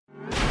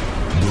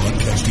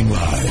Broadcasting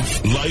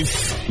live.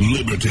 Life,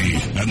 liberty,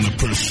 and the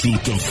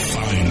pursuit of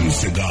fine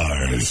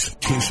cigars.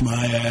 Kiss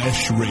My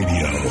Ash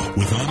Radio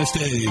with Honest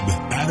Abe,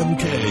 Adam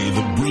K,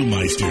 the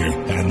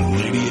Brewmeister, and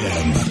Lady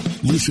M.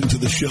 Listen to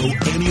the show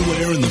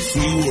anywhere in the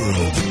free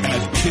world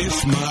at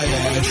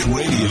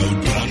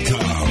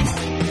kissmyashradio.com.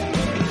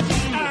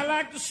 I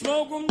like to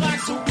smoke them like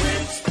Sir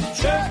Winston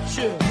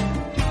Churchill,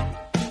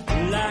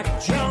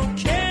 like John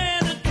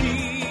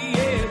Kennedy,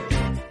 yeah.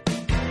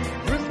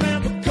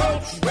 Remember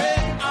Coach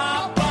Red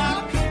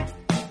Auerbach,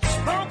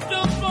 smoked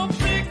up for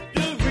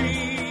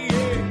victory,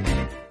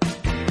 yeah.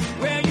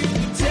 Well, you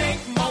can take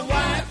my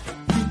wife,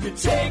 you can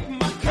take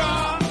my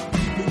car,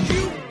 but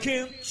you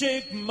can't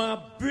take my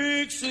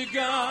big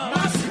cigar.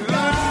 My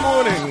cigar. Good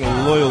morning,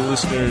 loyal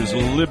listeners,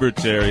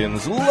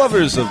 libertarians,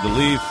 lovers of the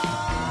leaf,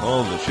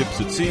 all the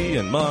ships at sea,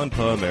 and Ma and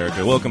Pa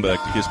America. Welcome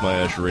back to Kiss My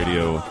Ash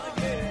Radio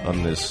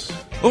on this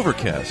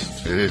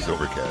overcast. It is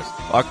overcast.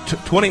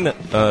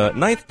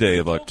 29th day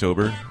of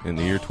October in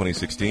the year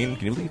 2016.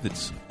 Can you believe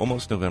it's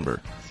almost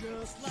November?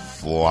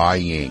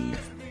 Flying.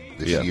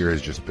 This year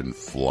has just been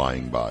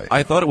flying by.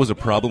 I thought it was a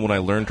problem when I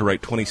learned to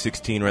write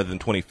 2016 rather than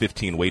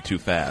 2015 way too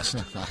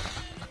fast.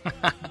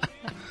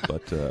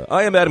 But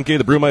I am Adam K,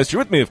 the Brewmeister.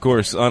 With me, of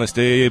course, Honest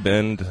Abe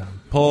and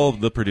Paul,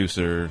 the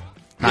producer.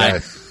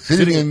 Yes.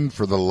 Sitting in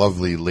for the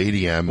lovely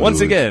Lady M. Once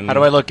again. How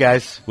do I look,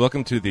 guys?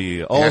 Welcome to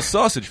the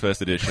All-Sausage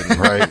Fest edition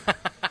Right.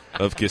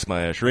 of Kiss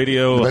My Ash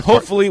Radio.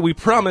 Hopefully, we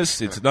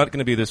promise it's not going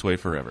to be this way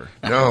forever.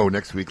 No,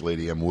 next week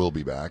Lady M will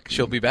be back.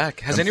 She'll be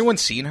back. Has anyone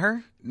seen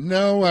her?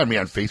 No, I mean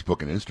on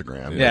Facebook and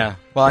Instagram. Yeah.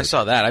 Well, I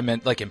saw that. I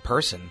meant like in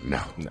person.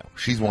 No.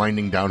 She's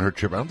winding down her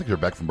trip. I don't think they're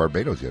back from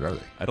Barbados yet, are they?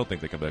 I don't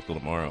think they come back till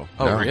tomorrow.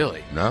 Oh, No.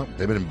 really? No,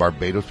 they've been in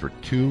Barbados for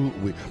 2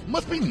 weeks.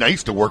 Must be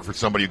nice to work for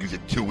somebody who gives you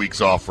 2 weeks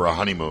off for a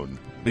honeymoon.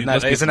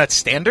 Isn't that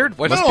standard?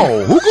 What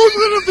No, who goes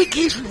on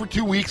vacation for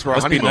 2 weeks for a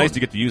Must be honeymoon? nice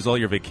to get to use all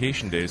your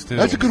vacation days, too.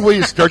 That's a good way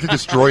to start to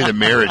destroy the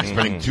marriage,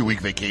 spending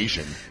 2-week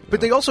vacation. But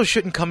they also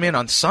shouldn't come in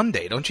on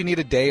Sunday. Don't you need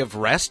a day of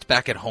rest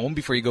back at home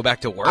before you go back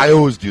to work? I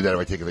always do that if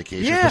I take a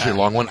vacation, Yeah. especially a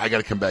long one. I got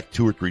to come back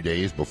 2 or 3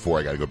 days before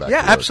I got to go back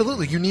Yeah, to work.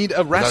 absolutely. You need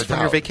a rest Without from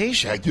your doubt.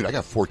 vacation. Yeah, dude, I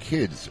got 4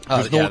 kids. Oh,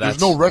 There's yeah, there's that's-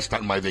 no rest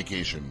on my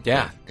vacation.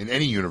 Yeah. In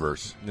any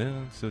universe. Yeah,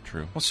 so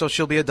true. Well, so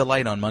she'll be a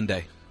delight on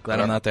Monday. Glad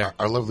I'm not there.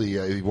 Our lovely,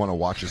 if you want to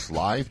watch us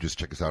live, just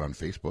check us out on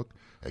Facebook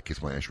at Kiss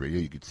My Ash Radio.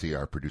 You can see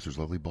our producer's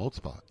lovely bald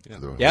spot. Yeah,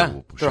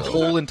 The the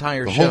whole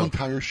entire the show. whole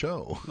entire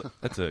show.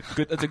 That's a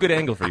good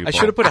angle for you, I Paul.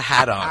 should have put a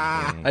hat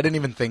on. I didn't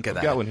even think of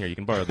that. Got one here. You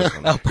can borrow this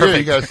one. Oh, Here,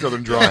 you perfect. got a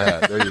Southern Draw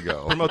hat. There you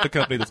go. Promote the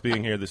company that's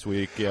being here this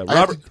week. Yeah, I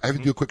have Robert. to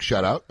do a quick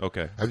shout out.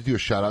 Okay. I have to do a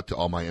shout out to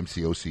all my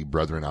MCOC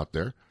brethren out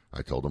there.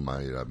 I told them I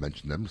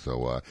mentioned them.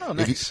 So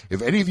nice.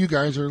 if any of you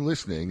guys are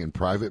listening and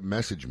private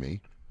message me,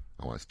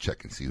 I want to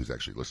check and see who's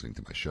actually listening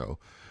to my show.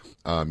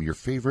 Your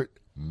favorite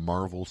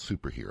Marvel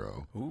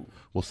superhero.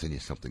 We'll send you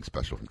something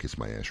special from Kiss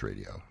My Ash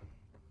Radio.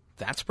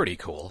 That's pretty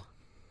cool.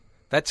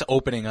 That's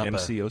opening up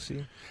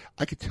MCOC?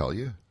 I could tell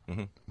you, But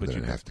but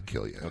you I'd have to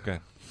kill you. Okay.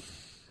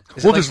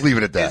 We'll just leave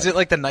it at that. Is it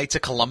like the Knights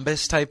of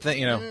Columbus type thing?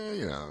 You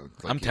know,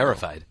 like, I'm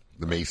terrified.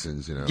 The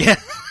Masons, Yeah.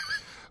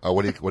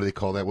 What do they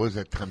call that? What was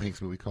that Tom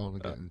Hanks movie called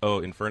again?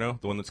 Inferno,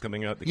 the one that's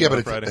coming out. Yeah, but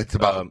on Friday. it's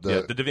about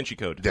the Da Vinci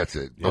Code. That's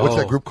it. Yeah. What's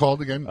that group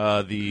called again?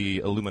 The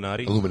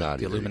Illuminati.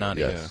 Illuminati. The Illuminati,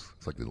 Yes. yeah.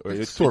 It's like Or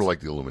it's sort of like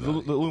the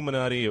Illuminati. The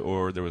Illuminati,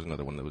 or there was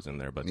another one that was in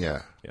there, but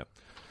Yeah. yeah.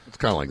 It's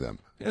kind of like them.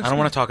 I don't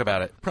want to talk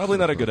about it. Probably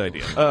not a good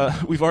idea.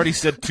 We've already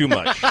said too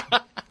much.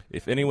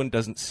 If anyone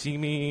doesn't see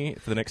me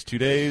for the next 2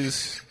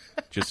 days,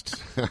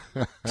 just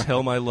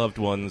tell my loved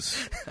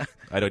ones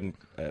I don't.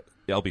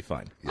 I'll be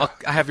fine. I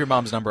have your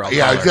mom's number. I'll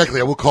Yeah, call her. exactly.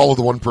 I will call with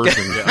the one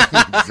person.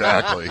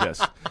 Exactly.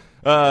 Yes.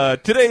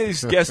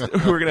 Today's guest,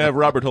 we're going to have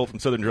Robert Holt from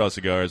Southern Draw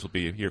Cigars. Will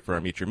be here for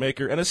our Meet Your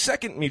Maker, and a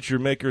second Meet Your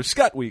Maker,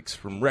 Scott Weeks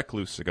from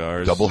Recluse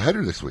Cigars. Double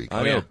header this week.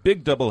 I know,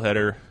 big double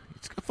header.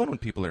 It's fun when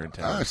people are in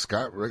town.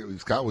 Scott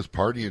was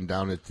partying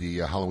down at the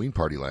Halloween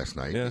party last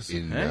night. Yes.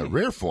 In Hey.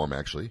 rare form,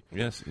 actually.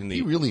 Yes,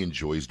 He really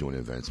enjoys doing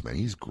events, man.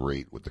 He's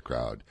great with the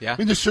crowd. Yeah. I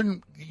mean, there's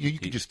certain you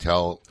can just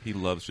tell. He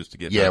loves just to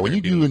get. Yeah, out when there you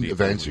and deal do with people.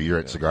 events or you're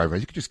at cigar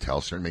events, you can just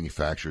tell certain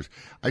manufacturers.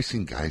 I've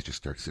seen guys just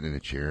start sitting in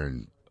a chair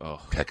and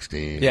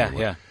texting. Yeah, and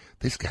yeah.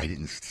 This guy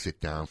didn't sit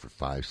down for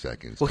 5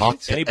 seconds. Well, Talk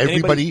to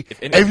anybody-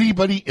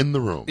 everybody in the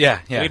room.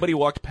 Yeah, yeah. Anybody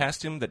walked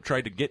past him that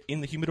tried to get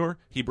in the humidor,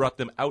 he brought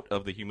them out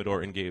of the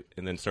humidor and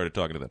then started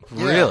talking to them.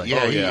 Really?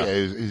 Yeah, Oh, yeah. yeah.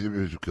 It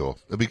was cool.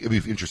 It'd be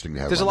interesting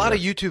to have. There's a him lot on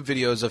of YouTube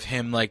videos of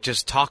him like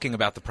just talking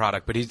about the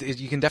product, but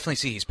you can definitely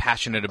see he's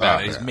passionate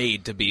about it. He's yeah.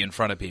 made to be in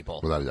front of people.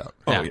 without a doubt.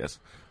 Oh, Yeah. yes.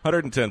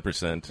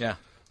 110%. Yeah.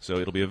 So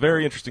it'll be a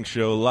very interesting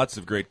show. Lots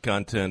of great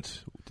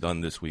content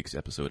on this week's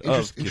episode of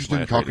Kiss Interested My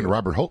in Ash talking Radio. to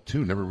Robert Holt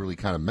too. Never really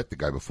kind of met the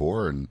guy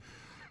before and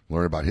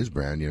learn about his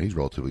brand. You know, he's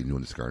relatively new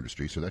in the cigar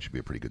industry, so that should be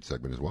a pretty good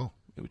segment as well.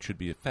 It should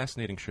be a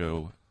fascinating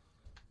show,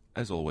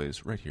 as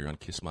always, right here on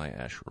Kiss My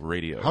Ash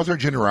Radio. How's our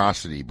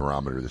generosity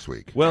barometer this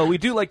week? Well, we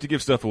do like to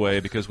give stuff away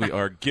because we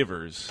are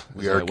givers.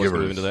 We are I was gonna move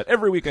givers. into that.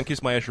 Every week on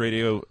Kiss My Ash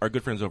Radio, our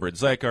good friends over at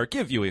Zycar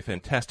give you a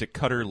fantastic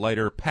cutter,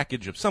 lighter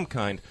package of some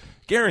kind,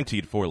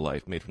 guaranteed for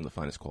life, made from the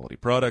finest quality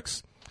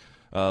products.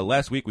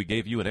 Last week we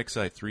gave you an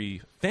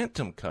XI3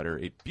 Phantom Cutter,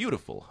 a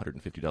beautiful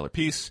 $150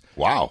 piece.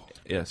 Wow.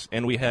 Yes,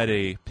 and we had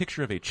a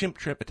picture of a chimp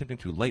trip attempting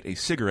to light a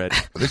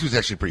cigarette. This was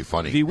actually pretty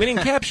funny. The winning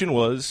caption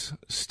was,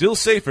 "Still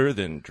safer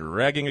than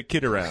dragging a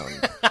kid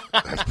around."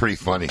 That's pretty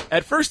funny.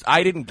 At first,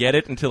 I didn't get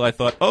it until I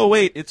thought, oh,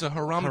 wait, it's a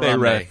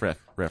Harambe,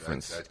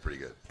 reference. That's pretty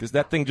good. Because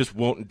that thing just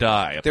won't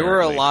die, There were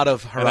a apparently. lot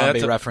of And that's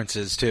Harambe a-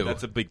 references, too.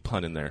 That's a big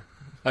pun in there.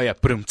 Oh, yeah.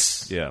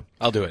 Boom-ts. Yeah.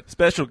 I'll do it.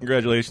 Special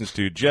congratulations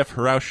to Jeff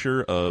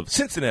Herauscher of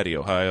Cincinnati,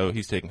 Ohio.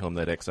 He's taking home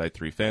that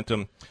XI3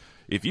 Phantom.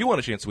 If you want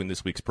a chance to win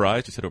this week's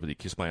prize, just head over to the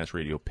Kiss My Ass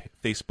Radio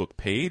Facebook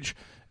page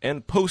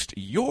and post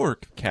your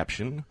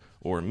caption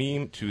or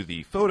meme to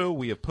the photo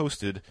we have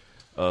posted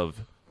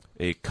of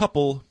a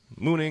couple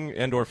mooning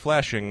and or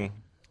flashing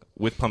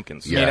with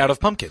pumpkins. Yeah. Made out of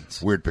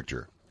pumpkins. Weird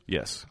picture.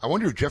 Yes. I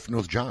wonder if Jeff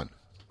knows John.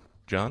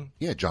 John?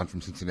 Yeah, John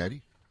from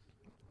Cincinnati.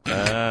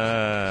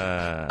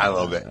 I I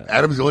love it.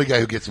 Adam's the only guy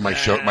who gets my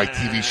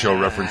TV show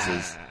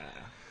references.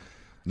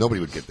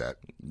 Nobody would get that.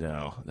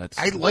 No, that's...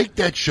 I like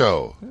that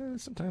show.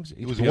 sometimes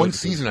It was HBO one doesn't-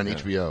 season on yeah.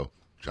 HBO.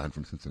 John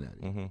from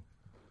Cincinnati.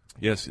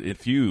 Yes,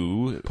 if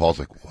you... Paul's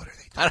like, what are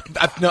they talking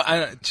What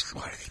are they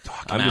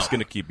talking I'm just about? going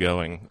to keep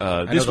going.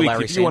 know This the week,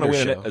 Larry if you want to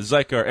Sanders win a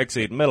Zycar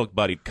X8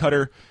 metal-bodied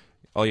cutter,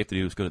 all you have to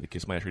do is go to the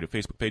Kiss My Ass Radio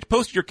Facebook page,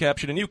 post your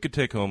caption, and you could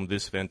take home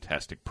this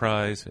fantastic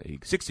prize, a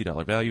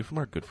 $60 value from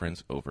our good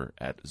friends over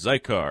at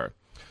Zycar.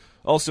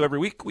 Also, every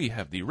week, we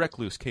have the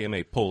Recluse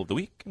KMA Poll of the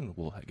Week, and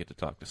we'll get to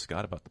talk to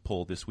Scott about the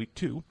poll this week,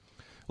 too.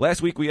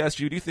 Last week, we asked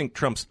you, do you think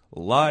Trump's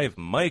live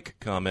mic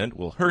comment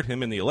will hurt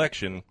him in the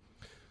election?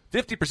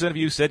 50% of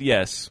you said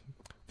yes.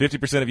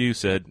 50% of you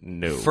said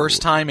no.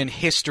 First time in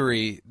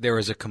history there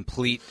was a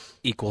complete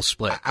equal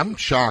split. I'm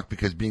shocked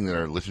because being that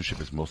our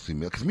listenership is mostly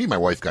male, because me and my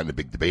wife got in a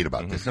big debate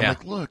about this. And I'm Yeah.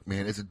 like, look,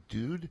 man, as a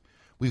dude,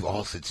 we've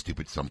all said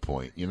stupid at some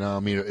point. You know,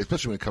 I mean,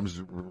 especially when it comes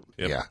to,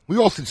 yeah, we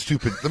all said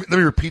stupid. Let me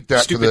repeat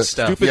that. Stupid for the,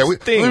 stuff. Stupid yeah, let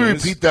me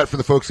things. repeat that for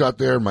the folks out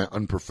there, my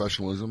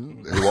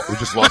unprofessionalism,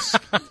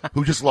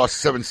 who just lost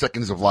 7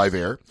 seconds of live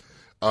air.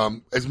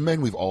 As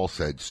men, we've all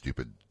said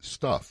stupid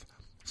stuff.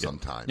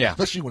 Sometimes, Yeah.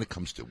 especially when it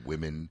comes to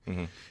women,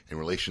 in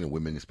relation to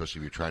women, especially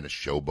if you're trying to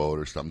showboat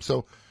or something.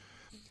 So,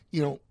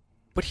 you know,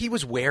 But he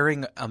was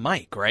wearing a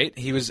mic, right?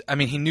 He was. I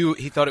mean,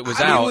 he thought it was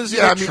I mean, out. it was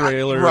in a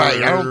trailer.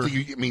 right? I don't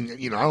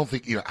think. I don't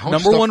think. How much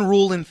Number stuff- one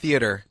rule in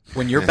theater: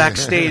 when you're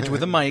backstage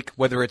with a mic,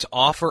 whether it's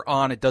off or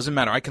on, it doesn't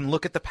matter. I can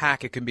look at the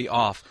pack; it can be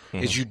off.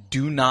 Is you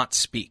do not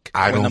speak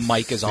I when the don't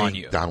mic is on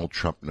think you. Donald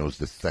Trump knows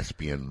the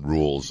thespian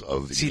rules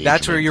of. See,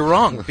 that's where you're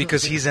wrong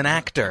because he's an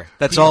actor.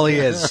 That's all he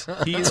is.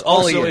 He's That's all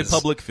also he a is.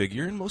 public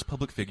figure, and most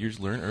public figures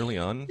learn early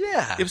on.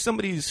 Yeah. If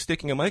somebody's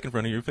sticking a mic in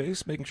front of your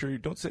face, making sure you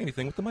don't say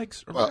anything with the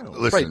mics around.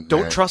 Listen, Right?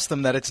 Don't man, trust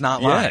them that it's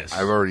not live. Yes.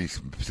 I've already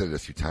said it a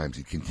few times.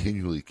 He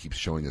continually keeps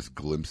showing us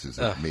glimpses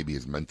of maybe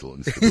his mental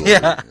instability.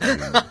 Yeah.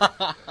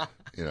 I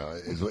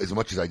mean, as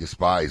much as I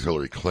despise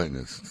Hillary Clinton,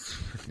 it's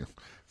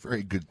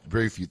very good.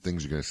 Very few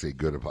things you're going to say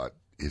good about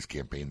his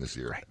campaign this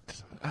year.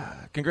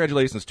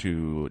 Congratulations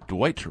to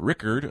Dwight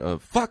Rickard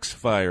of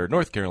Foxfire,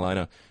 North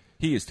Carolina.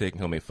 He is taking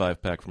home a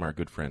 5-pack from our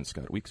good friend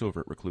Scott Weeks over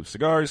at Recluse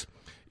Cigars.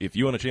 If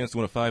you want a chance to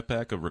win a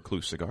 5-pack of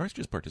Recluse Cigars,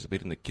 just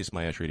participate in the Kiss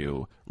My Ash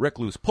Radio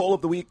Recluse Poll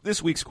of the Week.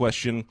 This week's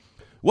question,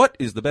 what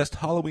is the best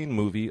Halloween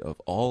movie of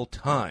all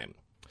time?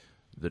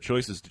 The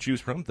choices to choose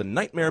from, The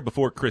Nightmare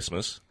Before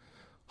Christmas,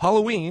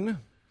 Halloween,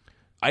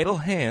 Idle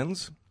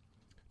Hands,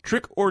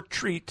 Trick or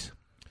Treat,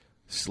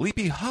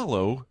 Sleepy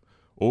Hollow,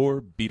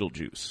 or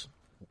Beetlejuice.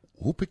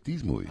 Who picked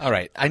these movies? All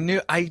right.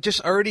 I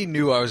just already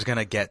knew I was going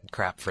to get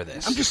crap for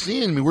this. I'm just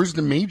saying. I mean, where's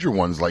the major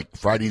ones like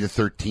Friday the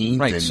 13th?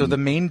 Right. And So the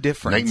main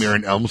difference. Nightmare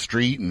on Elm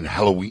Street and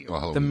Halloween.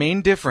 The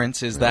main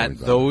difference is that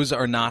those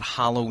are not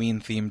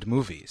Halloween-themed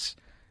movies.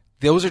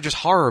 Those are just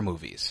horror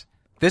movies.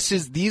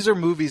 These are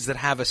movies that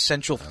have a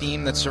central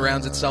theme that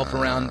surrounds itself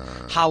around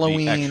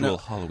Halloween, The actual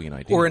Halloween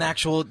idea. or an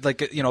actual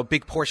a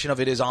big portion of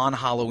it is on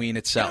Halloween Yeah,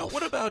 itself.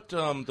 what about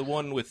the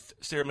one with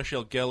Sarah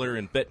Michelle Gellar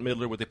and Bette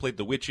Midler where they played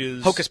the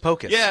witches? Hocus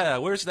Pocus. Yeah,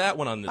 where's that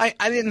one on this?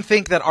 I didn't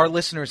think that our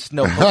listeners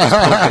know Hocus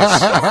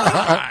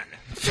Pocus.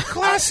 It's a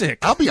classic.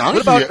 I'll be honest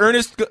What about with you.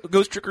 Ernest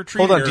Goes Trick or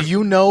Treating? Hold on. Do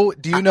you know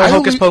I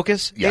Hocus only-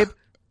 Pocus, Yeah. Gabe?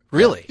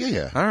 Really?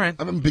 Yeah. All right.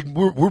 I mean,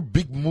 we're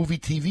big movie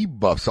TV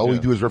buffs. All we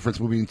do is reference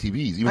movie and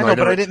TVs. Even I though know,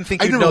 but I didn't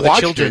think you'd never know the watched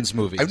children's it.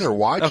 movies. I've never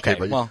watched Okay, it.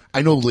 But well.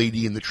 I know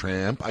Lady and the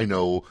Tramp. I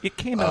know. It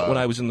came out when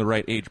I was in the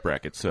right age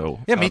bracket, so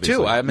Yeah, me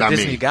obviously. too. I'm a Not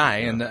Disney me. guy,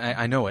 and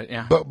I know it.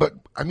 Yeah. But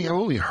I mean, I've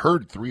only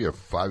heard 3 or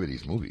 5 of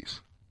these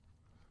movies.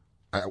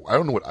 I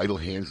don't know what Idle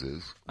Hands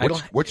is.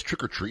 What's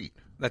Trick or Treat?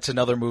 That's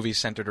another movie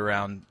centered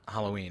around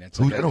Halloween. It's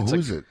Who, like I don't know, it's who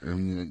like- is it? I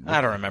mean,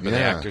 I don't remember the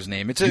yeah. actor's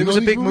name. Do It you was know a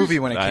these big movies? movie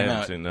when it I came haven't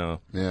out seen, no.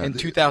 Yeah. in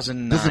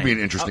 2009. This would be an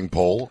interesting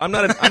poll. I'm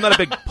not a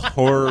big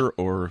horror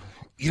or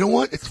You know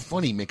what? It's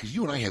funny, man, because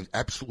you and I have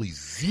absolutely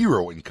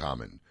zero in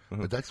common.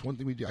 But that's one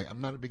thing we do.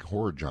 I'm not a big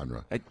horror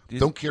genre.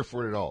 Don't care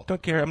for it at all.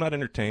 don't care. I'm not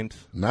entertained.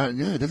 Not,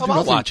 yeah, it doesn't Oh, do I'll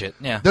nothing. watch it,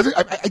 yeah.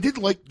 I did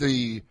like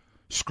the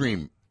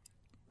Scream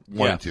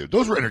 1 Yeah. and 2.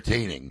 Those were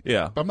entertaining.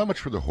 Yeah. But I'm not much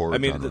for the horror I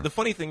mean, genre. the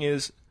funny thing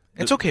is,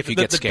 It's okay if you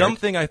get the scared. dumb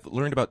thing I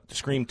learned about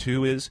Scream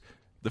 2 is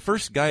the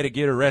first guy to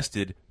get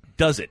arrested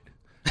does it.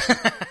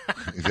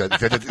 Is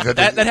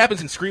that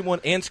happens in Scream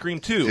 1 and Scream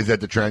 2. Is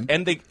that the trend?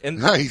 And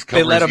he's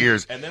covering his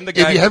ears. And then the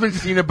guy, if you haven't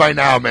seen it by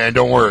now, man,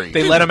 don't worry.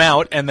 They let him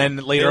out, and then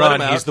later on,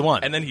 he's the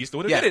one. And then he's the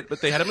one who did it,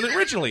 but they had him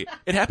originally.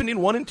 It happened in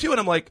 1 and 2, and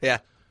I'm like,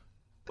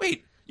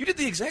 wait, you did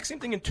the exact same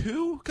thing in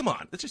 2? Come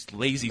on, that's just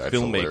lazy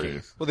filmmaking.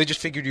 Hilarious. Well, they just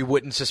figured you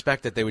wouldn't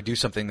suspect that they would do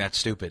something that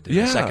stupid in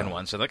the second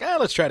one. So like,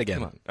 let's try it again.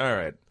 Come on. All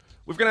right.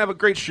 We're going to have a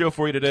great show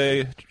for you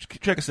today.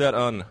 Check us out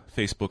on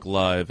Facebook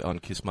Live on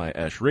Kiss My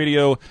Ash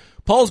Radio.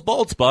 Paul's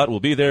Bald Spot will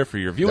be there for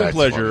your viewing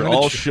pleasure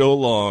all show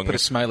long. Put a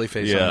smiley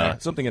face on there.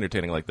 Something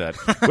entertaining like that.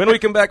 When we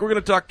come back, we're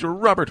going to talk to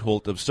Robert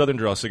Holt of Southern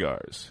Draw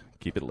Cigars.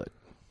 Keep it lit.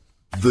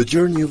 The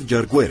journey of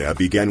Yarguera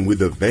began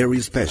with a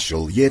very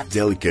special yet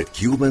delicate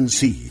Cuban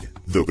seed.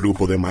 The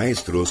Grupo de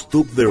Maestros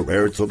took their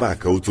rare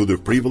tobacco to the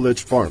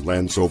privileged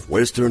farmlands of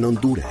western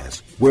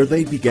Honduras, where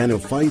they began a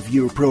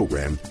 5-year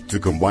program to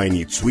combine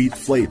its sweet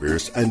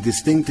flavors and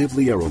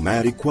distinctively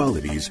aromatic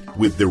qualities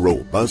with the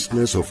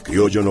robustness of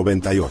Criollo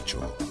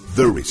 98.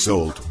 The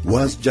result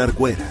was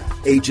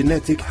Yarguera, a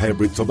genetic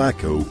hybrid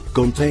tobacco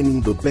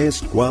containing the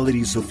best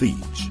qualities of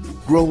each.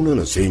 Grown in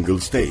a single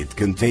state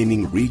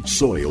containing rich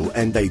soil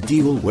and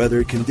ideal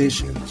weather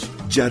conditions,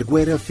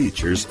 Yarguera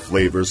features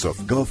flavors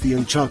of coffee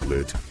and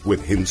chocolate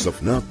with hints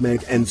of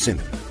nutmeg and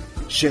cinnamon.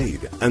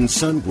 Shade and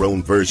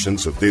sun-grown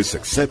versions of this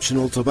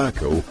exceptional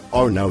tobacco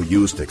are now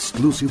used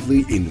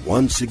exclusively in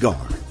one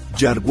cigar,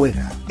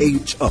 Yarguera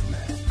H.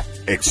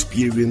 Upmann.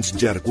 Experience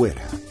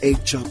Yarguera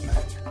H.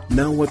 Upmann,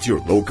 now at your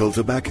local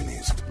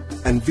tobacconist,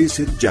 and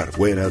visit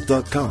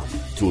yarguera.com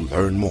to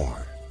learn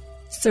more.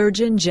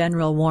 Surgeon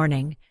General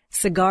warning.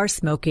 Cigar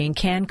smoking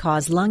can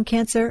cause lung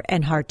cancer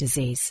and heart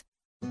disease.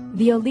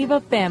 The Oliva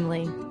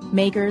family,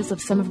 makers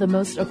of some of the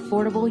most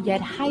affordable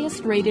yet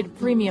highest-rated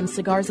premium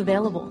cigars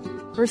available.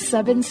 For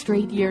 7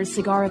 straight years,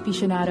 Cigar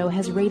Aficionado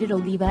has rated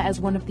Oliva as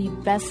one of the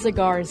best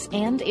cigars,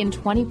 and in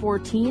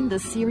 2014, the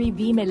Serie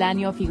V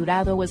Melanio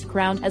Figurado was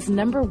crowned as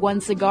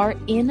 #1 cigar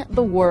in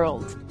the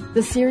world.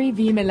 The Serie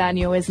V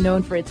Melanio is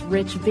known for its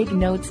rich, big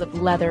notes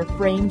of leather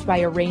framed by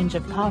a range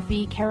of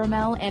coffee,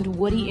 caramel, and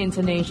woody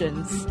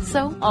intonations.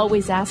 So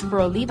always ask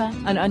for Oliva,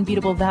 an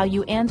unbeatable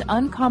value and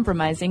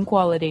uncompromising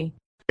quality.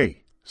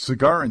 Hey,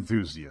 cigar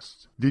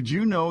enthusiasts, did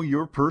you know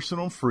your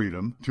personal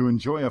freedom to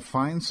enjoy a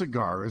fine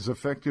cigar is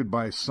affected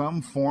by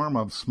some form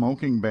of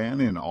smoking ban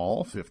in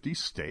all 50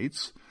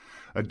 states?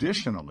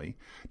 Additionally,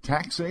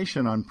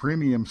 taxation on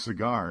premium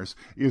cigars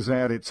is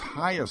at its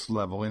highest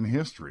level in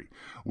history,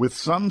 with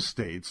some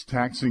states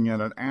taxing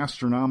at an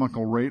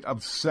astronomical rate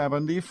of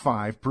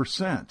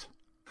 75%.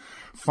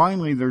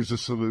 Finally, there's a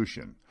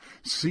solution.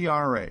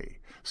 CRA,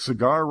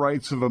 Cigar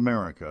Rights of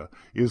America,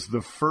 is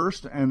the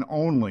first and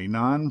only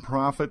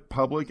nonprofit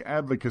public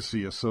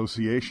advocacy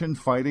association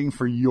fighting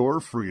for your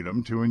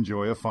freedom to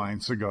enjoy a fine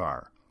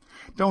cigar.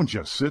 Don't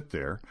just sit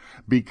there.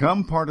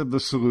 Become part of the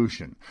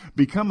solution.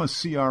 Become a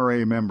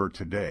CRA member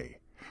today.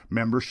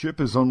 Membership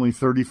is only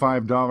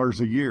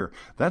 $35 a year.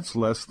 That's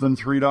less than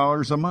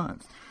 $3 a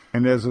month.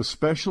 And as a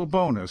special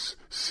bonus,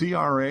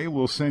 CRA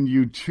will send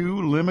you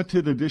 2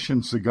 limited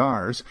edition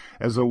cigars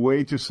as a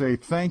way to say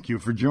thank you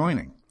for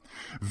joining.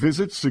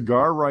 Visit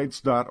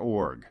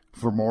cigarrights.org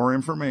for more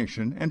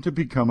information and to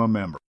become a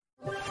member.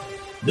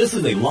 This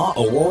is a La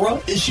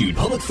Aurora issued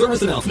public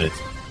service announcement.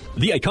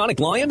 The iconic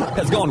lion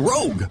has gone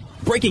rogue.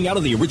 Breaking out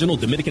of the original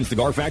Dominican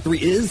cigar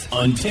factory is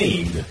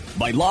Untamed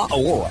by La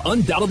Aurora.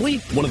 Undoubtedly,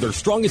 one of their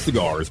strongest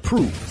cigars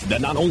proves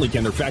that not only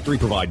can their factory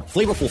provide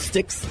flavorful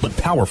sticks, but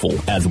powerful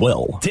as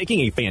well.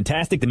 Taking a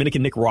fantastic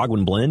Dominican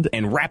Nicaraguan blend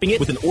and wrapping it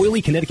with an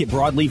oily Connecticut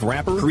broadleaf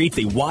wrapper creates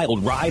a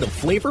wild ride of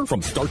flavor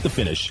from start to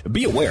finish.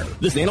 Be aware,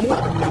 this animal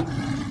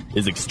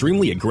is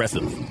extremely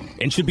aggressive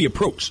and should be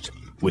approached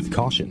with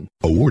caution.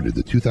 Awarded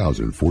the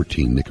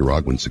 2014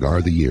 Nicaraguan Cigar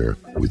of the Year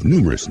with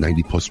numerous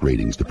 90-plus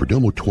ratings, the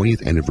Perdomo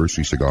 20th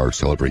Anniversary Cigar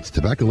celebrates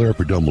Tabacalera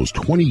Perdomo's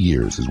 20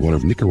 years as one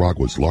of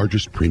Nicaragua's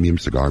largest premium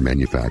cigar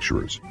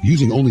manufacturers.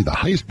 Using only the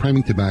highest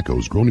priming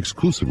tobaccos grown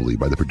exclusively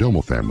by the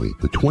Perdomo family,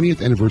 the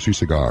 20th Anniversary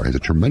Cigar has a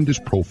tremendous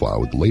profile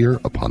with layer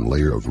upon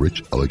layer of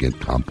rich, elegant,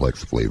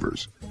 complex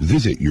flavors.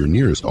 Visit your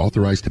nearest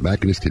authorized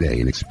tobacconist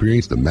today and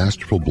experience the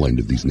masterful blend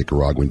of these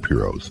Nicaraguan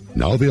puros.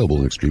 Now available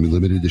in extremely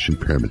limited edition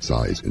pyramid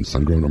size in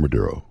sun-grown or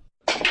Maduro.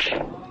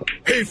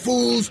 Hey,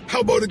 fools,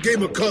 how about a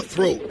game of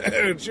Cutthroat?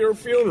 It's your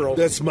funeral.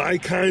 That's my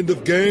kind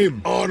of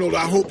game. Arnold,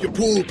 I hope your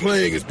pool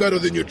playing is better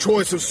than your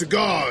choice of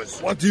cigars.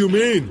 What do you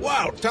mean?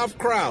 Wow, tough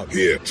crowd.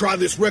 Here, try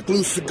this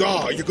Recluse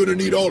cigar. You're gonna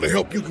need all the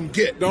help you can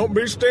get. Don't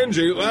be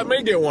stingy. Let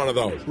me get one of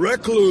those.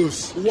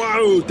 Recluse.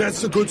 Wow,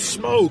 that's a good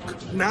smoke.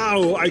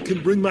 Now I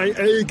can bring my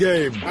A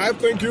game. I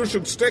think you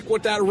should stick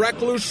with that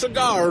Recluse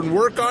cigar and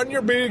work on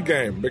your B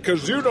game,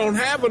 because you don't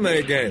have an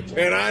A game.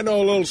 And I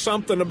know a little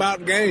something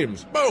about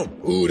games.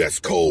 Boom. Ooh, that's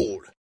cold.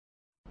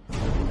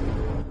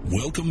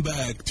 Welcome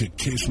back to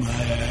Kiss My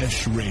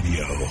Ash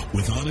Radio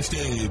with Honest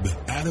Abe,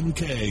 Adam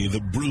K, the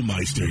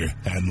Brewmeister,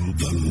 and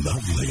the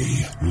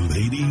lovely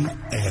Lady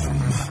M.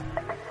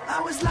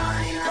 I was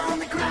lying on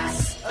the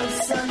grass of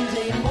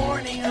Sunday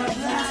morning of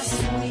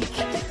last week,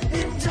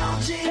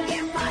 indulging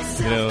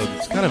You know,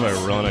 it's kind of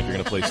ironic you're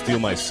going to play Steal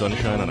My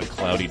Sunshine on a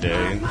cloudy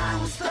day.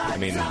 I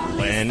mean,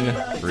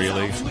 Len,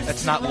 really?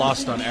 That's not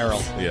lost on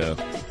Errol. Yeah.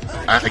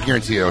 I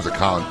guarantee you it was a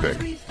Colin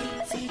pick.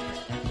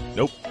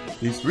 Nope.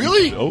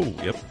 Really? Oh,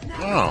 yep.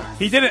 Oh.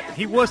 He didn't.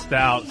 He wussed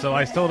out, so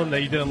I told him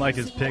that you didn't like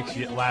his picks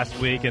last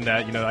week, and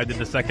that I did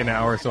the second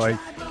hour, so I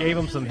gave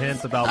him some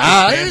hints about.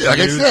 Like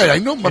I said, I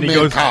know my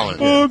man Colin.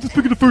 Oh, I'm just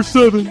picking the first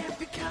 7.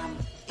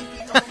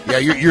 Yeah,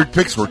 your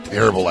picks were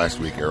terrible last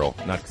week, Errol.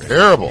 Not great.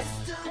 Terrible.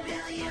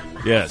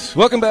 Yes.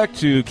 Welcome back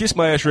to Kiss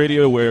My Ash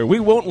Radio, where we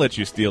won't let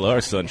you steal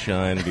our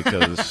sunshine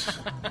because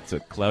it's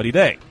a cloudy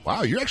day.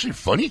 Wow, you're actually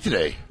funny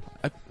today.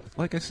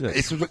 Like I said.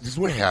 This is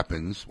what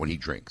happens when he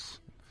drinks.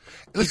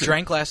 Listen, He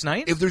drank last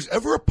night? If there's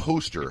ever a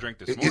poster, drank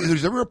this if morning.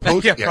 there's ever a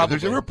poster, Yeah, if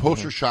there's ever a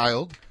poster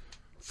child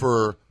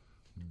for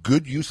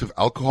good use of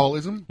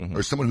alcoholism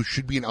or someone who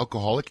should be an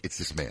alcoholic, it's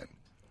this man.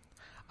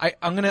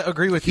 I'm going to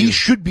agree with you. He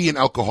should be an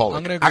alcoholic.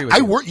 I'm going to agree with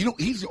you. I work.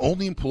 He's the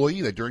only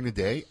employee that during the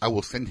day I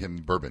will send him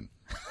bourbon.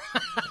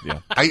 Yeah.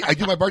 I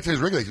do my bartenders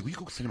regularly. I say, will you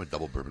go send him a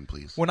double bourbon,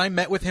 please? When I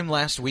met with him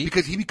last week,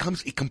 Because he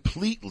becomes a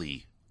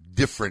completely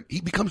different. He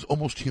becomes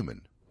almost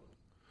human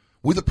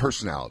with a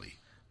personality.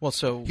 well,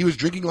 so He was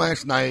drinking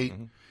last night.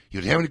 He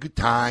was having a good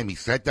time. He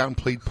sat down and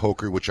played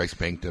poker, which I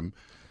spanked him,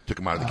 took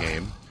him out of the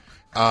game.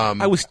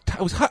 I was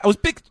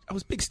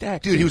big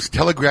stacked. Dude, he was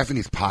telegraphing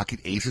his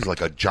pocket aces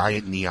like a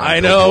giant neon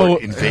I know.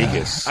 billboard in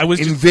Vegas. I was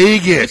in just-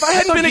 Vegas. If I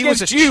hadn't been he was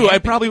against a you,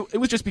 champion. it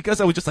was just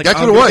because I was just like, That's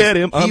I'm what it gonna was. get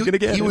him. I'm going to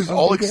get him. He was I'm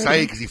all gonna get excited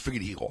him. because he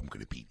figured, I'm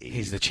going to beat Ace.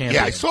 He's the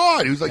champion. Yeah, I saw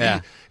it. He was like,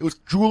 Yeah. it was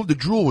drool. The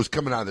drool was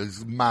coming out of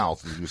his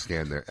mouth as he was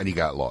standing there, and he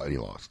got lost. And he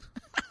lost.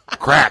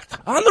 Cracked.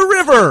 On the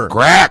river.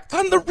 Cracked.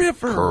 On the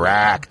river.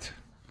 Cracked.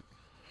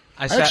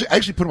 I I sat,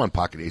 actually put him on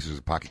pocket aces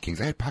and pocket kings.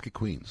 I had pocket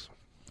queens,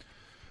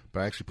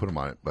 but I actually put him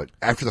on it. But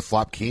after the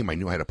flop came, I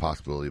knew I had a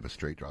possibility of a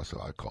straight draw,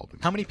 so I called him.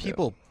 how many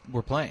people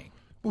were playing?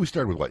 Well, we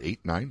started with what, 8,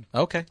 9?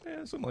 Okay.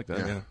 Yeah, something like that.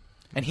 Yeah. Yeah.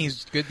 And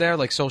he's good there,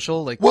 like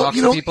social, like Well, talks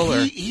you know, to people?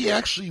 Or? he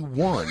actually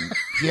won.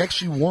 He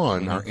actually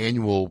won our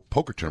annual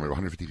poker tournament with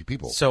 150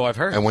 people. So I've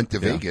heard. And went to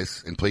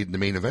Vegas and played in the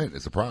main event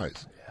as a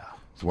prize. Yeah,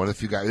 it's one of the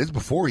few guys. This is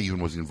before he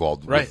even was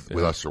involved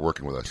with us or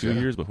working with us. 2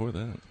 years before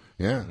that.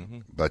 Yeah,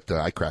 but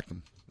I cracked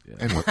him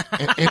and won,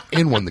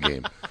 and won the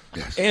game.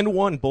 Yes, And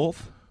won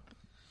both.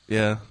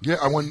 Yeah. yeah,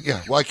 I won.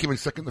 Yeah, well, I came in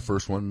second the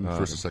first one,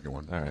 first and second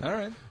one. All right. All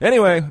right.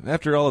 Anyway,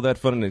 after all of that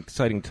fun and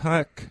exciting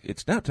talk,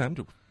 it's now time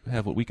to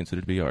have what we consider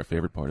to be our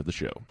favorite part of the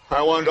show.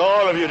 I want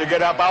all of you to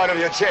get up out of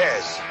your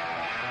chairs.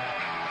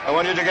 I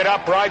want you to get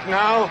up right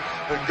now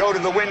and go to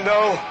the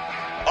window,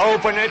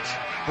 open it,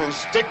 and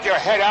stick your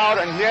head out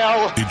and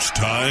yell. It's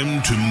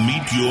time to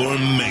meet your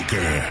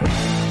maker.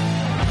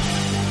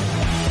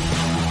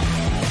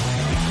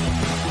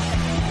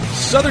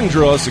 Southern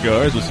Draw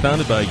Cigars was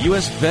founded by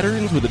U.S.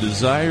 veterans with a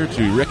desire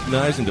to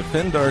recognize and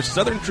defend our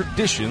Southern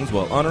traditions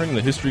while honoring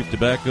the history of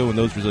tobacco and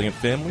those resilient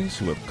families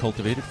who have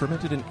cultivated,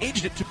 fermented, and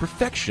aged it to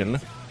perfection.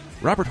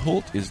 Robert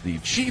Holt is the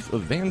chief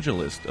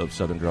evangelist of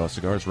Southern Draw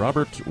Cigars.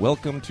 Robert,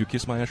 welcome to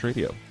Kiss My Ash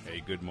Radio.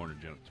 Hey, good morning,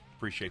 gents.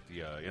 Appreciate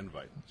the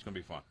invite. It's going to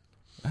be fun.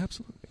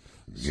 Absolutely.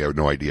 You have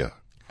no idea.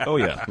 Oh,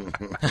 yeah.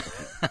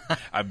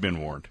 I've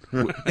been warned.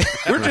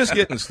 We're just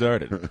getting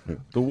started.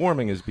 The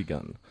warming has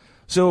begun.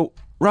 So,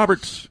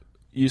 Robert,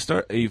 you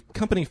start a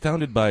company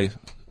founded by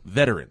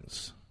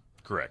veterans.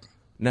 Correct.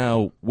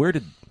 Now, what's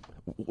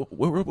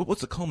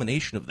the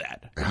culmination of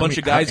that? A bunch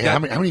of guys how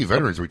many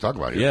veterans are we talking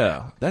about here?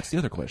 Yeah, that's the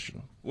other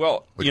question.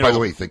 Well, Which, by the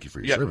way, thank you for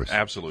your yeah, service.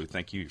 Absolutely.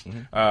 Thank you.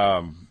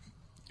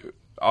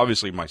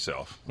 Obviously,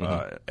 myself,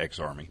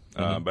 ex-Army,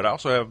 but I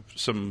also have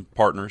some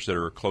partners that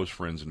are close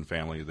friends and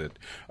family that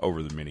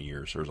over the many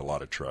years, there's a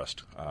lot of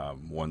trust.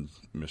 One,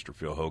 Mr.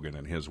 Phil Hogan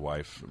and his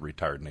wife,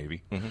 retired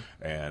Navy,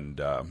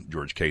 and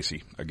George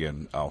Casey,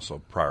 again,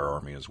 also prior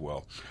Army as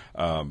well.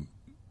 Dang,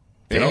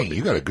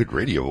 you got a good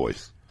radio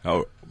voice.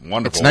 Oh,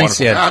 wonderful! It's nice,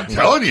 wonderful. yeah. I'm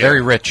telling you.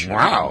 Very rich.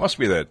 Wow. Must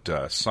be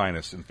that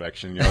sinus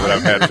infection, that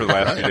I've had for the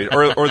last few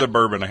days, or the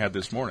bourbon I had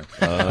this morning.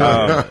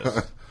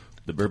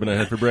 The bourbon I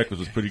had for breakfast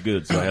was pretty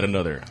good, so I had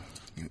another.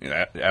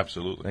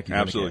 Absolutely, Thank you,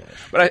 absolutely.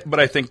 Dominic. But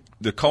I think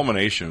the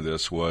culmination of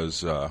this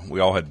was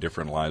we all had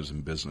different lives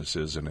and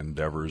businesses and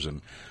endeavors,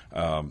 and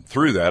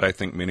through that, I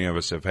think many of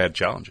us have had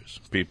challenges.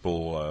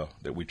 People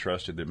that we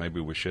trusted that maybe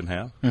we shouldn't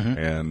have,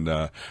 and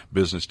other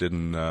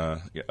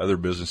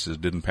businesses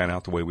didn't pan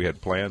out the way we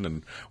had planned.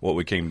 And what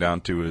we came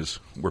down to is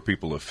we're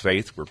people of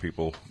faith, we're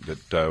people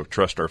that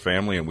trust our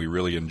family, and we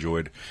really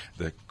enjoyed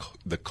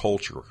the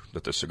culture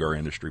that the cigar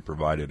industry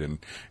provided, and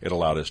it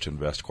allowed us to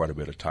invest quite a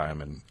bit of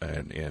time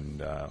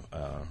and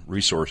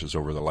resources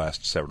over the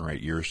last 7 or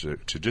 8 years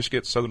to just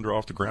get Southern Draw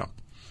off the ground.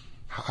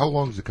 How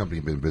long has the company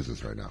been in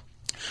business right now?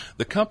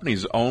 The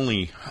company's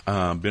only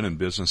been in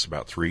business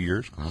about 3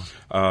 years,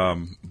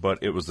 but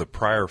it was the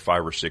prior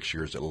 5 or 6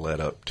 years that led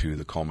up to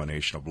the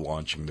culmination of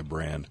launching the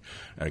brand,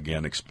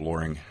 again,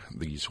 exploring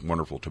these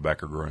wonderful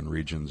tobacco-growing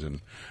regions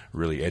and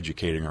really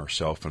educating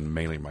ourselves, and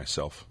mainly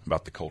myself,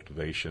 about the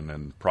cultivation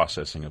and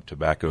processing of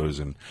tobaccos,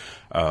 and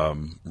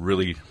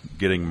really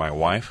getting my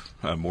wife,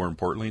 more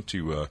importantly,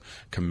 to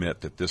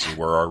commit that this is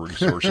where our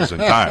resources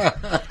and time.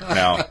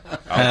 Now,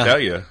 I'll tell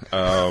you,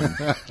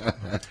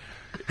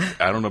 I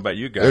don't know about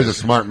you guys. There's a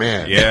smart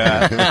man.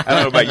 Yeah. I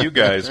don't know about you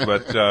guys,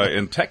 but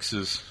in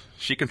Texas,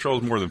 she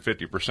controls more than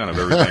 50% of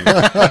everything.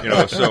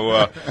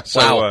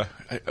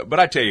 But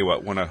I tell you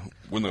what,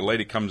 when the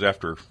lady comes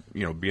after,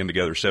 being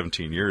together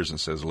 17 years and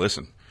says,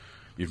 listen,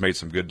 you've made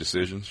some good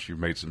decisions, you've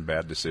made some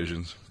bad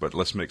decisions, but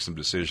let's make some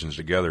decisions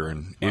together.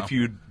 And if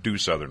you do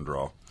Southern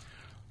Draw,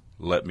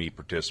 let me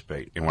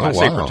participate. And when I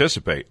say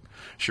participate,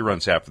 she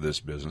runs half of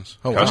this business.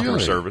 Customer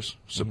service,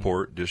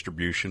 support,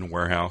 distribution,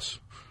 warehouse.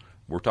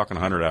 We're talking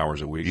 100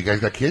 hours a week. You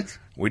guys got kids?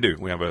 We do.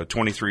 We have a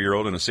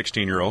 23-year-old and a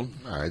 16-year-old.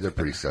 All right, they're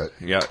pretty set.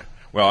 Yeah.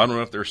 Well, I don't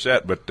know if they're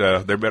set, but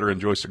they better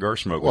enjoy cigar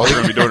smoke. Well,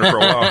 we're going to be doing it for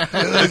a while.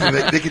 Listen,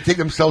 they can take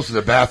themselves to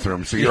the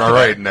bathroom, so you're all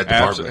right in that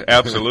department.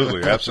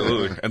 Absolutely.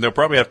 And they'll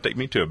probably have to take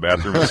me to a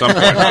bathroom at some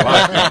point in my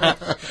life.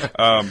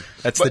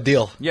 That's the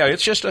deal. Yeah,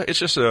 it's just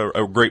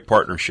a great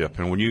partnership.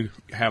 And when you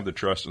have the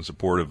trust and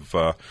support of,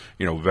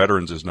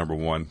 veterans is number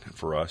one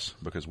for us,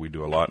 because we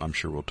do a lot. And I'm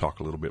sure we'll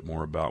talk a little bit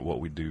more about what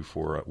we do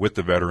for with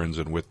the veterans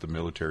and with the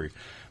military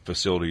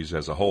facilities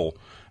as a whole.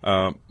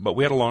 But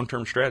we had a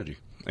long-term strategy.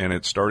 And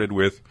it started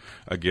with,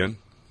 again,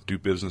 do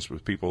business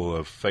with people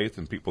of faith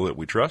and people that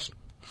we trust.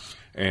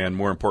 And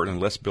more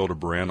importantly, let's build a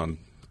brand on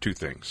two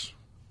things: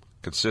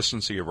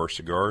 consistency of our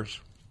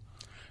cigars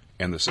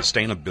and the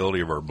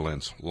sustainability of our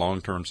blends,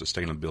 long-term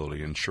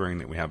sustainability, ensuring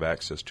that we have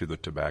access to the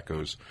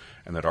tobaccos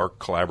and that our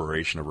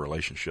collaboration of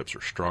relationships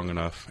are strong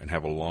enough and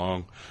have a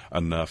long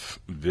enough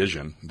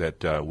vision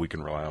that we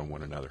can rely on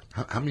one another.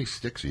 How many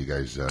sticks are you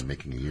guys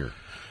making a year?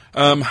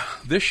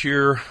 This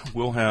year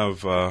we'll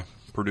have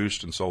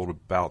produced and sold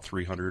about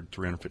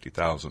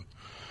 350,000.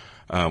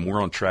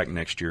 We're on track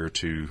next year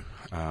to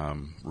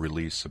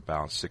release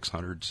about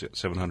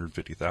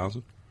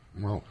 750,000.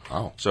 Wow.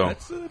 So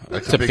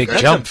that's a big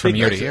jump from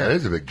year to year. That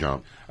is a big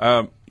jump.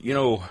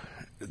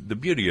 The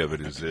beauty of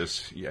it is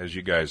this, as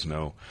you guys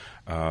know,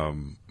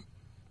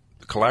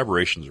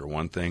 collaborations are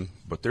one thing,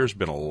 but there's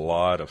been a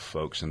lot of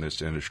folks in this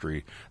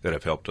industry that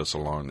have helped us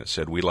along that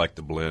said, we like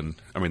the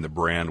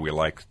brand, we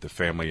like the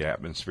family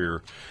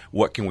atmosphere.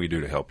 What can we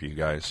do to help you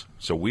guys?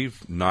 So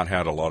we've not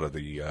had a lot of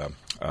the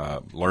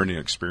learning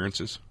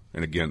experiences.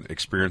 And again,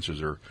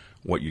 experiences are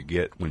what you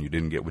get when you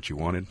didn't get what you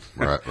wanted.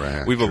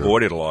 Right. We've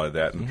avoided a lot of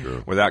that.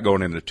 And without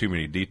going into too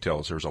many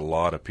details, there's a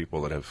lot of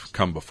people that have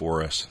come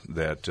before us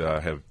that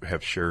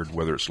have shared,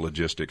 whether it's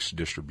logistics,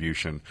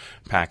 distribution,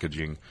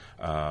 packaging,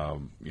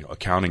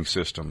 accounting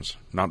systems.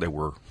 Not that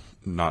we're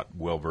not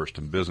well-versed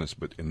in business,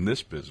 but in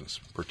this business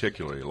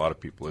particularly, a lot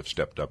of people have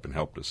stepped up and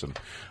helped us and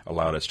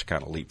allowed us to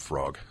kind of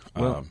leapfrog.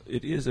 Well,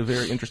 it is a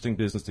very interesting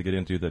business to get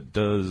into that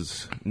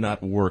does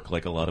not work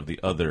like a lot of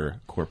the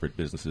other corporate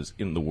businesses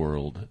in the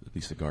world.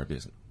 The cigar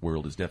business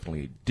world is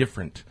definitely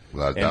different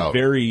and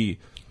very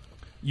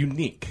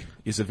unique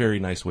is a very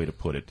nice way to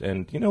put it.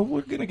 And,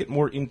 we're going to get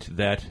more into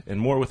that and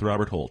more with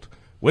Robert Holt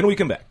when we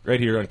come back right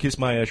here on Kiss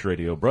My Ash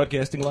Radio,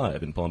 broadcasting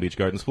live in Palm Beach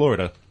Gardens,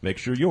 Florida. Make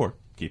sure you're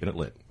keeping it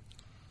lit.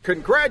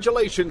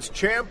 Congratulations,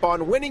 champ,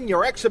 on winning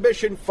your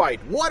exhibition fight.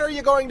 What are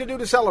you going to do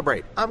to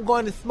celebrate? I'm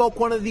going to smoke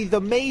one of these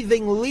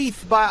amazing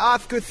Leaf by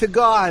Oscar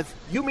cigars.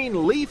 You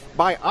mean Leaf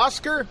by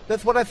Oscar?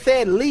 That's what I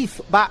said, Leaf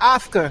by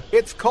Oscar.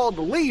 It's called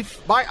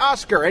Leaf by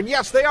Oscar, and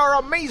yes, they are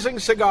amazing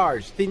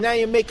cigars. See, now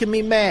you're making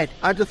me mad.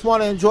 I just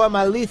want to enjoy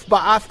my Leaf by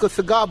Oscar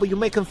cigar, but you're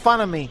making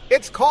fun of me.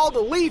 It's called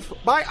Leaf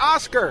by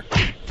Oscar.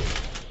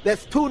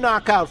 That's 2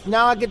 knockouts.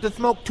 Now I get to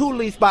smoke 2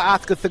 Leaf by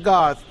Oscar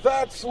cigars.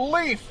 That's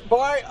Leaf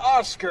by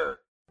Oscar.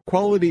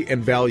 Quality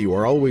and value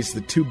are always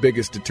the two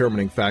biggest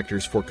determining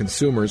factors for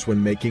consumers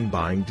when making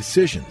buying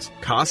decisions.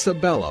 Casa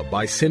Bella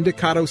by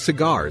Sindicato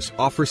Cigars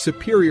offers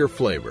superior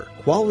flavor,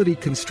 quality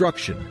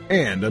construction,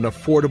 and an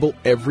affordable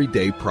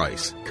everyday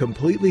price.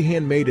 Completely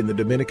handmade in the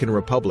Dominican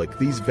Republic,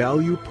 these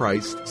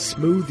value-priced,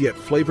 smooth yet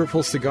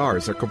flavorful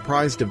cigars are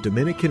comprised of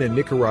Dominican and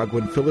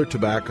Nicaraguan filler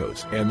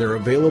tobaccos, and they're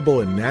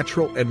available in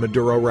natural and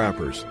Maduro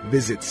wrappers.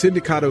 Visit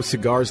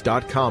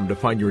SindicatoCigars.com to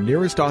find your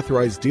nearest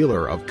authorized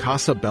dealer of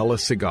Casa Bella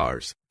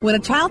cigars. When a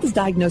child is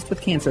diagnosed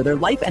with cancer, their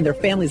life and their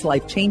family's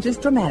life changes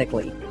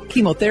dramatically.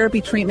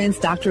 Chemotherapy treatments,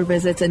 doctor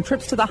visits, and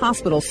trips to the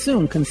hospital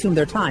soon consume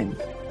their time.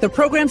 The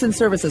programs and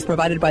services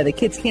provided by the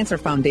Kids Cancer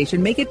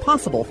Foundation make it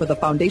possible for the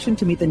foundation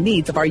to meet the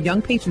needs of our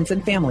young patients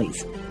and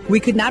families. We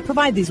could not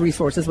provide these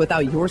resources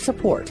without your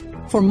support.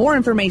 For more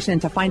information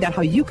and to find out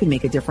how you can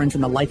make a difference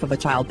in the life of a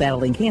child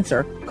battling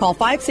cancer, call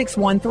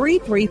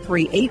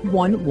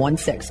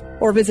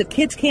 561-333-8116 or visit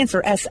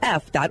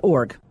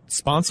kidscancersf.org.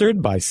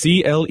 Sponsored by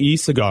CLE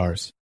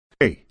Cigars.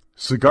 Hey,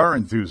 cigar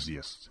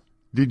enthusiasts.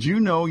 Did you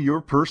know your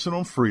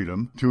personal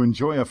freedom to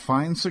enjoy a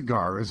fine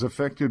cigar is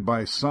affected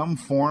by some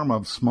form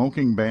of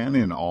smoking ban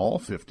in all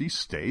 50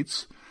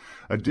 states?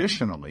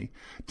 Additionally,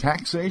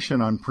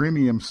 taxation on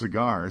premium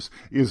cigars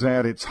is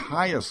at its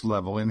highest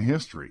level in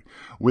history,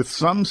 with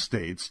some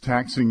states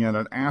taxing at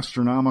an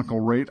astronomical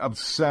rate of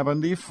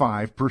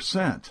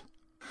 75%.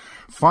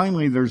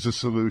 Finally, there's a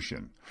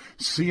solution.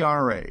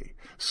 CRA,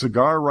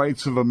 Cigar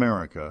Rights of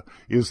America,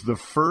 is the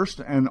first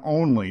and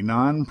only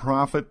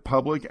nonprofit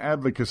public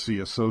advocacy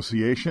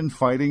association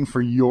fighting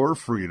for your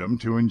freedom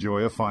to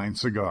enjoy a fine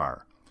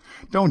cigar.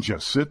 Don't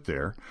just sit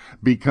there.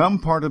 Become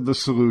part of the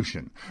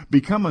solution.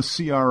 Become a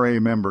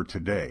CRA member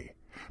today.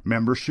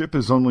 Membership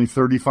is only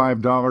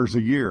 $35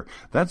 a year.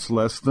 That's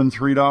less than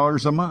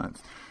 $3 a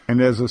month. And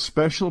as a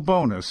special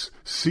bonus,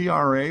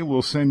 CRA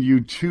will send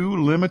you 2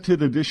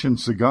 limited edition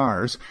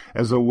cigars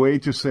as a way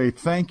to say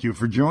thank you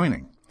for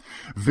joining.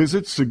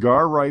 Visit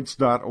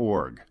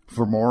cigarrights.org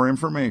for more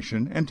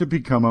information and to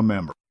become a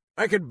member.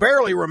 I could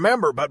barely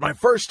remember, but my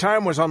first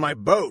time was on my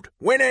boat.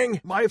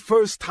 Winning! My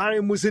first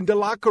time was in the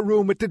locker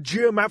room at the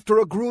gym after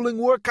a grueling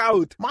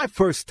workout. My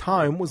first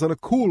time was on a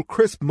cool,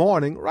 crisp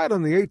morning right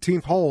on the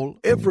 18th hole.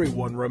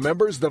 Everyone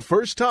remembers the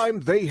first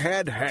time they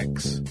had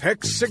Hex.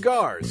 Hex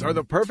cigars are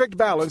the perfect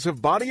balance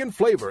of body and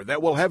flavor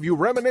that will have you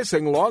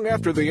reminiscing long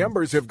after the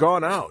embers have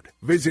gone out.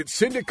 Visit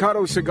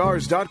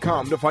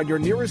syndicatocigars.com to find your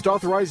nearest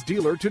authorized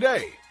dealer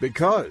today,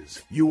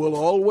 because you will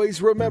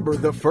always remember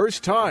the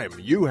first time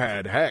you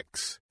had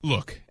Hex.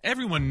 Look,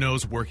 everyone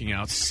knows working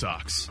out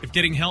sucks. If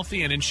getting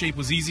healthy and in shape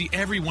was easy,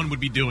 everyone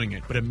would be doing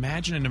it. But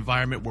imagine an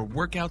environment where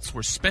workouts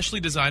were specially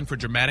designed for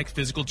dramatic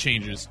physical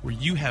changes, where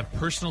you have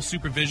personal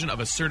supervision of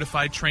a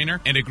certified trainer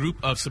and a group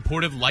of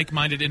supportive,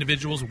 like-minded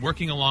individuals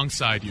working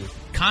alongside you,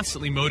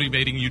 constantly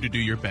motivating you to do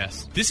your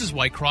best. This is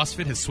why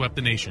CrossFit has swept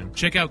the nation.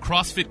 Check out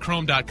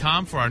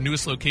CrossFitChrome.com for our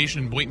newest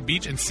location in Boynton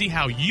Beach and see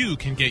how you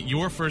can get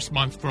your first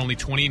month for only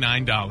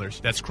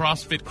 $29. That's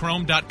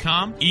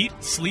CrossFitChrome.com. Eat,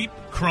 sleep,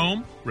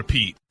 Chrome,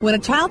 repeat. When a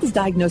child is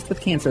diagnosed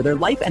with cancer, their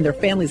life and their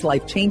family's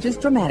life changes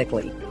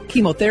dramatically.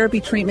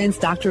 Chemotherapy treatments,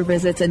 doctor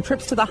visits, and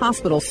trips to the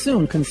hospital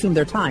soon consume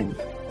their time.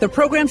 The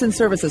programs and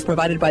services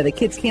provided by the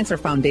Kids Cancer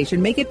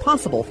Foundation make it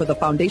possible for the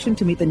foundation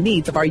to meet the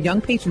needs of our young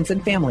patients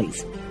and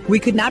families. We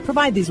could not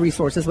provide these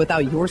resources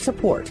without your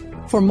support.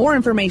 For more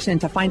information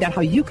and to find out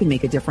how you can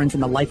make a difference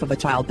in the life of a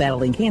child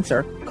battling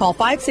cancer, call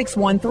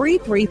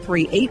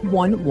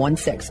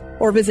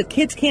 561-333-8116 or visit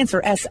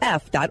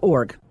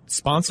kidscancersf.org.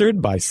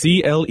 Sponsored by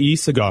CLE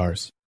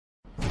Cigars.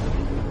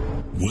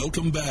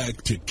 Welcome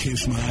back to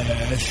Kiss My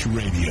Ash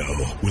Radio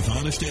with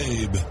Honest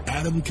Abe,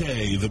 Adam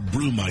K, the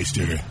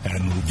Brewmeister,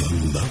 and the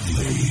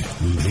lovely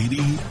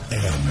Lady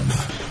M.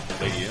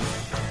 Lady M.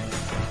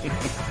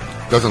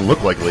 Doesn't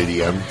look like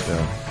Lady M.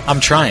 No. I'm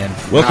trying.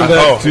 Welcome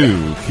back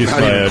to Kiss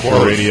My Ash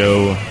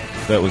Radio.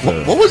 That was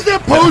what was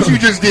that pose you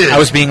just did? I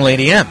was being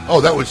Lady M. Oh,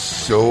 that was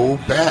so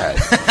bad.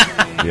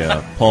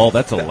 Yeah, Paul,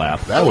 that's a lap.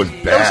 That was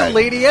bad. That was a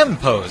Lady M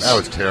pose. That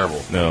was terrible.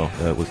 No,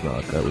 that was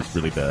not. That was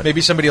really bad. Maybe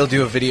somebody will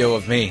do a video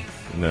of me.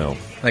 No.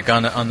 Like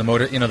on the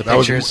motor, the that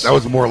pictures. That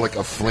was more like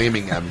a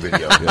flaming M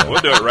video. Yeah.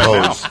 We'll do it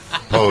right now.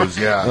 Pose,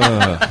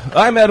 yeah.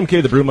 I'm Adam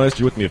K, the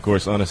Brewmeister. With me, of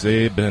course, Honest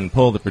Abe and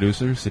Paul, the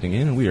producer, sitting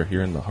in, and we are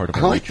here in the heart of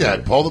our I like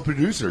that. Paul, the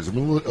producer. There's a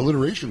little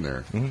alliteration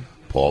there. Mm-hmm.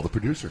 Paul, the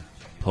producer.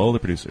 Paul, the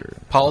producer.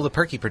 Paul, the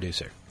perky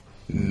producer.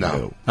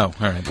 No. Oh, all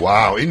right.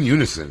 Wow, in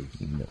unison.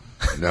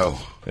 No.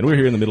 And we're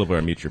here in the middle of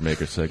our Meet Your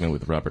Maker segment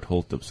with Robert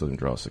Holt of Southern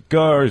Draw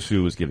Cigars,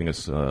 who is giving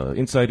us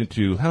insight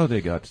into how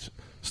they got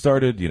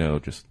started,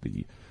 just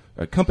the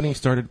company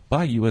started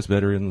by U.S.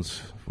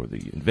 veterans for the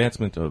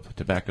advancement of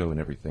tobacco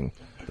and everything,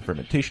 the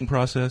fermentation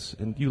process,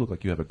 and you look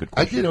like you have a good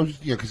question. I did,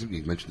 because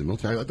you mentioned the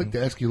military. I'd like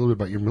to ask you a little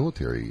bit about your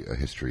military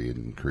history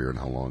and career and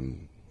how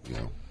long,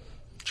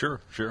 Sure.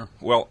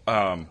 Well,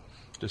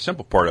 the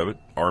simple part of it,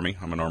 Army.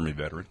 I'm an Army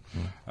veteran.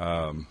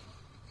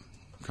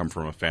 Come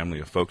from a family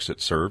of folks that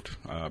served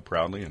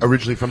proudly. And,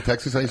 originally from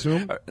Texas, I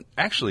assume?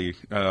 Actually,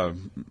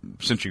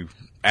 since you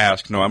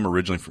asked, no, I'm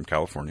originally from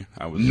California.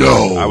 I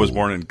was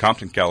born in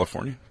Compton,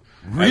 California.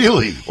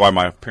 Really? Why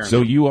my parents?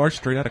 So you are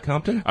straight out of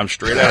Compton? I'm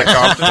straight out of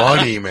Compton.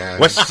 Funny, man.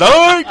 West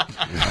Side.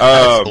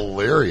 That's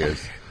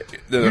hilarious.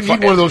 You need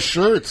one of those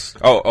shirts.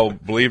 Oh,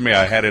 believe me,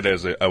 I had it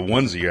as a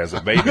onesie as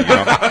a baby.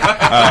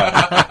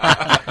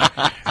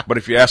 But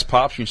if you ask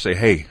Pops, you say,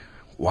 "Hey,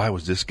 why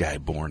was this guy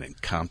born in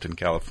Compton,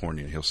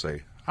 California?" He'll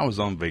say, "I was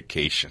on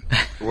vacation."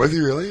 Was he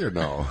really or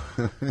no?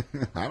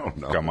 I don't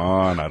know. Come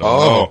on, I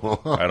don't know.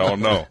 I don't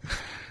know.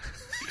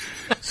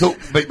 So,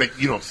 but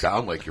you don't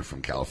sound like you're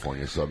from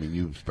California. So,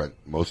 you spent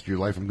most of your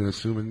life, I'm going to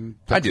assume, in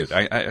Texas.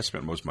 I did. I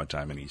spent most of my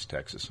time in East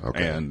Texas.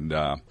 Okay. And,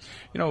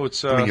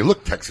 it's... you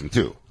look Texan,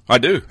 too. I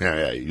do.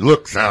 Yeah, you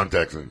sound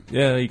Texan.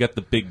 Yeah, you got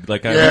the big,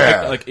 like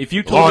if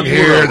you told long me you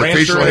were hair, a the rancher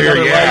facial in hair,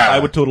 another yeah. life, I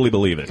would totally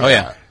believe it. Oh,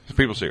 yeah.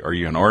 People say, "Are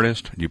you an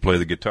artist? Do you play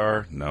the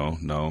guitar?" No.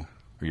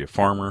 Are you a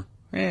farmer?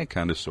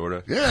 Kind of, sort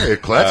of. Yeah,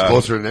 that's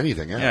closer than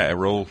anything. Yeah, I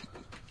roll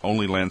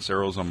only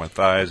Lanceros on my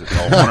thighs. It's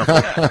all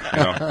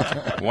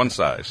wonderful. One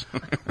size.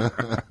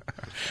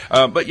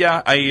 But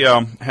yeah,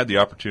 I had the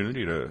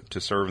opportunity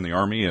to serve in the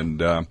Army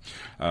and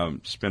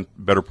spent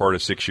better part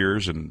of 6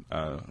 years, and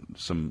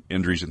some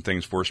injuries and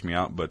things forced me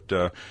out. But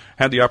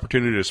had the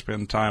opportunity to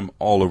spend time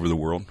all over the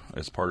world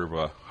as part of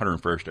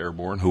 101st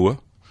Airborne, HUA.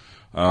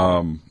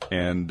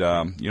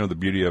 The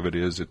beauty of it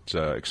is it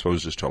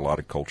exposes us to a lot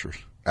of cultures.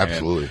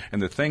 Absolutely.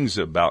 And the things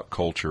about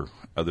culture,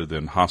 other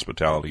than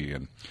hospitality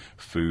and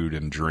food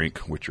and drink,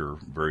 which are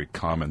very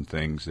common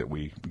things that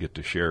we get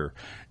to share,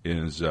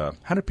 is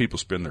how do people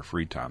spend their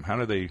free time? How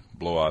do they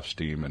blow off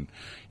steam? And,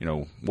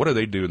 what do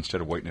they do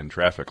instead of waiting in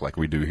traffic like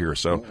we do here?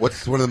 So,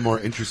 what's one of the more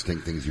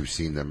interesting things you've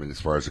seen them in as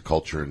far as the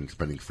culture and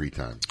spending free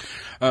time?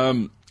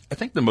 I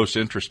think the most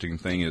interesting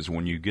thing is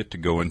when you get to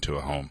go into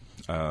a home.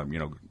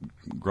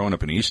 Growing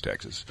up in East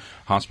Texas,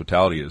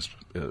 hospitality is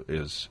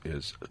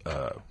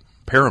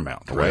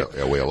paramount, right?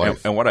 A way of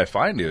life. And what I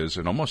find is,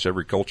 in almost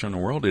every culture in the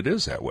world, it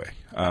is that way.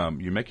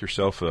 You make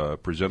yourself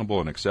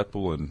presentable and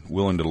acceptable and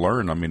willing to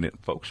learn. I mean,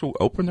 folks will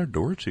open their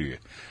door to you.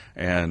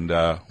 And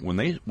when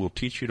they will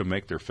teach you to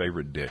make their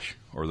favorite dish,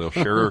 or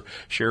they'll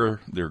share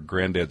their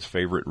granddad's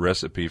favorite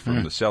recipe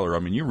from the cellar, I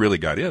mean, you really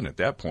got in at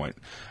that point.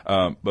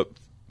 But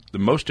the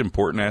most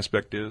important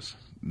aspect is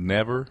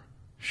never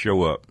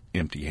show up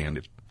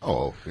empty-handed.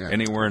 Oh, yeah.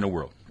 Anywhere in the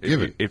world.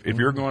 If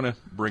you're going to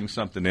bring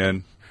something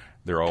in,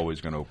 they're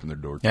always going to open their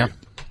door to you.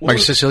 My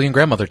Sicilian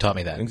grandmother taught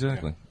me that.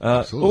 Exactly.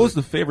 What was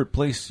the favorite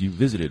place you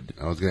visited?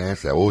 I was going to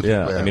ask that. What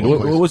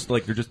was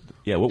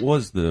what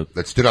was the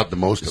that stood out the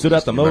most? Stood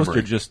out the most,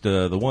 or just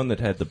the one that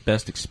had the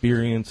best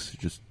experience?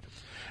 Just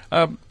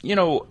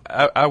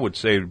I would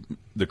say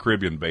the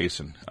Caribbean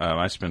Basin.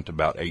 I spent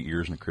about 8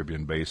 years in the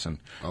Caribbean Basin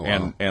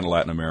and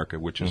Latin America,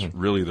 which is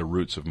really the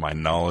roots of my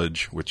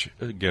knowledge, which,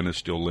 again, is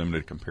still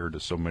limited compared to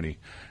so many,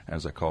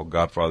 as I call,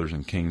 godfathers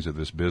and kings of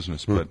this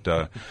business. But,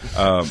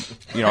 I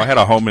had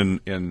a home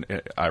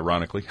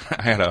ironically,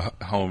 I had a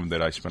home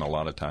that I spent a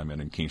lot of time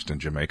in Kingston,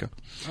 Jamaica.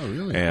 Oh,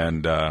 really?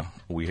 And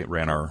we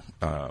ran our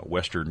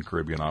Western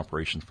Caribbean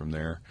operations from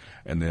there,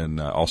 and then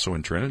also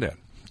in Trinidad.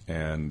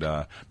 And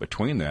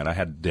between that, I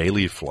had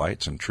daily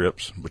flights and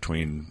trips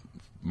between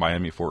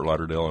Miami, Fort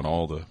Lauderdale, and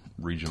all the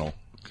regional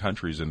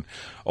countries. And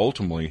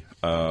ultimately,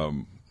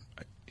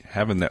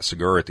 having that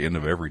cigar at the end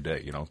of every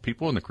day.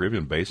 People in the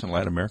Caribbean Basin,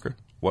 Latin America,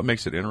 what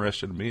makes it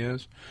interesting to me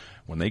is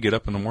when they get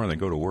up in the morning, they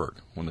go to work.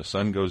 When the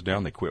sun goes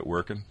down, they quit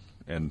working.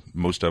 And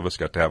most of us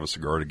got to have a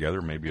cigar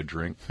together, maybe a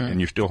drink, and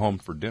you're still home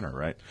for dinner,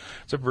 right?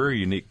 It's a very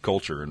unique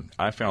culture, and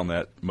I found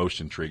that most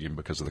intriguing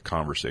because of the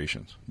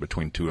conversations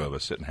between two of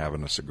us sitting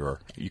having a cigar.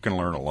 You can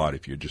learn a lot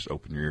if you just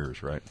open your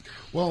ears, right?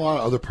 Well, a lot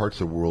of other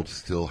parts of the world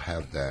still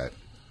have that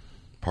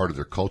part of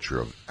their culture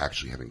of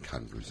actually having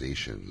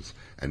conversations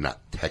and not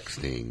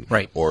texting,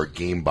 right, or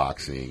game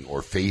boxing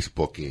or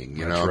Facebooking.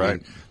 That's right. I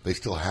mean, they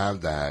still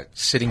have that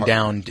sitting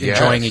down,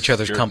 enjoying each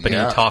other's company,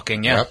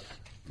 talking. Yeah.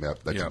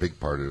 Yep, that's a big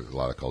part of a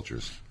lot of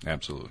cultures.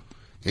 Absolutely.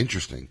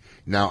 Interesting.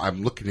 Now,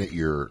 I'm looking at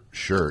your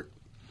shirt.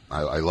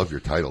 I love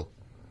your title.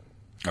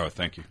 Oh,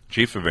 thank you.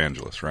 Chief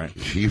Evangelist, right?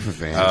 Chief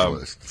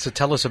Evangelist. So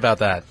tell us about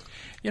that.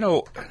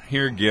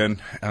 Here again,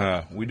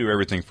 we do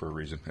everything for a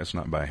reason. That's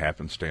not by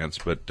happenstance.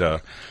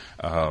 But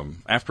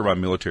after my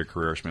military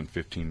career, I spent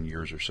 15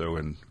 years or so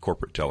in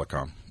corporate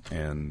telecom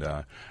and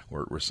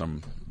worked with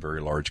some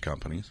very large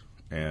companies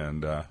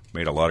and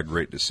made a lot of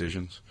great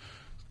decisions.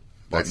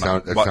 That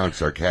sounds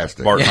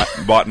sarcastic.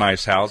 Bought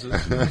nice houses,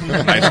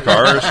 nice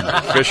cars,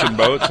 and fishing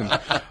boats,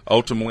 and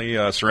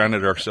ultimately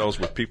surrounded ourselves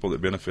with people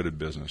that benefited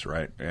business,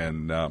 right?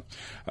 And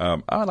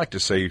I like to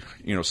say,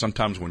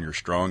 sometimes when you're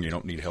strong, you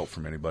don't need help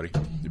from anybody.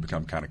 You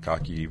become kind of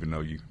cocky, even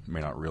though you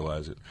may not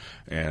realize it.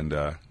 And,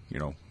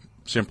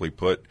 simply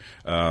put,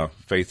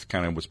 faith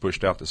kind of was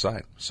pushed out the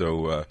side.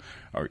 So,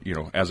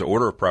 as an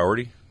order of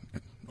priority,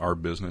 our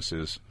business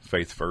is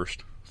faith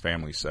first,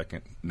 family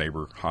second,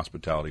 neighbor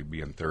hospitality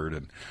being third,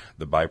 and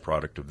the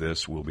byproduct of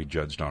this will be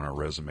judged on our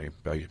resume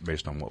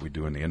based on what we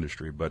do in the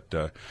industry. But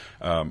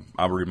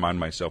I remind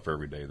myself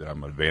every day that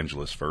I'm an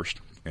evangelist first,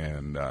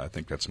 and I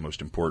think that's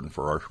most important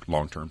for our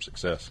long-term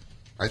success.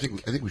 I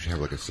think we should have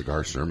like a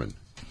cigar sermon.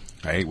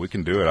 Hey, we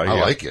can do it. I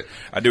like it.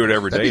 I do it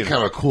every day. That'd be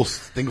kind of a cool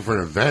thing for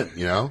an event,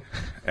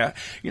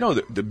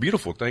 The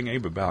beautiful thing,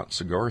 Abe, about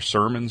cigar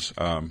sermons,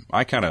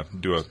 I kind of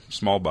do a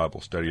small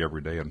Bible study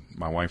every day, and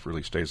my wife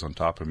really stays on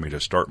top of me to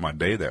start my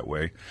day that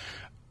way.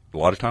 A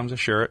lot of times I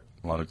share it.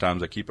 A lot of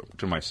times I keep it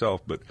to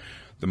myself. But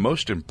the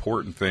most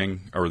important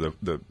thing, or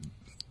the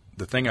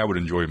thing I would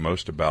enjoy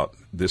most about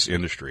this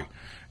industry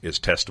is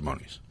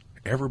testimonies.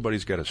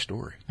 Everybody's got a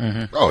story.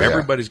 Mm-hmm. Oh, yeah.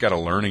 Everybody's got a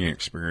learning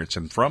experience,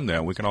 and from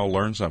that, we can all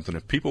learn something.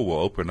 If people will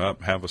open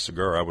up, have a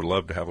cigar, I would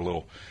love to have a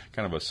little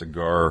kind of a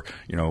cigar,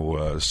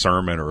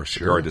 sermon or a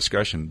cigar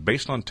discussion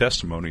based on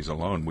testimonies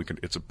alone.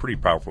 It's a pretty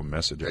powerful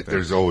message. I think.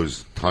 There's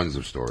always tons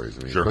of stories.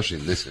 I mean, especially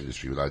in this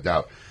industry, without a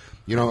doubt.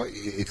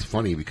 It's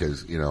funny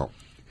because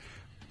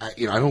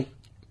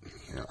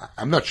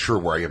I'm not sure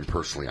where I am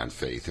personally on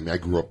faith. I mean, I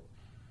grew up.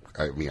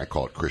 I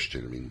call it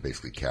Christian. I mean,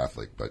 basically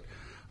Catholic, but.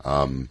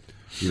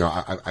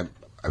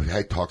 I've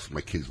had talks with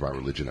my kids about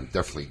religion. I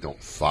definitely don't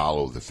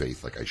follow the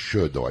faith like I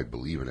should, though I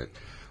believe in it.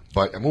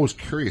 But I'm always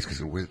curious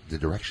because of the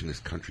direction this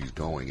country's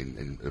going,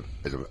 and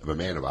as a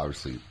man of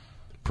obviously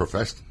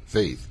professed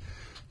faith,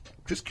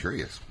 just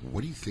curious,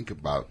 what do you think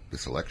about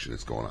this election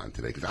that's going on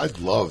today? Because I'd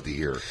love to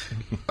hear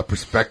a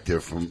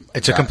perspective from...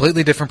 It's a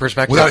completely different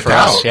perspective without for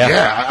doubt. us.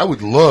 Yeah, I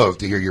would love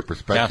to hear your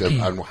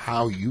perspective on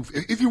how you...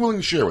 If you're willing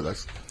to share with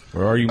us.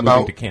 Or are you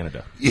moving to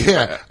Canada?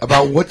 Yeah,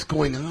 about what's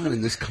going on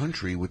in this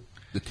country with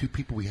the two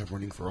people we have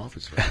running for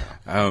office right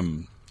now.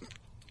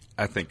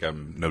 I think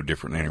I'm no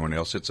different than anyone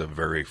else. It's a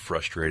very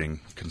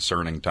frustrating,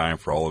 concerning time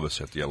for all of us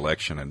at the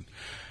election, and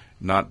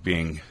not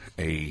being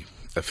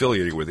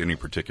affiliated with any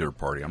particular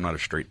party. I'm not a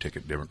straight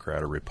ticket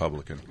Democrat or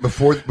Republican.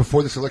 Before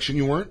this election,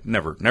 you weren't?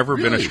 Never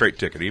Really? been a straight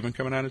ticket, even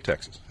coming out of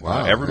Texas.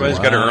 Wow. Everybody's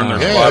got to earn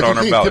their spot on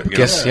our ballot.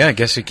 I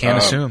guess you can't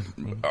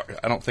assume.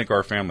 I don't think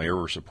our family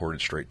ever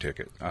supported straight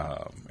ticket,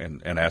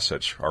 and as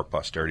such, our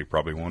posterity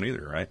probably won't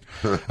either, right?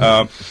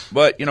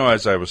 But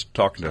as I was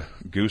talking to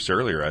Goose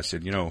earlier, I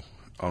said,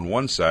 on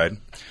one side,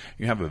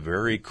 you have a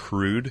very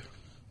crude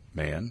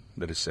man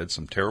that has said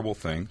some terrible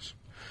things,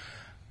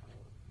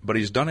 but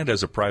he's done it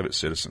as a private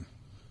citizen.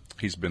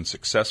 He's been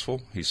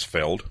successful. He's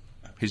failed.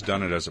 He's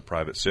done it as a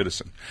private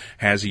citizen.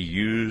 Has he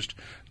used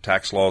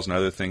tax laws and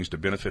other things to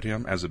benefit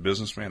him as a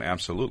businessman?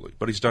 Absolutely.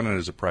 But he's done it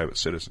as a private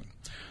citizen.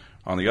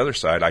 On the other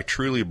side, I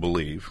truly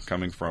believe,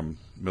 coming from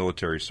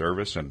military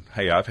service, and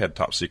hey, I've had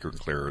top secret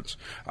clearance.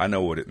 I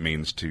know what it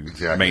means to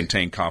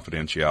maintain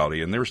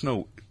confidentiality, and there's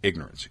no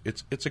ignorance.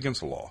 It's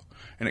against the law,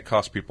 and it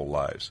costs people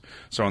lives.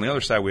 So on the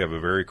other side, we have a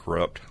very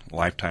corrupt,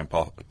 lifetime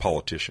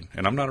politician,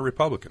 and I'm not a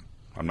Republican.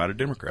 I'm not a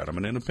Democrat. I'm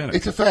an independent.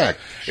 It's a fact.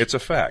 It's a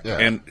fact. Yeah.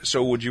 And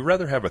so would you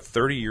rather have a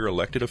 30-year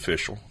elected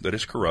official that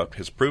is corrupt,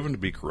 has proven to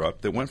be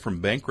corrupt, that went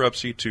from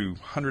bankruptcy to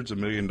hundreds of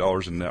 $1 million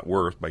in net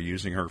worth by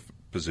using her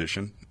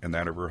position and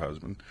that of her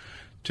husband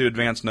to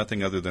advance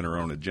nothing other than her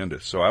own agenda?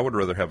 So I would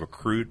rather have a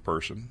crude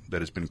person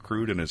that has been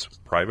crude in his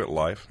private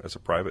life as a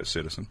private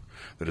citizen,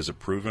 that is a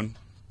proven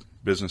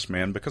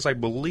businessman, because I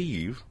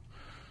believe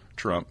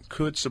Trump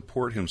could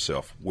support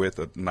himself with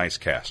a nice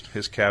cast.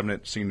 His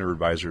cabinet, senior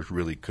advisors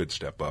really could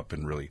step up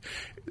and really.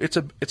 It's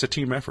a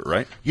team effort,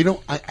 right? And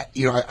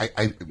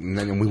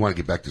we want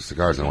to get back to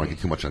cigars. I don't want to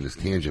get too much on this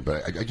tangent,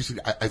 but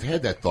I've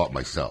had that thought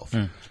myself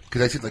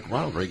because I said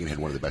Ronald Reagan had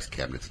one of the best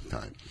cabinets at the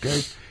time.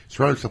 Okay,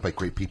 surrounded himself by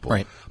great people.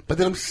 Right. But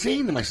then I'm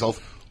saying to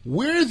myself,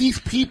 where are these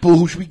people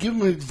who should be giving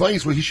him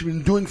advice what he should have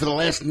been doing for the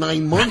last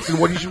 9 months and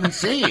what he should have been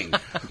saying?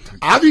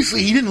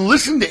 Obviously, he didn't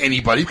listen to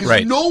anybody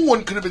because no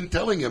one could have been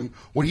telling him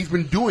what he's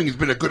been doing has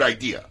been a good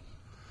idea.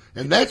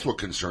 And that's what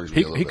concerns me a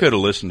little He bit. could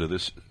have listened to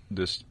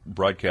this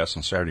broadcast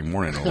on Saturday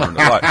morning and learned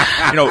a lot.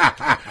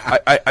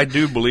 I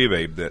do believe,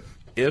 Abe, that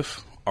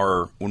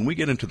when we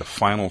get into the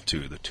final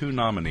two, the two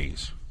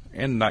nominees,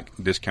 and not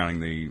discounting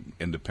the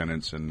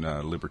independents and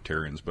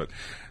libertarians, but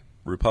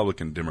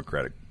Republican,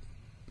 Democratic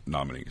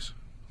nominees,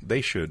 they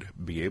should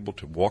be able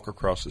to walk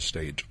across the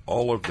stage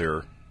all of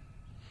their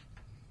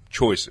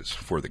choices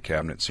for the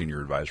cabinet senior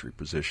advisory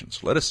positions.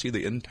 Let us see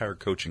the entire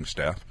coaching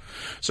staff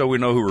so we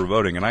know who we're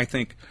voting. And I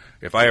think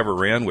if I ever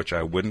ran, which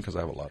I wouldn't because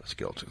I have a lot of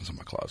skeletons in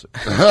my closet,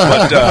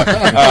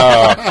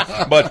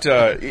 but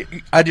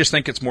I just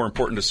think it's more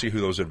important to see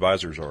who those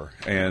advisors are.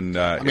 And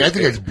I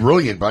think that's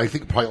brilliant, but I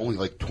think probably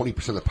only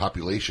 20% of the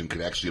population could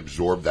actually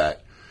absorb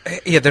that.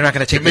 Yeah, they're not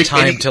going to take the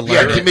time to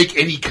learn. To make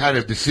any kind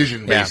of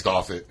decision based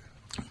off it.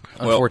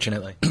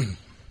 Unfortunately.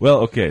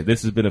 Well, okay,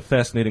 this has been a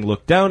fascinating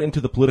look down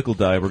into the political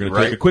dive. We're going to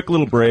take a quick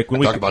little break.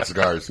 When we talk about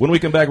cigars. When we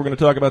come back, we're going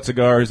to talk about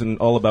cigars and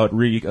all about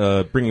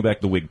bringing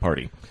back the Whig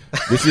Party.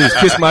 This is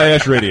Kiss My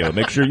Ash Radio.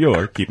 Make sure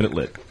you're keeping it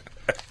lit.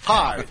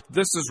 Hi,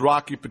 this is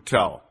Rocky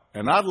Patel,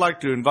 and I'd like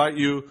to invite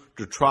you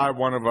to try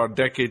one of our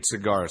decade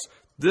cigars.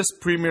 This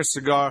premier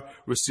cigar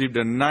received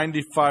a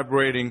 95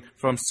 rating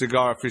from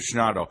Cigar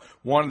Aficionado,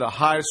 one of the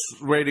highest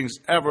ratings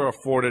ever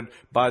afforded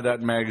by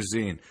that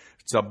magazine.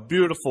 It's a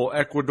beautiful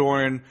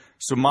Ecuadorian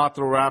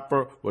Sumatra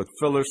wrapper with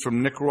fillers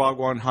from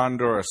Nicaragua and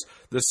Honduras.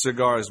 This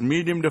cigar is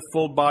medium to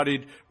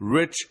full-bodied,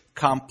 rich,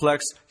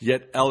 complex,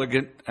 yet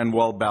elegant and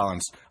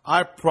well-balanced.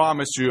 I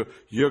promise you,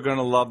 you're going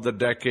to love the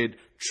decade.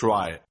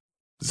 Try it.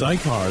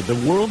 Zycar,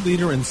 the world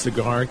leader in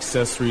cigar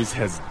accessories,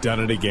 has done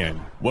it again.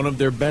 One of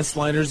their best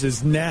lighters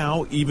is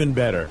now even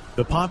better.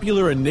 The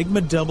popular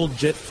Enigma Double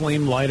Jet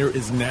Flame lighter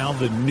is now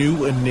the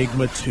new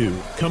Enigma 2.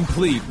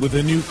 Complete with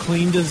a new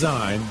clean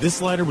design, this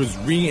lighter was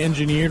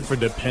re-engineered for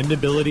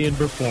dependability and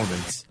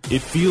performance.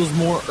 It feels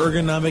more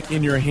ergonomic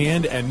in your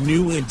hand, and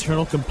new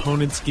internal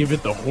components give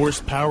it the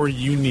horsepower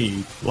you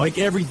need. Like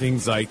everything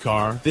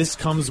Zycar, this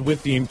comes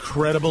with the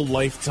incredible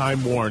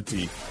lifetime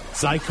warranty.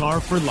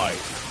 Zycar for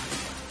life.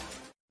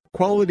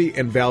 Quality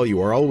and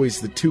value are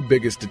always the two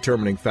biggest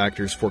determining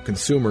factors for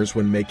consumers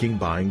when making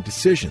buying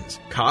decisions.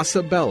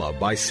 Casa Bella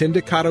by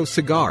Sindicato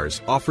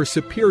Cigars offers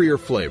superior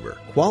flavor,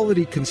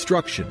 quality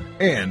construction,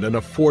 and an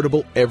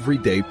affordable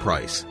everyday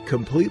price.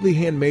 Completely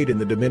handmade in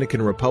the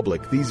Dominican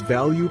Republic, these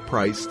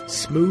value-priced,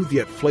 smooth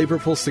yet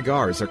flavorful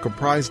cigars are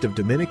comprised of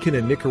Dominican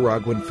and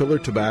Nicaraguan filler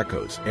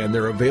tobaccos, and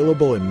they're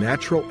available in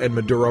natural and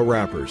Maduro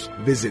wrappers.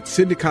 Visit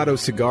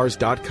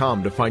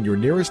SindicatoCigars.com to find your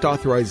nearest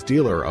authorized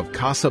dealer of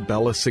Casa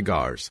Bella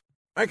cigars.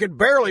 I could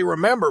barely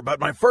remember, but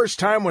my first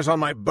time was on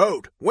my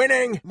boat.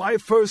 Winning! My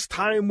first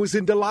time was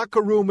in the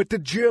locker room at the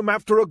gym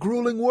after a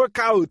grueling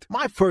workout.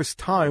 My first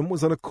time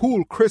was on a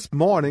cool, crisp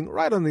morning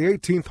right on the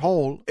 18th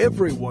hole.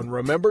 Everyone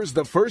remembers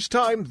the first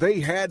time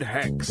they had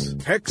Hex.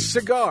 Hex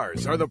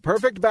cigars are the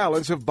perfect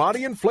balance of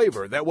body and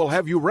flavor that will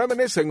have you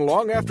reminiscing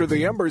long after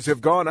the embers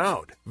have gone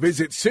out.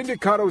 Visit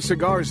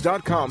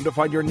SindicatoCigars.com to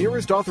find your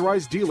nearest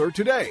authorized dealer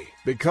today,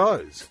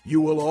 because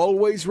you will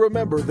always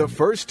remember the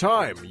first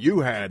time you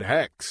had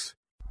Hex.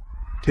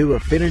 To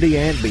affinity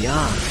and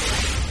beyond.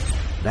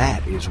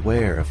 That is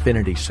where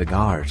Affinity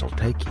Cigars will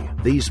take you.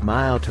 These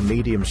mild to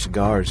medium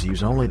cigars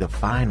use only the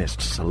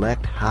finest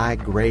select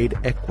high-grade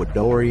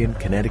Ecuadorian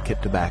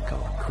Connecticut tobacco,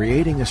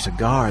 creating a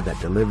cigar that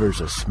delivers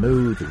a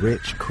smooth,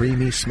 rich,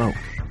 creamy smoke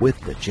with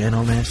the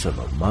gentleness of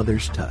a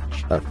mother's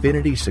touch.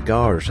 Affinity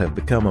Cigars have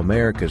become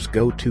America's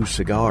go-to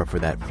cigar for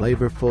that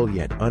flavorful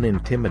yet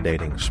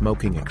unintimidating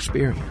smoking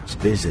experience.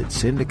 Visit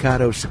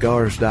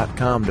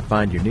SindicatoCigars.com to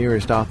find your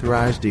nearest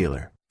authorized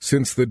dealer.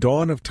 Since the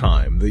dawn of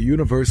time, the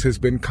universe has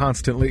been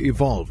constantly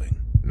evolving.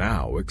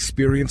 Now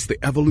experience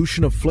the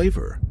evolution of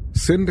flavor.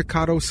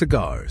 Sindicato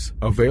Cigars,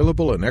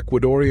 available in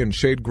Ecuadorian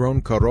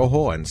shade-grown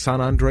Corojo and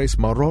San Andres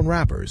Marron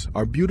wrappers,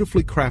 are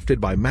beautifully crafted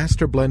by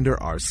master blender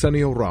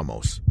Arsenio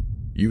Ramos.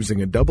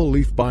 Using a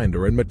double-leaf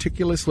binder and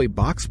meticulously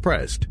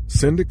box-pressed,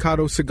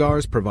 Sindicato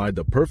Cigars provide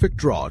the perfect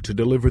draw to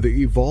deliver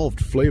the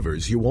evolved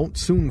flavors you won't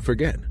soon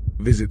forget.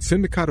 Visit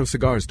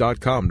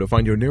SindicatoCigars.com to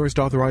find your nearest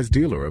authorized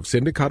dealer of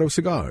Sindicato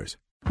Cigars.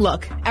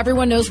 Look,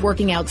 everyone knows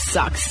working out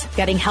sucks.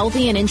 Getting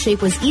healthy and in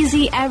shape was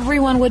easy,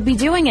 everyone would be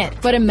doing it.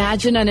 But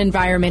imagine an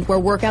environment where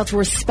workouts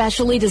were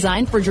specially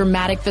designed for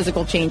dramatic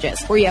physical changes,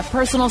 where you have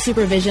personal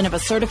supervision of a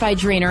certified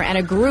trainer and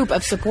a group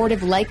of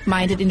supportive,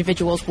 like-minded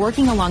individuals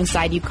working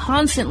alongside you,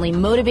 constantly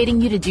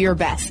motivating you to do your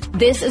best.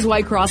 This is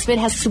why CrossFit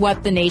has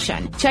swept the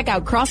nation. Check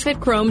out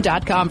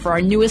CrossFitChrome.com for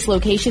our newest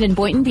location in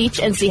Boynton Beach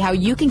and see how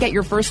you can get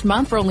your first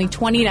month for only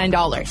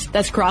 $29.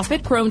 That's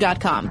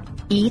CrossFitChrome.com.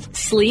 Eat,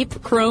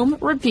 sleep, chrome,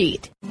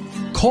 repeat.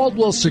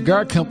 Caldwell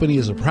Cigar Company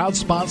is a proud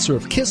sponsor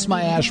of Kiss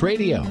My Ash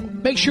Radio.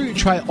 Make sure you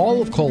try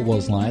all of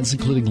Caldwell's lines,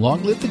 including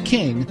Long Live the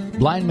King,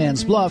 Blind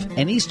Man's Bluff,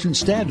 and Eastern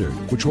Standard,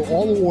 which were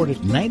all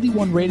awarded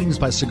 91 ratings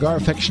by Cigar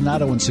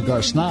Aficionado and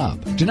Cigar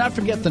Snob. Do not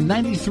forget the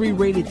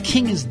 93-rated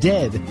King is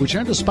Dead, which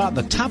earned a spot in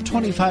the top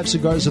 25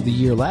 cigars of the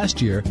year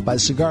last year by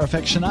Cigar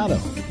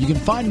Aficionado. You can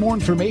find more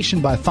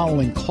information by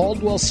following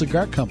Caldwell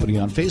Cigar Company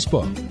on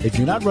Facebook. If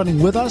you're not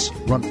running with us,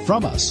 run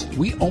from us.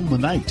 We own the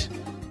night.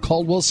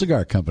 Caldwell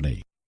Cigar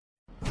Company.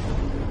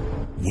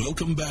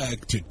 Welcome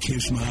back to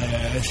Kiss My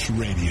Ash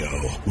Radio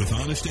with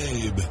Honest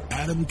Abe,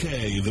 Adam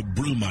K, the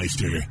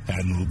Brewmeister,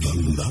 and the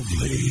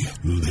lovely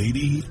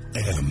Lady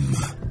M.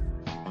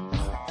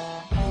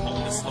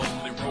 On this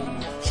lonely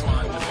road,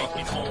 trying to make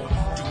it home,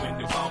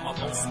 doing it by my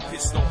lonesome,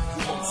 pissed off,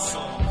 you want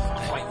some.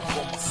 I'm fighting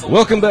for my soul.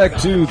 Welcome back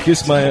to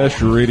Kiss My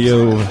Ash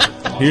Radio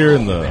here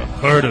in the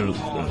heart of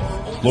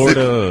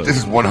Florida. This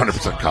is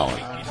 100%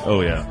 Colin.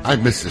 Oh, yeah. I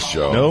miss this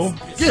show. No?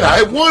 Yeah,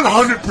 I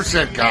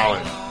 100%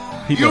 Colin.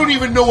 You don't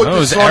even know what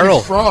this song Errol.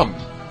 is from.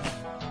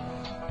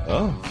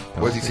 Oh.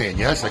 What's he saying?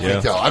 Yes? I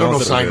can't tell. I don't know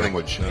sign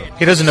language.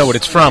 He doesn't know what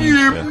it's from.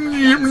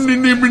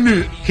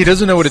 He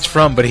doesn't know what it's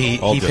from, but he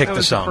picked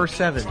the song. First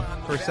seven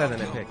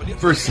I picked.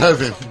 First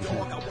seven.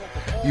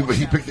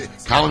 He picked it.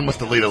 Colin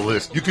must have laid a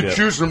list. You could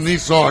choose from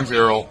these songs,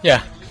 Errol.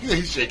 Yeah.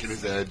 He's shaking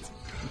his head.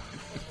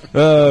 We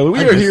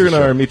are here in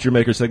our Meet Your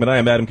Maker segment. I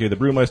am Adam K, the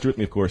Brewmeister. With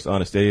me, of course,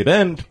 Honest Abe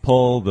and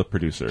Paul, the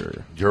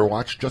producer. You ever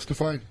watch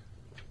Justified?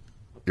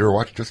 You ever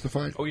watch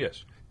Justified? Oh,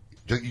 yes.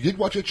 You did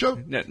watch that show?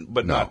 Yeah,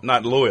 but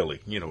not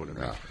loyally. You know what I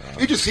mean.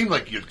 It just seemed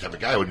like you're the type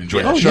of guy who would enjoy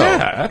Oh, that show.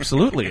 yeah,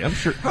 absolutely. I'm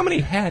sure. How many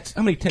hats,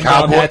 how many $10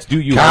 hats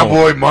do you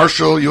Cowboy, own?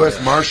 Marshal,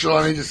 U.S. Marshal.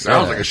 I mean, it just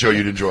sounds like a show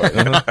you'd enjoy.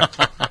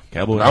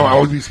 Cowboy. I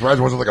would be surprised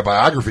if it wasn't like a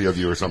biography of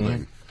you or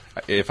something.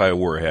 If I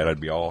wore a hat,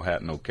 I'd be all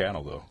hat, no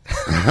cattle, though.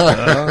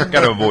 Got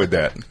to avoid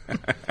that.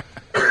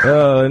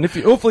 And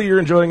hopefully you're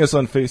enjoying us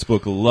on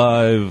Facebook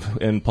Live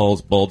and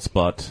Paul's bald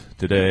spot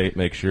today.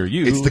 Make sure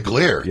you... It's the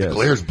glare. Yes. The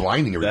glare's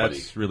blinding everybody.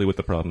 That's really what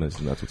the problem is,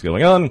 and that's what's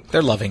going on.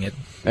 They're loving it.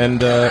 And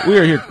we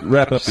are here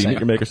wrapping up the Meet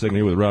Your Maker segment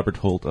here with Robert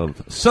Holt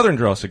of Southern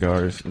Draw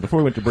Cigars. And before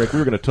we went to break, we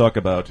were going to talk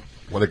about...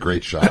 What a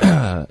great shot.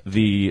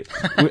 we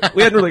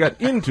hadn't really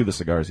got into the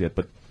cigars yet,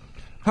 but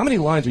how many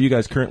lines are you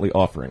guys currently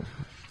offering?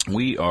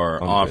 We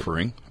are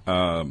offering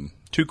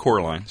 2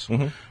 core lines,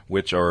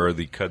 which are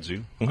the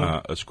Kudzu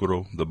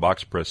Oscuro, the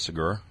box press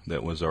cigar.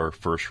 That was our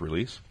first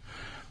release.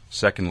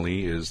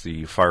 Secondly is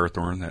the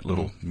Firethorn, that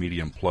little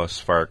medium plus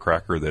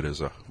firecracker that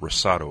is a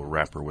Rosado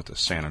wrapper with a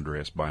San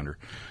Andreas binder.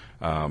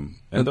 And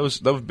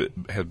those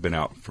have been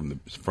out from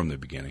the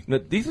beginning. Now,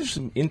 these are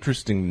some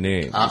interesting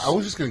names. I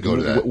was just going to go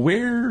to that.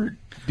 Where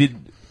did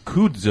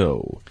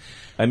Kudzo?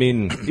 I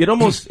mean, it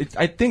almost.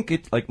 I think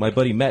it like my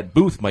buddy Matt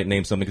Booth might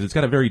name something because it's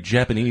got a very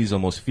Japanese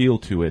almost feel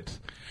to it.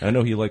 I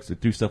know he likes to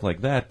do stuff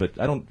like that, but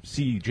I don't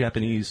see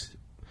Japanese.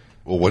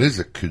 Well, what is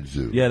a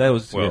kudzu? Yeah, that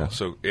was. Well, yeah.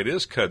 so it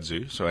is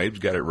kudzu. So Abe's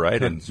got it right,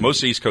 Kudzu. and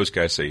most East Coast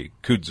guys say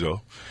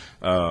kudzo.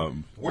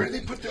 Where did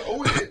they put the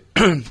O in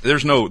it?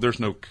 There's no.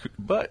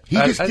 But He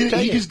just did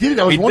it.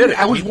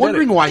 I was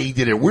wondering why he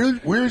did it.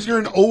 Where is there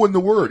an O in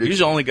the word?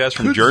 These only guys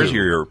from kudzu. Jersey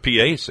or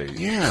PA say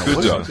Yeah,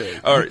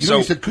 kudzo. All right,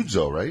 you said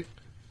kudzo, right?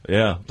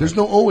 Yeah. There's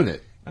no O in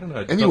it. I don't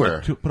know.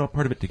 Anywhere. To put all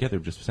part of it together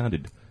just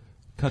sounded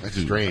kudzu.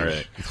 That's strange.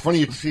 Right. It's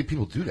funny to see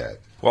people do that.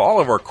 Well,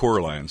 all of our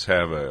core lines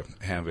have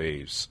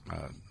a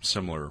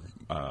similar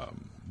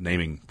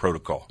naming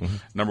protocol. Mm-hmm.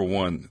 Number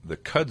one, the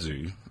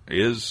kudzu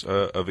is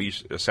of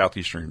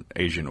Southeastern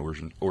Asian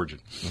origin.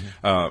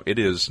 Mm-hmm. It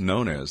is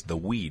known as the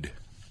weed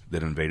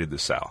that invaded the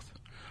South.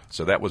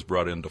 So that was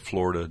brought into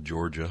Florida,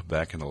 Georgia,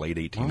 back in the late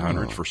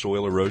 1800s for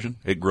soil erosion.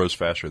 It grows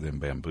faster than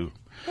bamboo.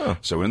 Huh.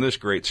 So in this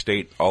great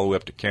state, all the way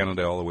up to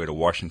Canada, all the way to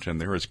Washington,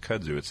 there is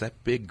kudzu. It's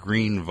that big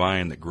green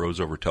vine that grows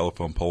over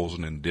telephone poles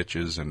and in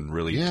ditches and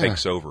really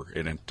takes over.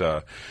 And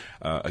it,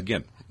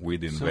 again,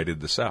 weed invaded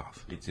the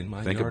South. It's in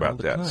my Think yard about all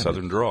the that time.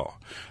 Southern drawl.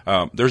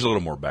 There's a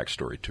little more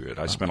backstory to it.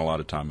 I spent a lot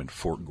of time in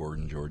Fort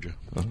Gordon, Georgia,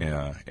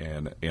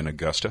 and in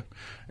Augusta,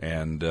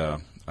 and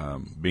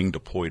being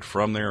deployed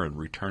from there and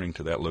returning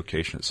to that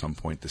location at some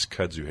point, this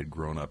kudzu had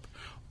grown up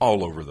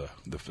all over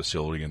the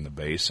facility and the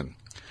base. And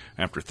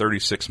after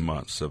 36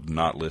 months of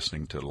not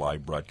listening to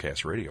live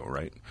broadcast radio,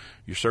 right,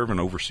 you're serving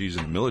overseas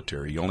in the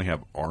military. You only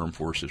have Armed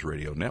Forces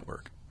Radio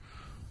Network.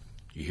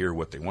 You hear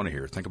what they want to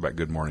hear. Think about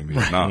Good Morning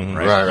Vietnam,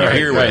 right? You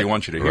hear what they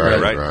want you to hear,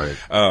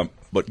 right?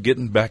 But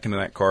getting back into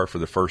that car for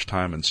the first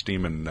time and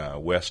steaming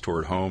west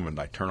toward home, and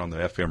I turn on the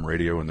FM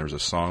radio, and there's a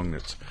song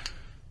that's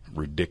a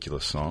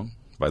ridiculous song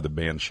by the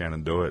band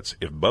Shenandoah. It's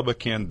If Bubba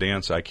Can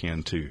Dance, I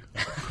Can Too.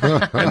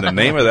 And the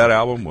name of that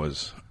album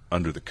was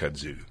Under the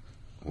Kudzu.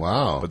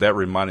 Wow. But that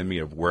reminded me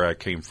of where I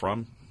came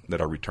from,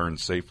 that I returned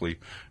safely,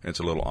 and it's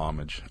a little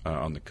homage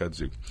on the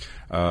kudzu.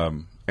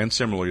 And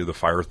similarly, the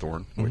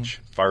firethorn, which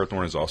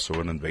firethorn is also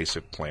an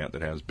invasive plant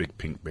that has big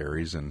pink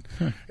berries, and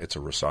it's a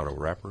Rosado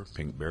wrapper,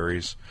 pink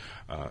berries.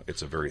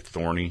 It's a very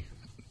thorny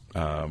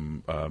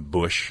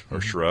bush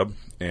or shrub,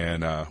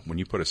 and when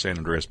you put a San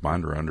Andreas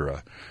binder under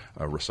a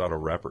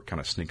Rosado wrapper, it kind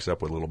of sneaks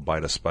up with a little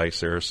bite of spice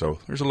there, so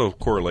there's a little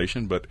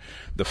correlation. But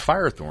the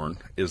firethorn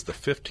is the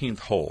 15th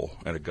hole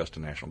at Augusta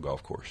National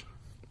Golf Course.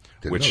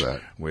 Didn't know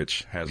that.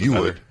 Which has You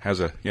another, would.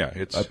 has a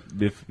it's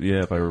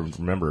if I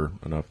remember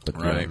enough. But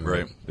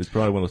right. It's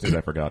probably one of those things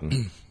I've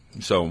forgotten.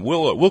 So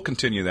we'll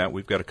continue that.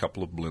 We've got a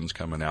couple of blends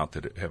coming out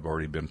that have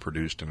already been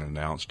produced and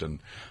announced, and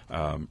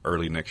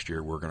early next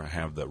year we're going to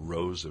have the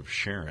Rose of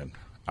Sharon.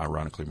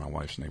 Ironically, my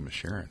wife's name is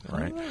Sharon,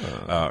 right?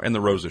 And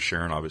the Rose of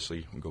Sharon,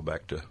 obviously, we go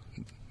back to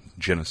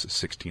Genesis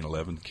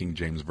 16:11, King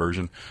James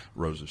Version.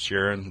 Rose of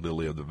Sharon,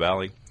 lily of the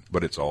valley,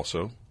 but it's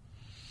also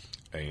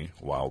a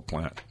wild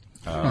plant.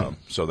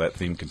 So that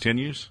theme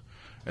continues.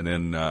 And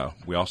then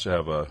we also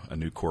have a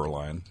new core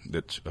line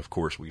that, of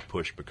course, we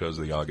pushed because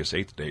of the August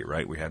 8th date,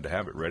 right? We had to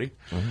have it ready.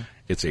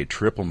 It's a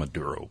triple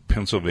Maduro,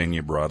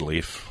 Pennsylvania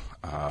broadleaf,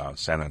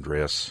 San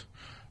Andreas,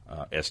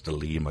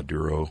 Esteli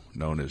Maduro,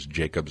 known as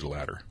Jacob's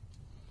Ladder.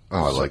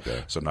 Oh, I like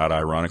that. So not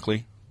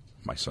ironically,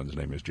 my son's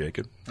name is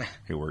Jacob.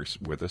 He works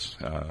with us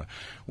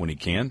when he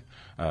can.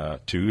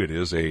 Two, it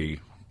is a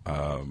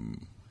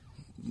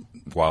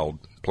wild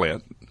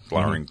plant,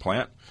 flowering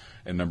plant.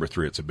 And number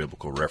three, it's a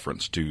biblical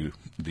reference to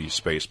the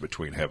space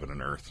between heaven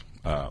and earth.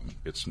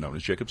 It's known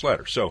as Jacob's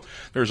Ladder. So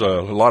there's a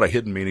lot of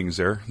hidden meanings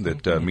there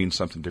that mean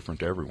something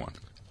different to everyone.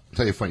 I'll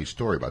tell you a funny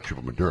story about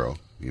Triple Maduro.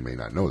 You may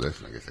not know this,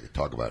 and I guess I could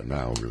talk about it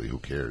now. Really, who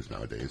cares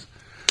nowadays?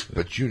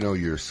 But you know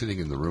you're sitting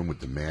in the room with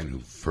the man who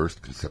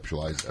first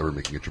conceptualized ever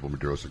making a Triple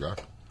Maduro cigar.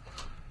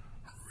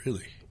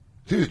 Really?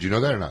 Dude, did you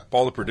know that or not?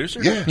 Paul the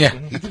producer? Yeah. Yeah.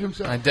 He did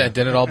himself. I did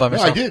it all by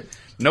myself. No, I did.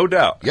 No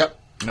doubt. Yep.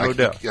 No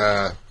doubt.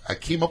 I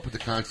came up with the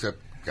concept.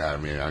 God,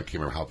 I mean, I can't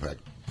remember how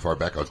far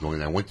back I was going.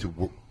 And I went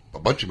to a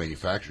bunch of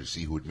manufacturers to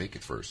see who would make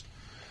it first.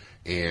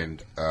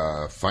 And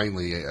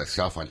finally,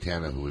 Sal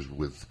Fontana, who was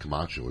with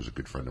Camacho, was a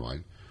good friend of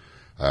mine,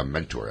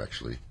 mentor,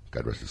 actually.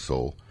 God rest his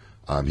soul.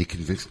 He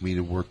convinced me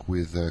to work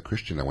with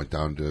Christian. I went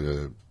down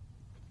to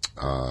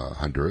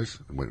Honduras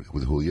and went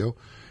with Julio.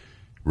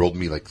 Rolled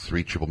me like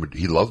 3 triple Maduro.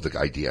 He loved the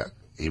idea.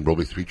 He rolled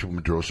me 3 triple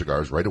Maduro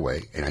cigars right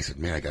away. And I said,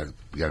 man,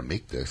 we got to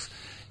make this.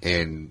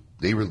 And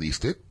they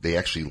released it. They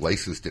actually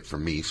licensed it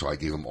from me, so I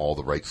gave them all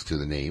the rights to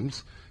the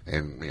names.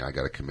 And I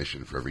got a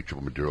commission for every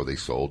Triple Maduro they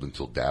sold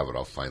until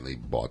Davidoff finally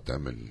bought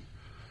them and,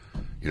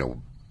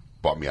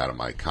 bought me out of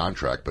my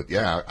contract. But,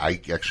 yeah,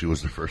 I actually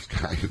was the first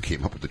guy who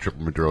came up with the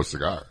Triple Maduro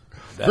cigar.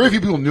 Very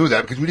few people knew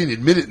that because we didn't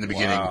admit it in the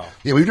beginning. Wow.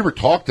 Yeah, we never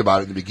talked about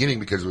it in the beginning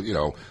because,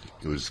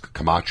 it was a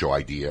Camacho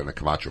idea and a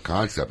Camacho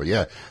concept. But,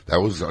 yeah, that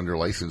was under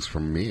license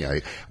from me.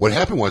 What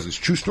happened was, it's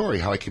a true story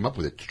how I came up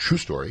with it. True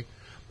story.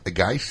 a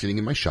guy sitting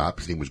in my shop,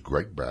 his name was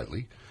Greg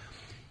Bradley,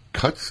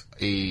 cuts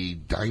a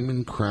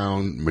Diamond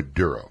Crown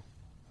Maduro,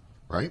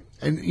 right?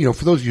 And,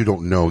 for those of you who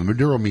don't know, the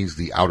Maduro means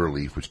the outer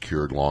leaf was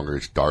cured longer.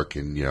 It's dark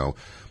and,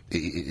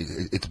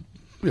 it's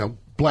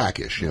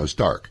blackish, it's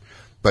dark.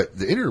 But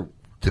the inner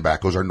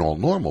tobaccos are all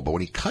normal. But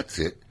when he cuts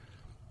it,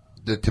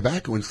 the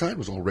tobacco inside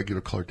was all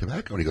regular colored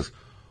tobacco. And he goes,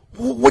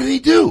 well, what did he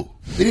do?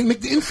 They didn't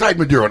make the inside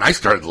Maduro. And I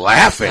started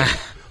laughing.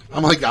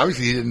 I'm like,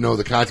 obviously he didn't know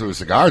the concept of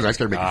cigars. And I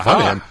started making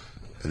fun of him.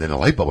 And then a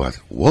light bulb went,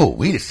 whoa,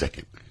 wait a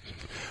second.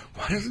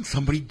 Why doesn't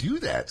somebody do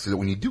that? So that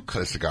when you do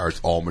cut a cigar, it's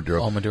all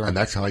Maduro. All Maduro. And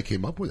that's how I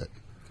came up with it.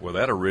 Well,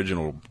 that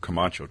original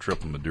Camacho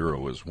Triple Maduro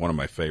was one of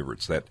my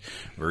favorites. That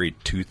very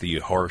toothy,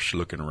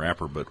 harsh-looking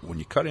wrapper. But when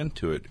you cut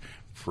into it,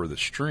 for the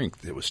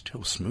strength, it was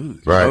still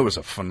smooth. Right. It was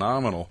a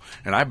phenomenal,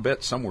 and I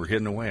bet some were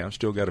hidden away. I've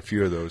still got a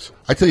few of those.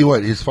 I tell you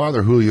what, his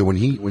father Julio, when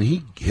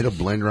he hit a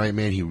blend right,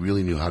 man, he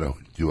really knew how to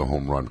do a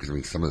home run, because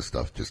some of the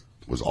stuff just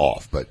was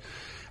off. But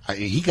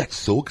he got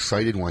so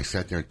excited when I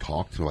sat there and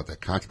talked to him about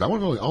that concept. I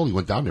only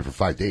went down there for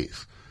 5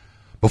 days.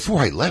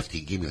 Before I left,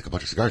 he gave me a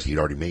bunch of cigars he'd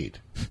already made.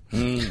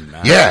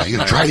 Nice.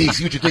 Yeah, try these,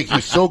 see what you think. He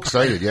was so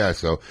excited. Yeah,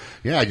 so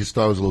I just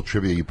thought it was a little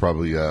trivia. You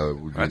probably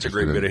that's a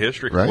great bit of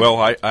history. Right? Well,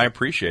 I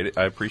appreciate it.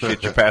 I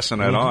appreciate you passing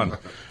that on.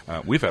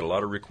 We've had a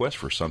lot of requests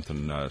for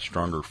something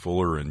stronger,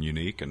 fuller, and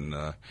unique. And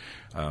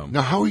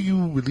now, how are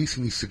you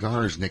releasing these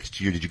cigars next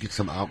year? Did you get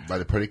some out by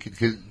the predicate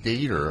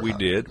date, or we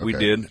did? Okay. We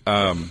did.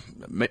 A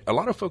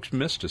lot of folks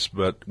missed us,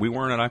 but we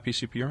weren't at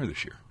IPCPR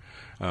this year.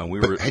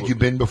 Had you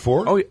been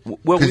before? Oh,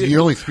 well, because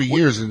you're only 3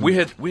 years. We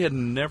had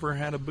never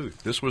had a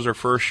booth. This was our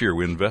first year.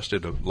 We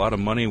invested a lot of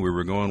money. We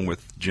were going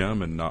with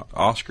Jim and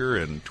Oscar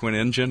and Twin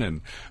Engine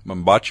and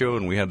Mambacho,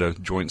 and we had a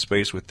joint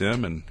space with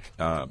them. And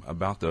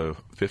about the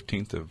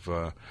 15th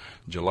of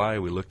July,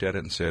 we looked at it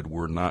and said,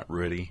 we're not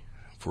ready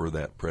for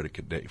that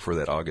predicate date, for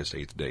that August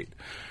 8th date.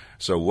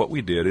 So what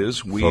we did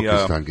is we went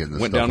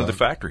down to the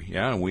factory.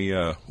 Yeah, and we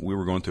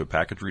were going through a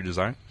package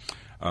redesign.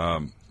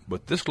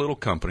 But this little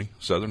company,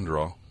 Southern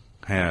Draw,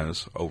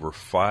 has over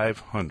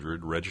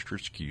 500 registered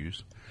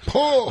SKUs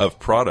of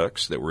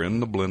products that were in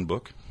the blend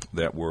book,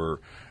 that were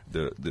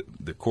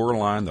the core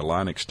line, the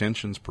line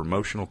extensions,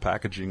 promotional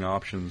packaging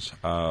options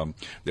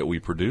that we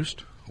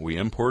produced, we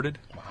imported,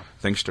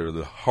 thanks to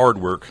the hard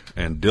work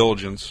and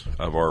diligence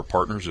of our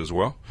partners as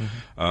well.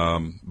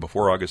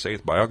 Before August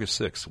 8th, by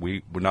August 6th,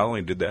 we not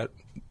only did that,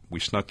 we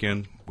snuck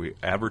in, we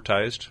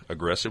advertised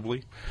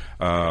aggressively,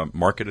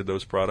 marketed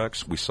those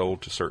products. We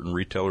sold to certain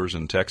retailers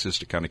in Texas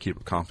to kind of keep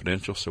it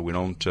confidential so we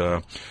don't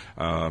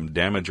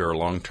damage our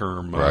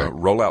long-term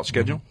rollout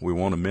schedule. We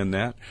won't amend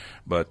that.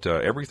 But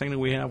everything that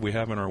we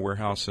have in our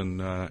warehouse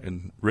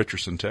in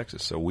Richardson,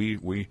 Texas. So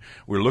we're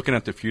looking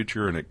at the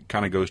future, and it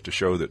kind of goes to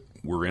show that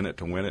we're in it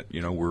to win it.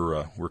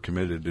 We're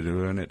committed to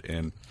doing it.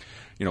 And,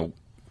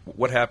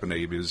 what happened,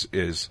 Abe,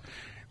 is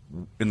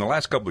in the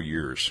last couple of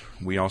years,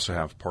 we also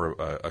have part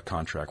of a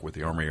contract with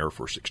the Army Air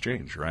Force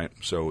Exchange, right?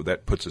 So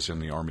that puts us in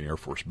the Army Air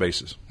Force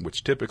bases,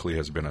 which typically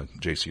has been a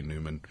J.C.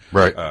 Newman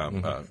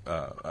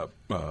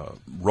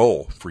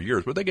role for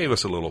years. But they gave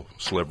us a little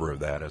sliver of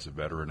that as a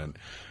veteran, and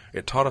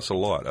it taught us a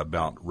lot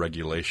about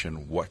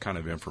regulation, what kind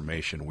of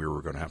information we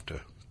were going to have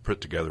to put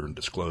together and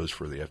disclose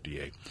for the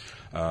FDA.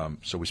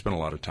 So we spent a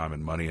lot of time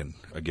and money. And,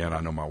 again,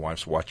 I know my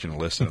wife's watching and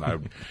listening. I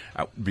would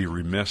be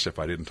remiss if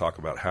I didn't talk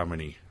about how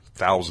many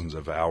thousands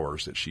of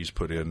hours that she's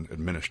put in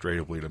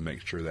administratively to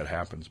make sure that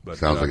happens. But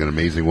sounds like an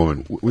amazing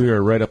woman. We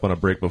are right up on a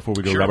break. Before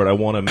we go, Robert, I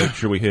want to make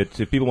sure we hit,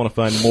 if people want to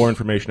find more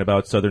information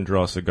about Southern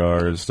Draw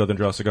Cigars,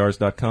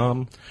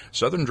 southerndrawcigars.com?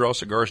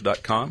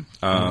 southerndrawcigars.com,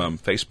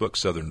 Facebook,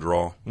 Southern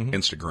Draw,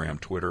 Instagram,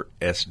 Twitter,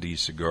 SD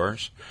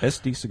Cigars.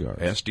 SD Cigars.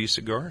 SD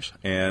Cigars.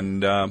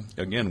 And,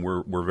 again,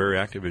 we're very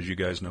active. As you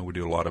guys know, we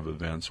do a lot of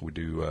events. We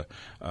do,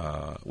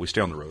 we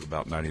stay on the road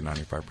about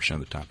 90-95% of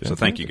the time. So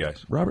thank you,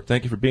 guys. Robert,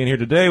 thank you for being here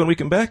today. When we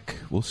come back,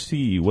 we'll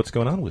see what's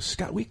going on with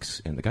Scott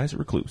Weeks and the guys at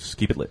Recluse.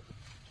 Keep it lit.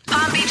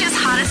 Palm Beach's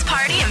hottest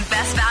party and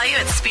best value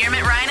at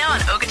Spearmint Rhino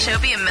on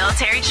Okeechobee and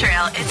Military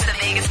Trail. It's the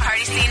Vegas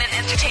party scene and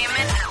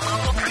entertainment at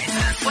local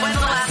prices. When's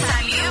the last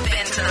time you've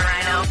been to the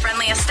Rhino?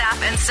 Friendliest staff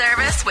and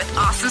service with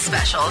awesome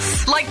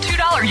specials. Like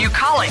 $2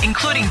 Eucala,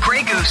 including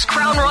Grey Goose,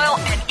 Crown Royal,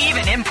 and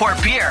even import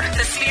beer.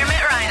 The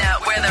Spearmint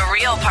Rhino, where the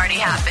real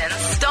party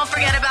happens. Don't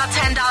forget about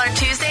 $10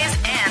 Tuesdays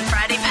and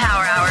Friday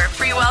Power Hour.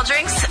 Free well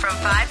drinks from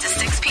 5 to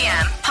 6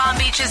 p.m. Palm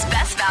Beach's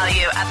best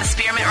value at the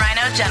Spearmint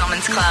Rhino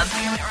Gentlemen's Club.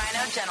 Spearmint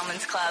Rhino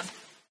Gentlemen's Club.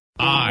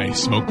 I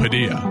smoke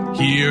Padilla.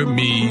 Hear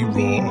me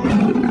roar.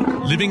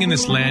 Living in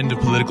this land of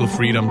political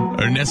freedom,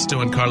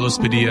 Ernesto and Carlos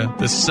Padilla,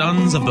 the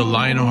sons of the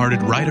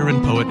lion-hearted writer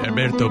and poet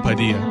Alberto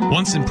Padilla,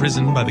 once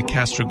imprisoned by the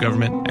Castro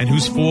government and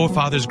whose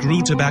forefathers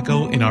grew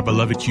tobacco in our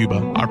beloved Cuba,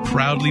 are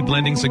proudly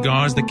blending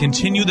cigars that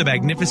continue the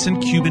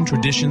magnificent Cuban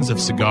traditions of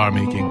cigar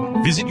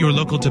making. Visit your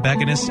local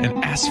tobacconist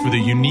and ask for the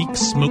unique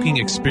smoking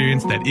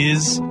experience that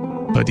is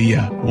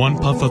Padilla. One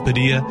puff of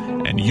Padilla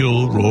and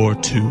you'll roar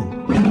too.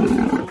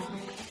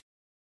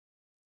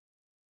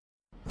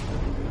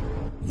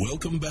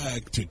 Welcome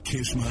back to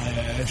Kiss My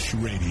Ash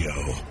Radio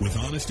with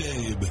Honest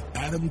Abe,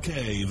 Adam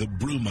K, the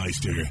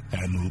Brewmeister,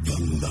 and the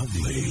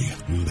lovely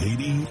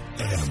Lady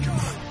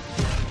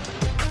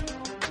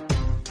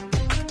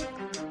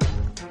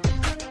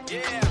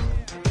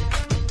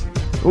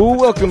M.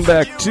 Welcome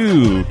back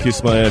to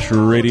Kiss My Ash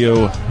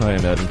Radio. I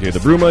am Adam K, the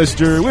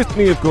Brewmeister. With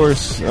me, of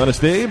course,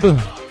 Honest Abe.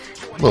 A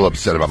little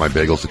upset about my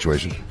bagel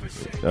situation.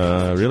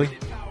 Really?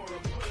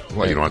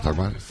 What, you don't want to talk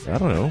about it? I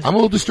don't know. I'm a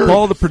little disturbed.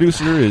 Paul, the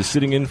producer, is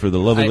sitting in for the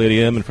lovely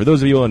Lady M. And for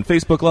those of you on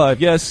Facebook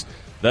Live, yes,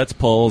 that's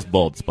Paul's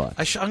bald spot.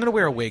 I'm going to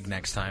wear a wig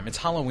next time. It's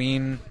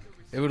Halloween.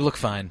 It would look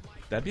fine.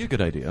 That'd be a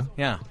good idea.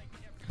 Yeah.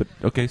 But,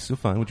 okay, so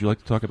fine. Would you like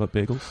to talk about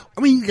bagels?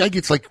 I mean, I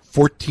gets like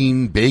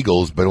 14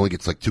 bagels, but only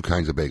gets like 2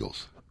 kinds of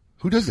bagels.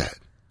 Who does that?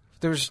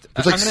 There's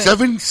like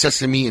 7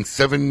 sesame and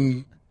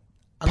 7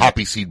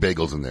 poppy seed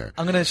bagels in there.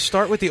 I'm going to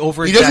start with the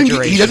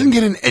over-exaggeration. He doesn't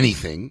get an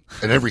anything,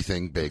 an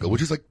everything bagel,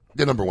 which is like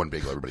the number one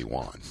bagel everybody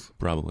wants.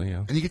 Probably,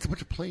 yeah. And he gets a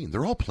bunch of plain.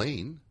 They're all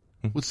plain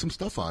with some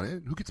stuff on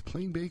it. Who gets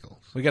plain bagels?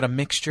 We got a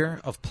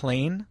mixture of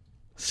plain,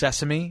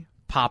 sesame,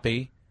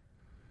 poppy,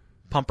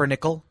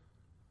 pumpernickel,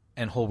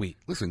 and whole wheat.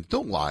 Listen,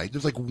 don't lie.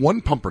 There's like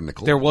 1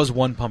 pumpernickel. There was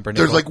 1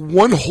 pumpernickel. There's like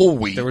 1 whole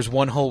wheat. There was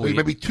 1 whole wheat.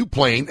 Maybe 2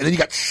 plain, and then you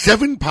got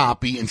 7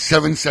 poppy and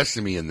 7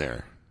 sesame in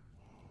there.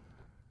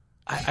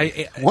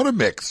 What a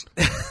mix.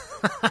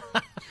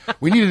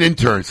 We need an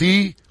intern.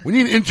 See? We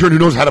need an intern who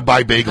knows how to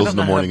buy bagels in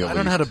the morning I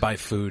don't know how to buy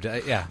food.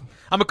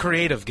 I'm a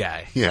creative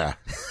guy. Yeah.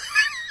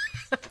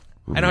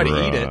 I know how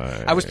to eat it.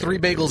 I was 3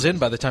 bagels in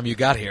by the time you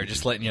got here,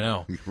 just letting you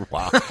know.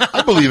 Wow.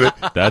 I believe it.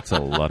 That's a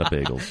lot of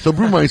bagels. So,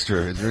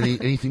 Brewmeister, is there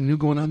anything new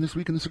going on this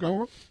week in the cigar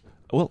world?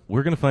 Well,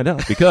 we're going to find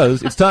out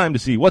because it's time to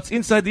see what's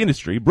inside the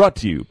industry, brought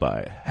to you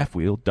by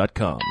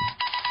Halfwheel.com.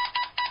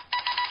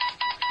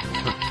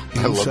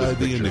 Inside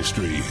the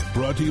Industry,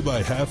 brought to you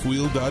by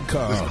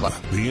Halfwheel.com,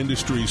 the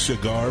industry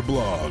cigar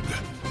blog.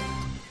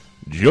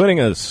 Joining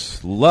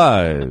us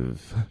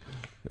live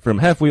from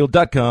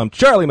Halfwheel.com,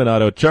 Charlie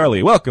Minato.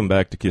 Charlie, welcome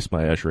back to Kiss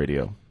My Ash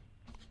Radio.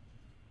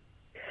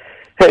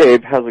 Hey,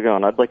 Abe, how's it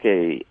going? I'd like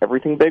a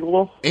everything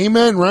bagel.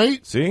 Amen,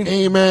 right? See?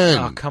 Amen.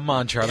 Oh, come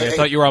on, Charlie. I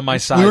thought you were on my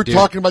side, We were dude.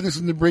 talking about this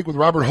in the break with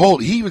Robert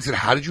Holt. He even said,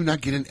 how did you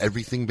not get an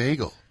everything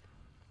bagel?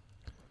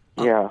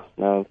 Yeah,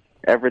 no,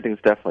 everything's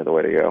definitely the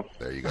way to go.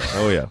 There you go.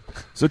 Oh, yeah.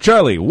 So,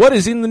 Charlie, what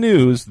is in the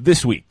news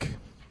this week?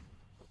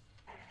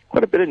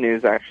 Quite a bit of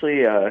news,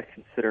 actually,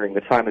 considering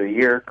the time of the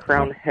year.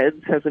 Crown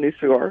Heads has a new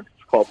cigar.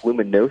 It's called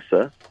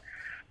Luminosa.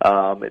 It's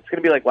going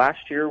to be like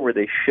last year where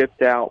they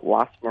shipped out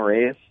Las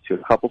Mareas to a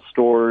couple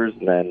stores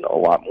and then a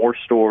lot more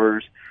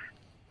stores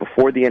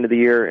before the end of the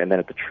year. And then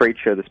at the trade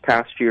show this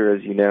past year,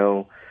 as you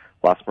know,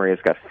 Las Mareas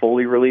got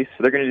fully released.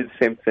 So they're going to do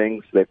the same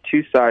thing. So they have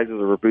 2 sizes,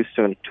 a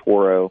Robusto and a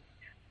Toro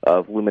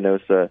of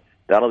Luminosa.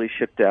 That'll be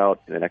shipped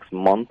out in the next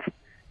month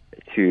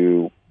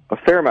to a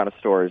fair amount of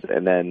stores.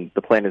 And then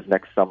the plan is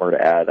next summer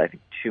to add, I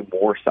think, 2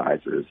 more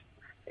sizes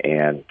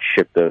and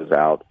ship those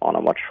out on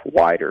a much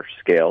wider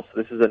scale.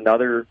 So this is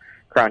another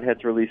Crown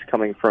Heads release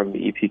coming from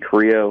EP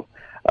Carrillo,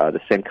 the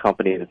same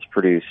company that's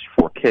produced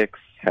 4 Kicks,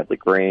 Headley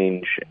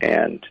Grange,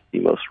 and the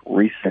most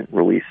recent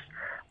release,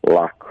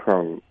 La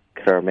Creme.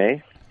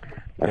 My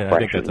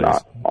French is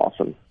not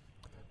awesome.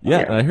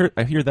 Yeah,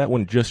 I hear that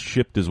one just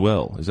shipped as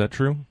well. Is that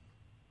true?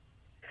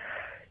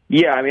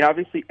 Yeah, I mean,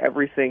 obviously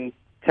everything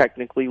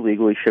technically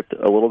legally shipped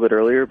a little bit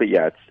earlier, but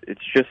yeah,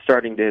 it's just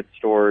starting to hit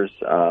stores.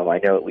 I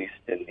know at least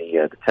in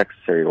the Texas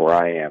area where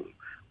I am,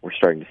 we're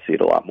starting to see it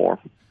a lot more.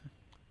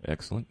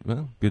 Excellent.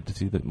 Well, good to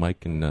see that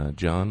Mike and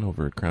John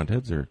over at Crown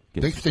Heads are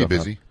getting They stay stuff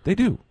busy. out. They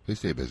do. They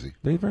stay busy.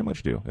 They very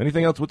much do.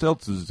 Anything else? What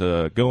else is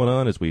going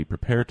on as we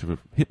prepare to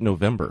hit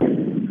November?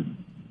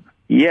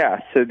 Yeah,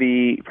 so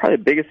probably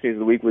the biggest news of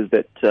the week was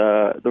that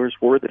there was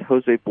word that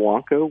Jose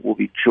Blanco will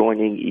be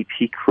joining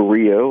EP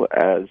Carrillo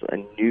as a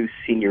new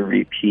senior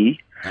VP.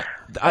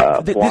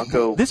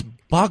 Blanco. This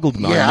boggled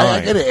my mind.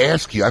 I got to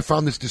ask you. I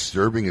found this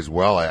disturbing as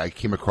well. I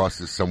came across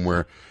this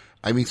somewhere.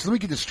 I mean, so let me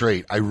get this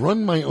straight. I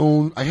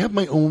have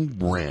my own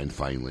brand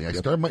finally. I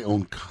started my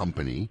own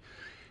company,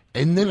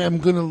 and then I'm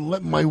going to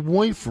let my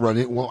wife run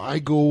it while I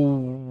go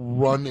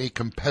run a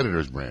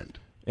competitor's brand.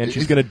 And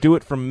she's going to do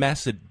it from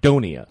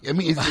Macedonia. I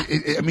mean,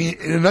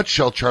 in a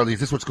nutshell, Charlie,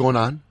 is this what's going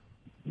on?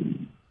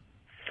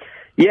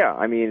 Yeah,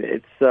 I mean,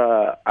 it's.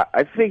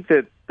 I think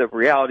that the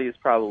reality is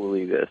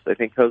probably this. I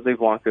think Jose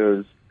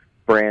Blanco's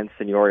brand,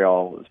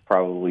 Señorial, has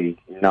probably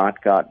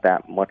not got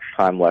that much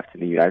time left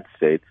in the United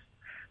States.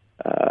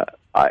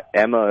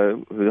 Emma,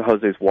 who's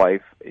Jose's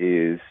wife,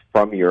 is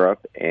from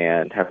Europe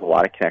and has a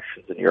lot of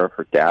connections in Europe.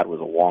 Her dad was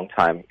a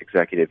longtime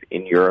executive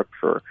in Europe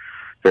for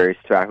various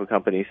tobacco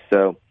companies,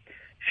 so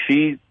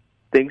she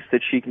thinks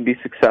that she can be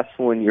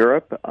successful in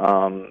Europe,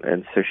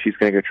 and so she's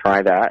going to go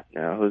try that.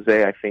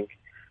 Jose, I think,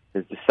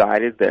 has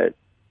decided that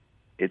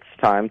it's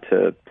time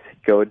to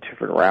go a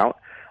different route.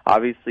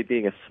 Obviously,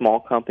 being a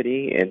small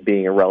company and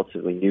being a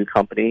relatively new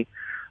company,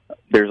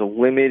 there's a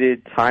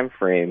limited time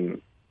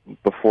frame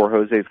before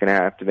Jose is going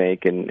to have to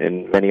make,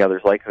 and many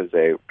others like Jose,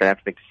 are going to have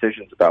to make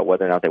decisions about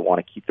whether or not they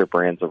want to keep their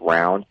brands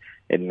around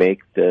and make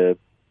the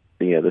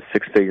the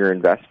six-figure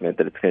investment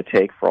that it's going to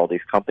take for all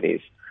these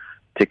companies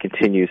to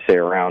continue to stay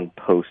around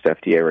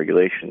post-FDA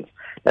regulations.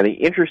 Now, the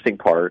interesting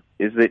part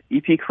is that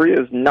EP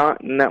Carrillo is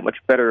not in that much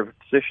better of a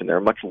position. They're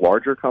a much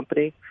larger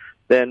company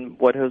than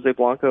what Jose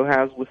Blanco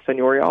has with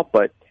Señorial,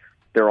 but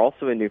they're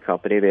also a new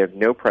company. They have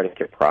no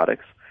predicate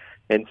products.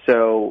 And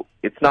so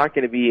it's not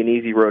going to be an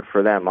easy road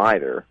for them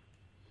either.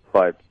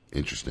 But,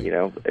 interesting.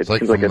 It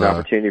seems like an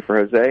opportunity for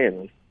Jose.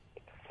 And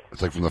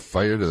it's like from the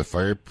fire to the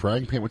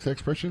frying pan. What's that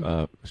expression?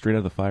 Straight out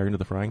of the fire into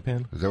the frying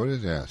pan? Is that what it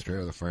is? Yeah, straight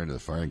out of the fire into the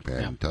frying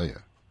pan, I tell you.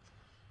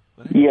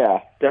 Yeah,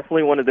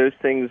 definitely one of those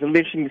things. It'll be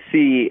interesting to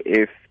see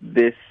if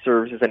this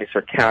serves as any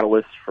sort of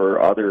catalyst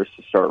for others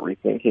to start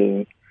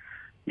rethinking.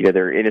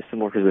 They're in a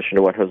similar position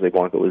to what Jose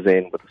Blanco was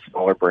in, with a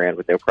smaller brand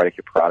with no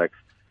predicate products.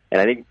 And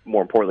I think,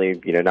 more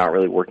importantly, not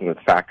really working with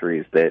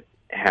factories that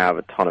have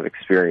a ton of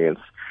experience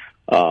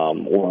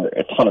or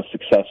a ton of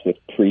success with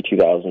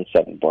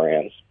pre-2007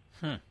 brands.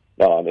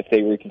 If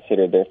they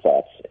reconsider their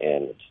thoughts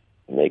and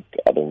make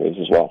other moves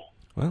as well.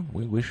 Well,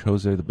 we wish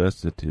Jose the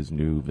best at his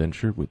new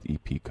venture with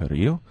EP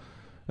Carrillo.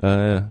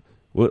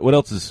 What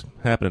else is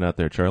happening out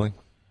there, Charlie?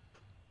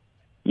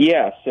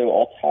 Yeah, so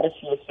Altadis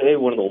USA,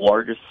 one of the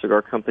largest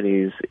cigar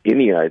companies in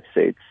the United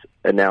States,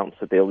 announced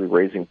that they'll be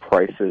raising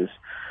prices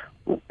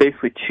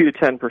basically 2 to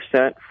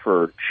 10%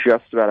 for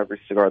just about every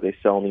cigar they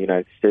sell in the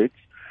United States.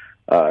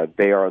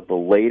 They are the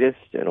latest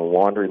in a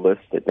laundry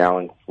list that now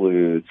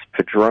includes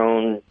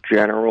Padron,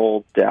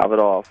 General,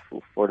 Davidoff,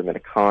 Flor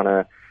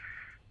Dominicana,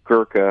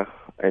 Gurkha,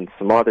 and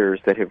some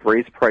others that have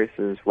raised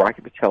prices.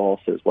 Rocky Patel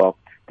also as well.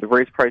 They've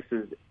raised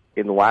prices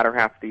in the latter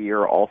half of the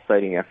year, all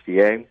citing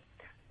FDA.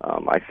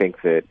 I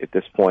think that at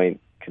this point,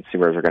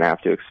 consumers are going to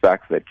have to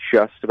expect that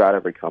just about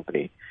every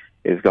company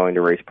is going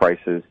to raise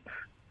prices,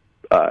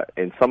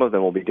 and some of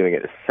them will be doing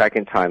it a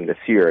second time this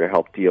year to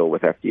help deal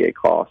with FDA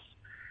costs.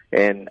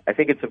 And I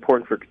think it's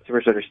important for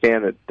consumers to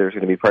understand that there's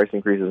going to be price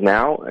increases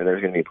now, and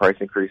there's going to be price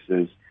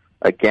increases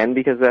again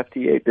because of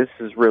FDA. This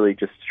is really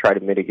just to try to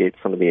mitigate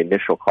some of the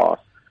initial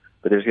costs,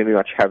 but there's going to be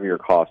much heavier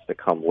costs that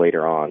come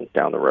later on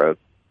down the road.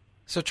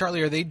 So,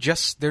 Charlie, they're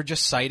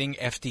just citing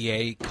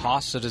FDA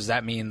costs? So does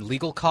that mean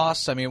legal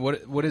costs? I mean,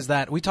 what is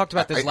that? We talked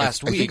about this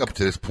last week. I think up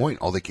to this point,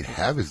 all they could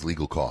have is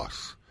legal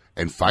costs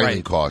and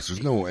filing costs.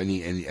 There's no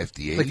any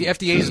FDA. Like the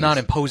FDA is not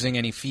imposing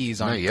any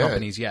fees on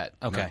companies yet.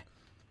 Okay. No.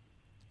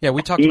 Yeah,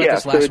 we talked about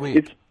this last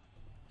week.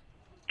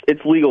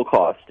 It's legal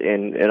cost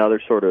and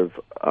other sort of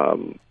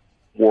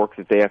work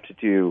that they have to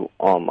do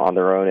on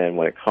their own end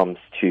when it comes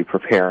to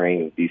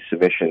preparing these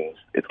submissions.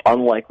 It's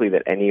unlikely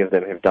that any of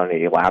them have done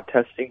any lab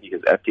testing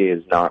because FDA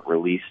has not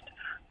released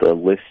the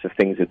list of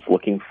things it's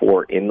looking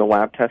for in the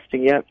lab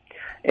testing yet.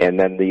 And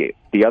then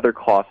the other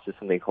cost is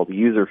something called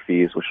user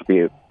fees, which will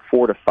be a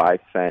 4 to 5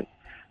 cent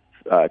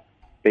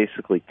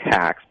basically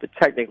tax, but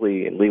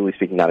technically and legally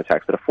speaking not a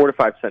tax, but a 4 to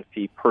 5 cent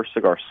fee per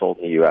cigar sold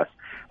in the U.S.,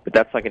 but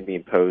that's not going to be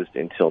imposed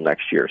until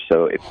next year.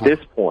 So at this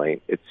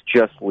point, it's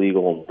just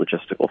legal and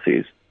logistical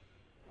fees.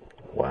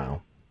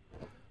 Wow.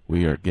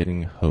 We are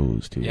getting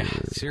hosed here. Yeah,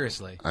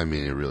 seriously. I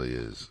mean, it really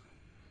is.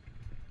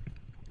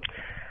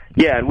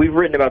 Yeah, and we've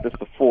written about this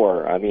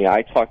before. I mean,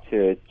 I talked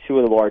to two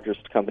of the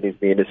largest companies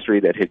in the industry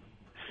that had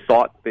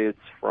sought bids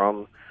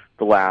from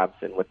the labs,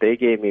 and what they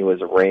gave me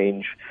was a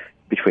range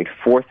between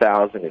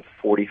 $4,000 and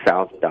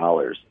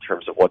 $40,000 in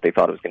terms of what they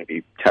thought it was going to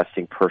be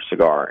testing per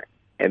cigar.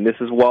 And this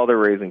is while they're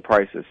raising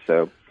prices.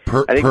 So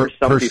I think for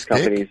some of these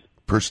companies...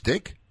 Per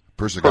stick?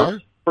 Per cigar?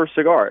 Per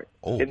cigar.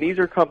 Oh. And these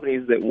are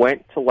companies that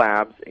went to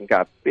labs and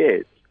got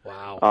bids.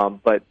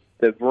 Wow. But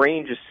the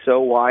range is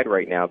so wide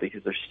right now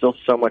because there's still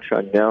so much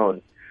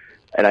unknown.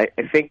 And I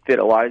think that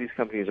a lot of these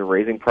companies are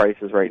raising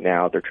prices right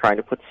now. They're trying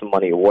to put some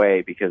money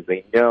away because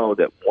they know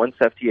that once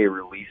FDA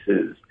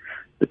releases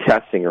the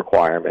testing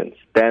requirements,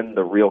 then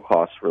the real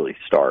costs really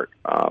start.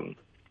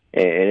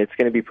 And it's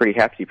going to be pretty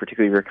hefty,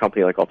 particularly if you're a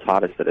company like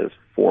Altadis that has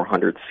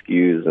 400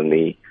 SKUs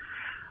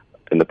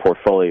in the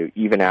portfolio,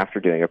 even after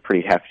doing a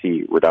pretty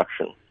hefty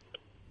reduction.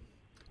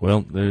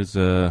 Well, there's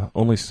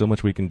only so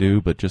much we can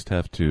do, but just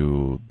have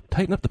to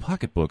tighten up the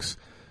pocketbooks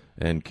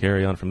and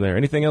carry on from there.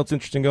 Anything else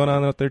interesting going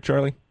on out there,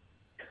 Charlie?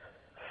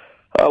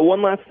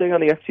 One last thing on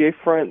the FDA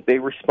front. They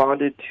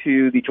responded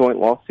to the joint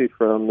lawsuit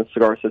from the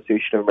Cigar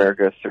Association of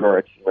America, Cigar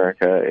Rights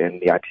America,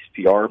 and the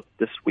IPCPR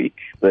this week.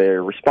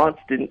 Their response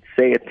didn't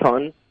say a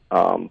ton,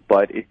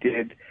 but it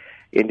did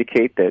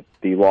indicate that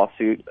the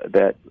lawsuit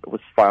that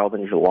was filed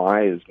in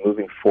July is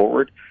moving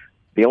forward.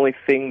 The only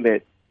thing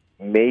that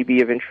may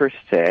be of interest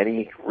to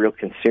any real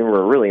consumer,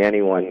 or really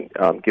anyone,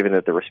 given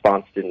that the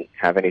response didn't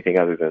have anything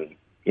other than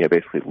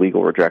basically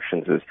legal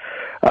rejections, is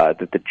that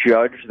the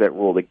judge that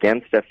ruled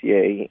against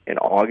FDA in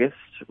August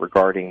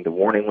regarding the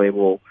warning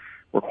label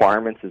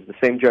requirements is the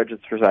same judge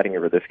that's presiding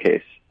over this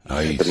case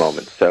at the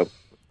moment. So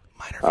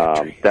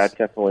that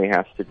definitely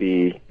has to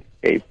be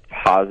a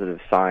positive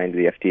sign to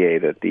the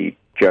FDA that the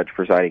judge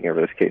presiding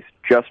over this case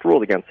just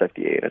ruled against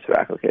FDA in a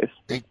tobacco case.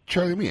 Hey,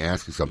 Charlie, let me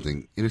ask you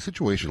something. In a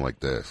situation like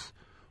this,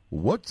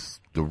 What's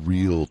the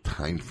real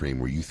time frame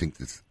where you think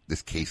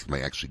this case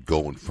might actually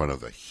go in front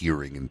of a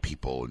hearing and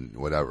people and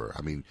whatever?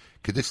 I mean,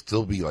 could this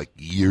still be like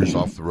years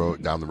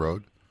down the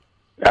road?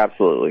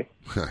 Absolutely.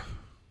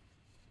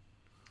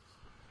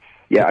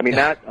 Yeah, I mean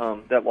that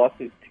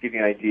lawsuit, to give you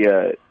an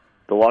idea,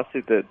 the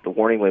lawsuit that the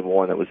warning label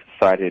one that was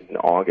decided in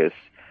August,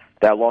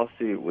 that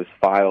lawsuit was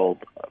filed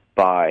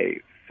by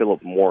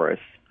Philip Morris,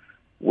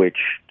 which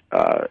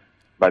by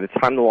the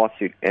time the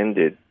lawsuit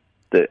ended,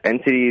 the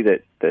entity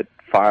that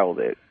filed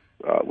it,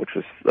 which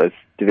was a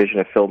division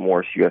of Philip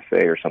Morris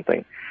USA or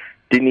something,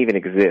 didn't even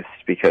exist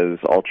because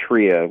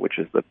Altria, which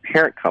is the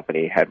parent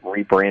company, had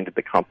rebranded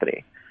the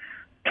company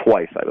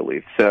twice, I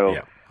believe. So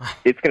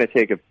it's going to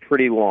take a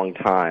pretty long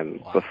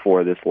time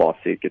before this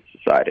lawsuit gets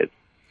decided.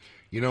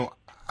 You know,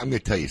 I'm going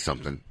to tell you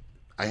something.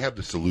 I have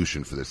the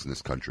solution for this in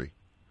this country.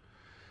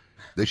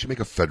 They should make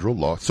a federal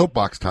law.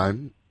 Soapbox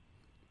time.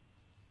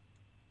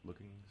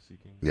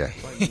 Yeah.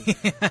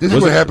 This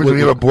is what happens when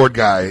you have a board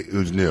guy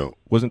who's new.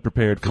 Wasn't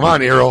prepared. Come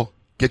on, Errol.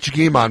 Get your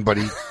game on,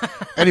 buddy.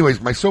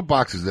 Anyways, my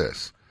soapbox is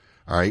this.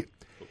 All right.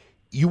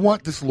 You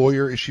want this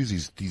lawyer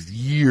issues, these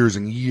years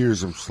and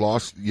years of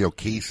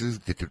cases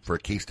for a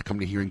case to come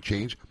to hearing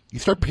change. You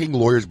start paying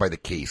lawyers by the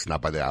case,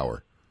 not by the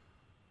hour.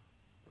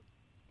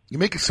 You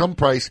make some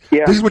price.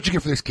 Yeah. This is what you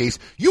get for this case.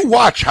 You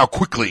watch how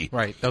quickly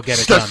they'll get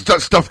it done.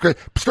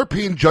 Start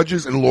paying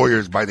judges and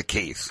lawyers by the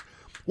case.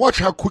 Watch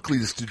how quickly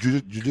this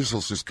judicial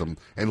system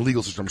and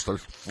legal system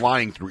starts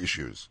flying through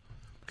issues.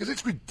 Because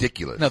it's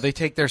ridiculous. No, they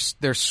take their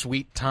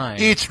sweet time.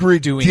 It's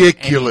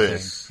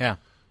ridiculous. Yeah.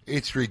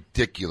 It's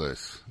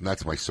ridiculous. And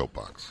that's my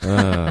soapbox.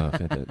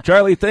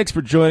 Charlie, thanks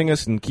for joining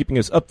us and keeping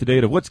us up to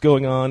date of what's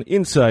going on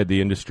inside the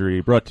industry.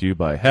 Brought to you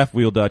by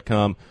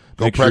halfwheel.com.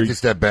 Go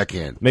practice that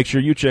backhand. Make sure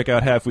you check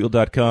out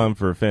halfwheel.com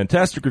for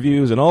fantastic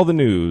reviews and all the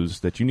news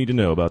that you need to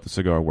know about the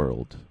cigar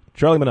world.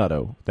 Charlie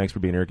Minato, thanks for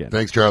being here again.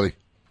 Thanks, Charlie.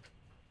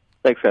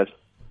 Thanks, guys.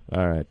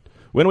 All right.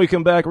 When we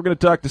come back, we're going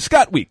to talk to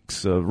Scott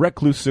Weeks of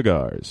Recluse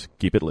Cigars.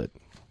 Keep it lit.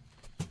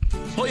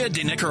 Joya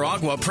de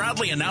Nicaragua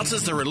proudly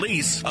announces the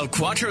release of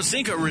Cuatro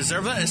Cinco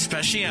Reserva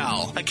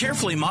Especial, a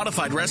carefully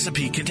modified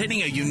recipe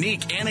containing a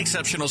unique and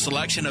exceptional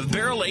selection of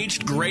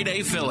barrel-aged grade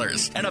A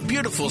fillers and a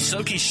beautiful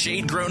silky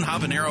shade-grown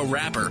habanero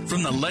wrapper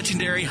from the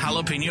legendary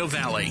Jalapeno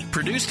Valley.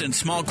 Produced in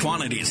small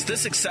quantities,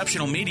 this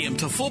exceptional medium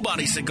to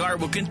full-body cigar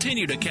will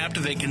continue to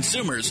captivate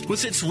consumers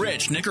with its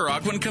rich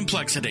Nicaraguan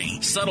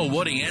complexity, subtle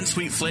woody and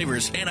sweet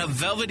flavors, and a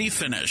velvety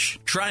finish.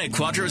 Try a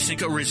Cuatro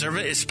Cinco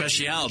Reserva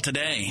Especial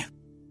today.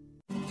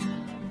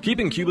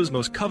 Keeping Cuba's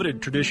most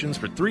coveted traditions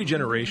for 3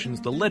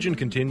 generations, the legend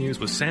continues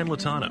with San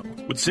Latano.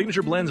 With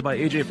signature blends by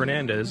A.J.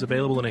 Fernandez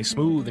available in a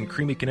smooth and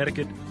creamy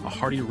Connecticut, a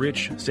hearty,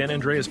 rich San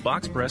Andreas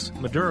box press,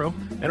 Maduro,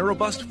 and a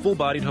robust,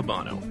 full-bodied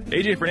Habano.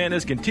 A.J.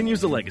 Fernandez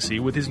continues the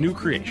legacy with his new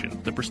creation,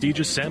 the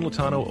prestigious San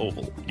Latano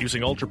Oval.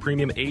 Using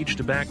ultra-premium aged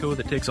tobacco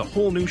that takes a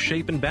whole new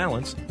shape and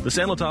balance, the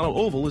San Latano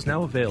Oval is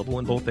now available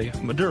in both a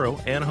Maduro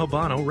and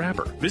Habano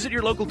wrapper. Visit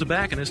your local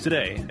tobacconist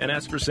today and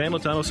ask for San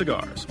Latano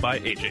Cigars by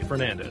A.J.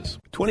 Fernandez.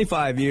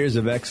 25 years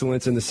of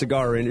excellence in the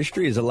cigar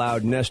industry has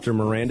allowed Nestor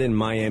Miranda and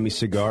Miami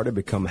Cigar to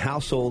become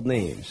household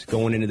names.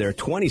 Going into their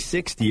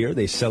 26th year,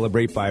 they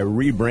celebrate by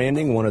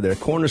rebranding one of their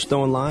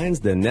cornerstone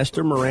lines, the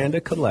Nestor Miranda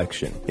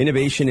Collection.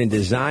 Innovation in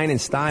design and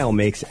style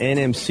makes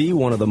NMC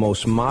one of the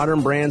most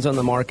modern brands on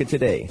the market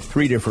today.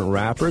 3 different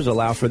wrappers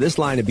allow for this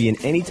line to be an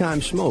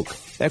anytime smoke.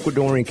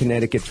 Ecuadorian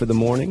Connecticut for the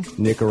morning,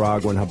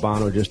 Nicaraguan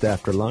Habano just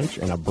after lunch,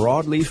 and a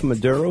broadleaf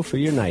Maduro for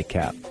your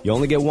nightcap. You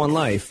only get one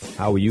life.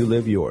 How will you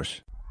live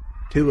yours?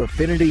 To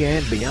affinity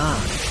and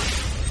beyond.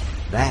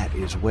 That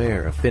is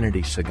where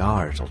Affinity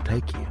Cigars will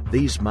take you.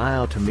 These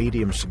mild to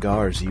medium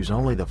cigars use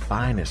only the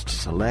finest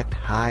select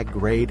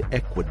high-grade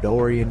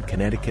Ecuadorian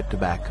Connecticut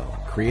tobacco,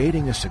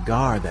 creating a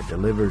cigar that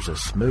delivers a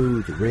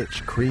smooth,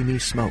 rich, creamy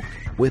smoke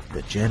with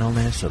the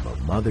gentleness of a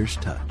mother's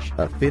touch.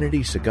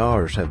 Affinity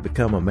Cigars have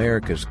become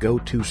America's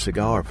go-to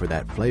cigar for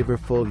that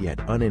flavorful yet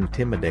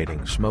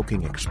unintimidating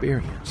smoking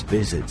experience.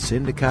 Visit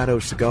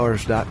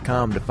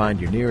syndicatocigars.com to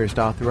find your nearest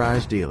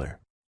authorized dealer.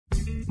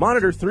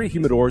 Monitor 3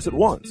 humidors at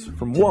once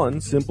from one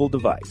simple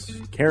device.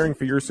 Caring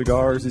for your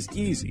cigars is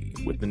easy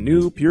with the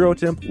new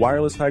PuroTemp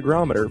wireless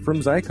hygrometer from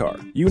Zycar.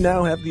 You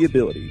now have the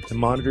ability to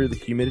monitor the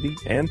humidity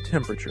and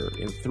temperature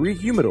in 3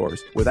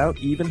 humidors without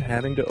even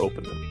having to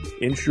open them.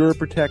 Ensure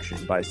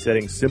protection by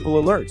setting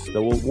simple alerts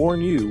that will warn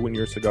you when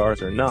your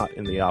cigars are not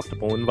in the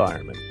optimal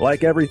environment.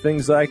 Like everything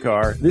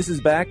Zycar, this is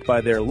backed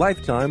by their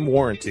lifetime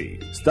warranty.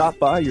 Stop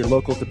by your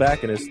local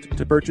tobacconist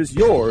to purchase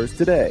yours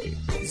today.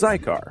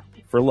 Zycar,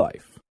 for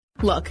life.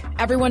 Look,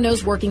 everyone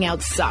knows working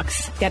out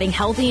sucks. Getting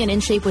healthy and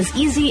in shape was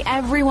easy,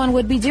 everyone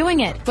would be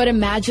doing it. But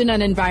imagine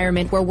an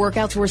environment where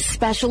workouts were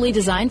specially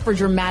designed for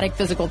dramatic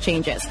physical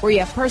changes, where you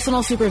have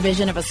personal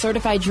supervision of a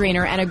certified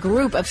trainer and a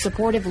group of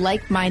supportive,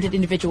 like-minded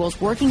individuals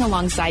working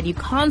alongside you,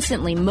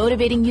 constantly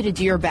motivating you to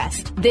do your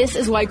best. This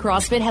is why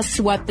CrossFit has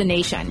swept the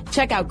nation.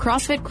 Check out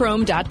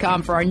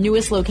CrossFitChrome.com for our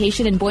newest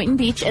location in Boynton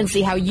Beach and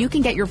see how you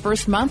can get your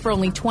first month for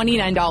only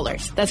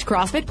 $29. That's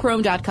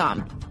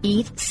CrossFitChrome.com.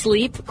 Eat,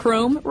 sleep,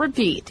 chrome,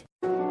 repeat.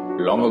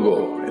 Long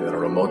ago, in the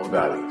remote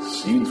valley,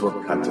 seeds were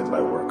planted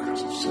by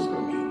workers of simple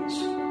means,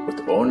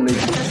 with only...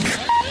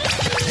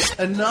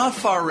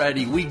 Enough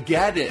already. We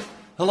get it.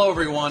 Hello,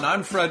 everyone.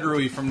 I'm Fred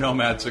Rui from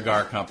Nomad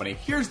Cigar Company.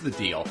 Here's the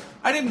deal.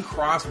 I didn't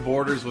cross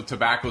borders with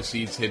tobacco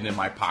seeds hidden in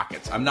my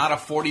pockets. I'm not a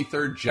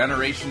 43rd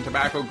generation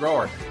tobacco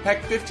grower.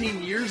 Heck,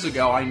 15 years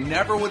ago, I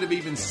never would have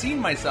even seen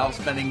myself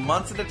spending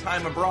months at a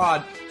time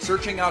abroad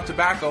searching out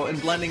tobacco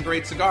and blending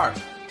great cigars.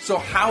 So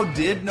how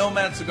did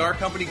Nomad Cigar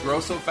Company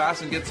grow so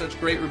fast and get such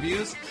great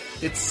reviews?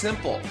 It's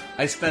simple.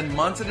 I spend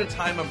months at a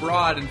time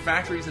abroad in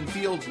factories and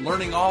fields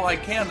learning all I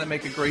can to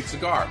make a great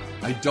cigar.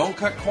 I don't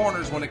cut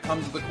corners when it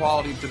comes to the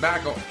quality of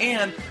tobacco,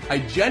 and I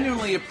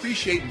genuinely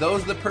appreciate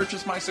those that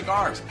purchase my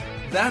cigars.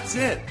 That's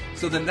it.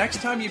 So the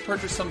next time you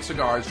purchase some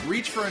cigars,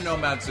 reach for a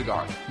Nomad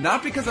cigar.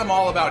 Not because I'm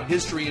all about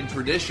history and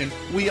tradition,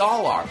 we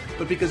all are,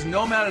 but because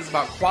Nomad is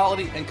about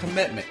quality and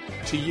commitment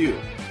to you.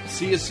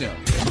 See you soon.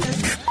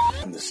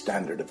 And the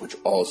standard of which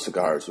all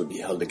cigars would be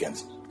held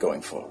against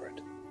going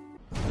forward.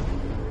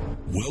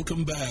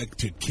 Welcome back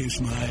to Kiss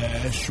My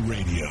Ash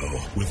Radio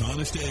with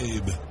Honest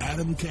Abe,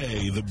 Adam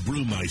K, the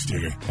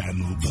Brewmeister,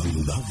 and the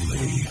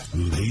lovely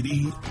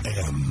Lady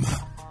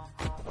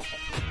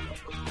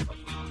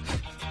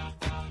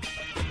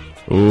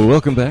M.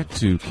 Welcome back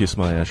to Kiss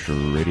My Ash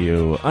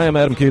Radio. I am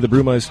Adam K, the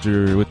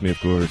Brewmeister. With me, of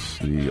course,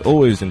 the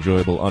always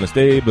enjoyable Honest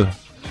Abe.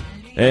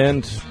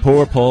 And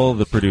poor Paul,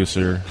 the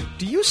producer.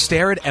 Do you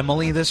stare at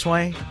Emily this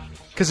way?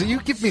 Because you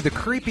give me the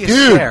creepiest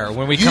stare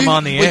when we come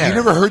on the air. You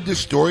never heard this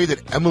story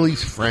that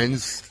Emily's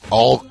friends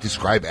all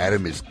describe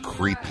Adam as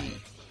creepy?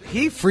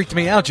 He freaked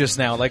me out just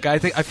now. Like I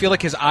feel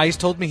like his eyes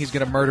told me he's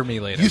going to murder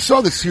me later. You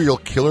saw the serial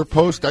killer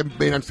post I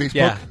made on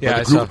Facebook? Yeah,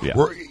 I saw. Yeah.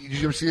 Did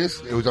you ever see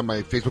this? It was on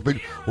my Facebook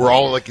page. We're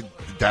all like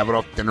dabbing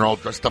up, and they're all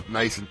dressed up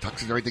nice and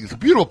tuxes and everything. It's a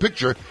beautiful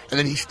picture, and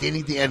then he's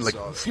standing at the end, like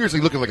seriously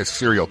looking like a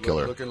serial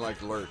killer. Looking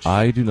like Lurch.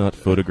 I do not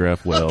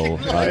photograph well.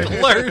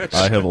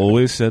 I have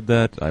always said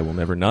that. I will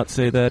never not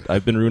say that.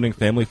 I've been ruining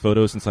family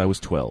photos since I was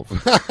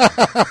 12.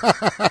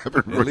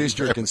 At least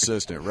you're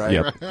consistent, right?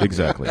 Yep,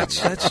 exactly.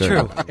 That's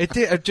true. It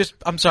did.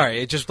 I'm sorry.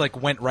 It just like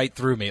went right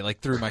through me, like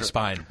through my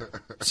spine.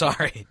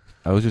 Sorry.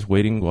 I was just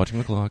waiting, watching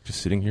the clock,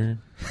 just sitting here,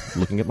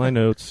 looking at my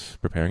notes,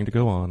 preparing to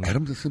go on.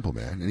 Adam's a simple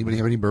man. Anybody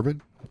have any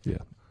bourbon? Yeah.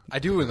 I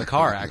do in the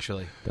car,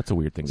 actually. That's a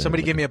weird thing.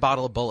 Somebody gave me a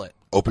bottle of Bullet.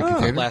 Open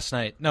container? Last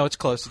night. No, it's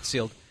closed. It's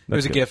sealed. It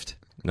was a good. gift.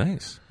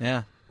 Nice.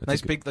 Yeah.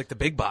 Nice big, like the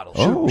big bottle.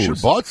 Should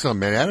have bought some,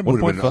 man. Adam would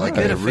have been like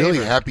a really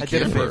happy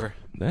kid. I did a favor.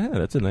 Yeah,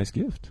 that's a nice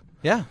gift.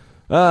 Yeah.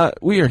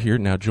 We are here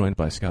now joined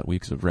by Scott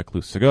Weeks of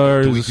Recluse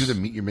Cigars. Do we do the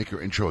Meet Your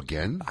Maker intro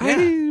again? Yeah.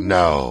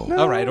 No.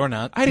 All right, or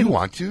not. I didn't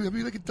want to. It'd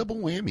be like a double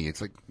whammy.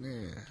 It's like,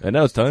 And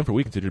now it's time for what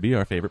we consider to be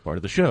our favorite part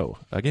of the show.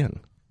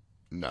 Again.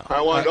 No.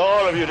 I want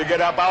all of you to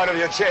get up out of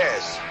your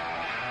chairs.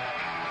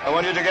 I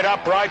want you to get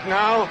up right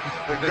now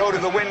and go to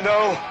the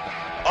window,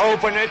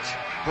 open it,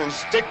 and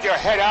stick your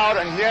head out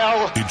and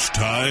yell. It's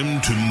time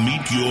to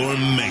meet your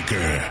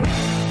maker.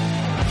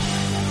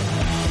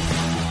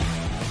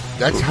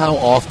 That's how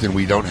often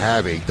we don't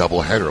have a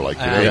double header like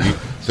today.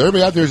 So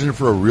everybody out there is in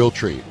for a real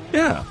treat.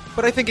 Yeah.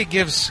 But I think it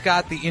gives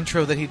Scott the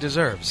intro that he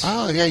deserves.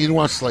 Oh, yeah, you don't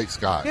want to slight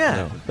Scott. Yeah.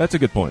 No, that's a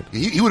good point.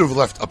 He would have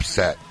left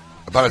upset.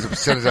 About as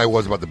upset as I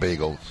was about the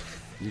bagels.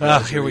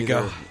 Here we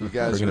go. You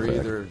guys are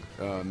either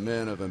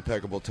men of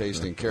impeccable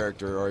taste and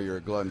character, or you're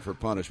a glutton for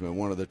punishment.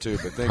 One of the two.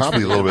 But thanks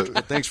probably for a little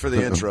bit. Thanks for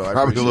the intro.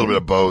 Probably a little bit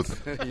of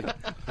both.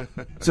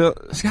 So,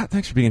 Scott,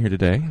 thanks for being here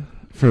today.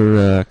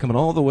 For coming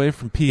all the way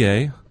from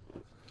PA.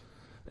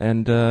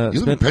 And you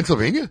live in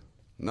Pennsylvania?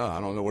 No, I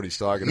don't know what he's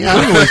talking about.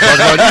 I don't know what he's talking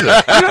about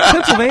either. You're not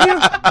in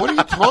Pennsylvania? What are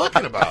you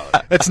talking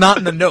about? It's not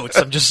in the notes.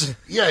 I'm just...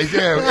 Yeah.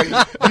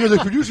 The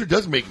producer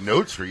does make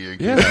notes for you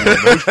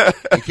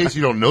in case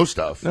you don't know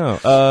stuff.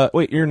 No.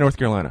 Wait, you're in North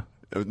Carolina.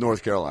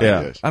 North Carolina,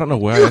 yeah. yes. I don't know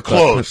why You're I thought...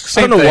 close.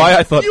 I don't know why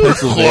I thought you were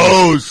Pennsylvania.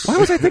 Close. Why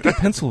was I thinking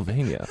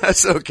Pennsylvania?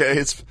 That's okay.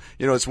 It's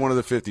it's one of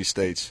the 50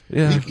 states.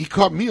 Yeah. He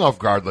caught me off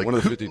guard like one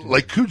of the 50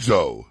 like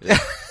Kudzo.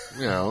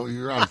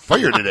 You're on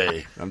fire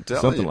today. I'm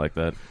telling Something you. like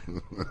that.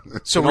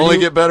 So only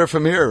get better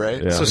from here,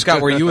 right? Yeah. So,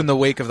 Scott, were you in the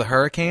wake of the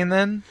hurricane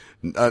then?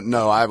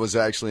 No, I was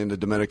actually in the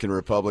Dominican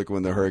Republic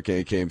when the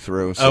hurricane came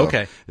through. So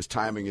okay. His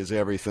timing is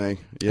everything.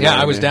 Yeah,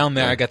 I was down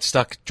there. I got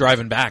stuck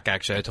driving back,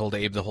 actually. I told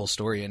Abe the whole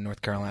story in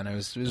North Carolina. It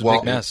was a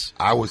big mess.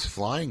 I was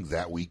flying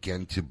that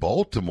weekend to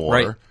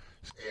Baltimore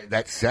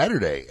that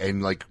Saturday,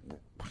 and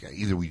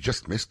either we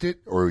just missed it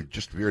or we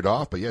just veered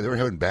off. But yeah, they were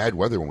having bad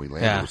weather when we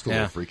landed. It was still a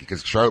little freaky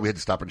because we had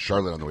to stop in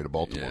Charlotte on the way to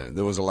Baltimore. Yeah,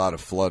 there was a lot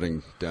of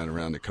flooding down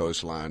around the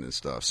coastline and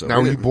stuff. So now,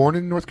 were you born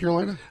in North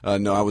Carolina?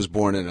 No, I was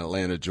born in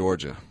Atlanta,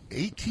 Georgia.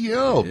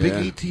 ATL, big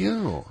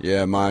ATL.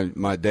 Yeah,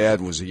 my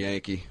dad was a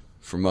Yankee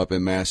from up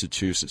in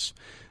Massachusetts,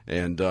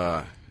 and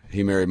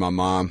he married my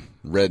mom,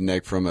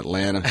 redneck from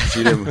Atlanta.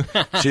 She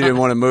didn't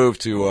want to move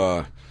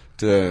to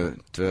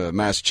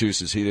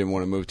Massachusetts. He didn't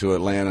want to move to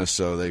Atlanta,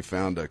 so they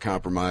found a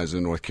compromise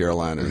in North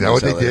Carolina. Is that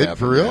what they did, happened.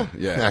 for real?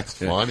 Yeah. That's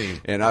funny.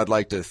 And I'd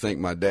like to thank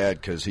my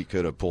dad because he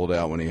could have pulled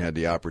out when he had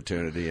the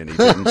opportunity, and he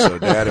didn't. So,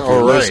 Dad, if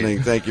you're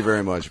listening, thank you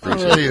very much.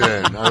 Appreciate it.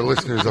 Then. Our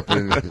listeners up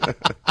in...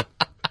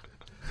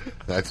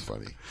 That's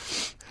funny.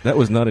 That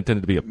was not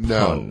intended to be a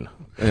No. pun.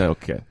 Yeah,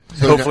 okay.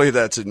 So hopefully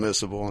that's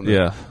admissible. On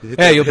Yeah.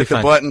 You'll be hit the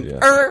fine. button.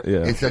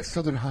 Yeah. It's that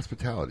Southern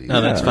hospitality. No,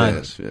 that's fine.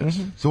 Yes, yes.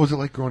 So what was it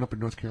like growing up in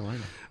North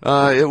Carolina?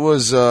 It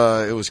was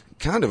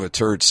kind of a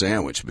turd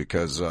sandwich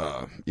because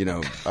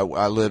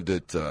I lived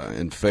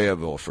in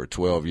Fayetteville for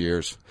 12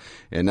 years,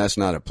 and that's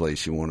not a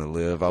place you want to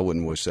live. I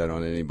wouldn't wish that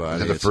on anybody.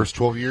 Was that the first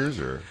 12 years,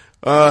 or?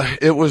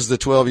 It was the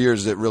 12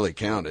 years that really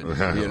counted.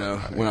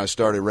 When I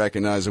started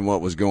recognizing what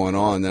was going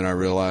on, then I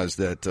realized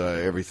that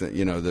everything.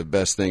 The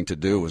best thing to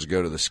do was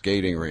go to the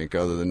skating rink.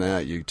 Other than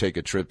that, you take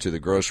a trip to the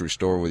grocery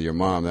store with your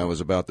mom. That was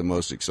about the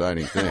most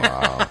exciting thing.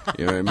 Wow.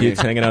 You know what I mean?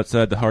 Kids hanging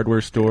outside the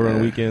hardware store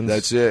on weekends.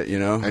 That's it.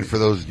 And for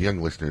those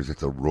young listeners,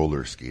 it's a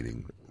roller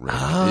skating rink.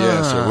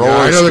 Yes, a Yeah, roller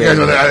I know the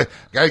guys.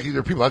 skating.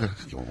 There are people out there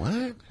going,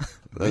 what?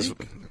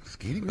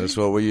 That's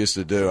what we used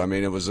to do. I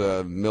mean, it was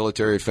a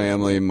military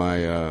family.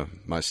 My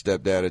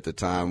stepdad at the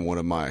time, one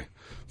of my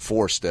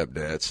 4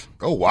 stepdads.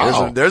 Oh,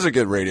 wow. There's a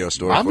good radio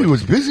story. Mommy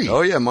was busy. Oh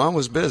yeah, Mom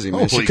was busy.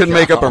 Man, she Holy couldn't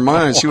make up cow. her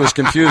mind. She was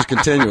confused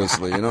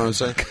continuously. You know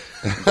what I'm saying?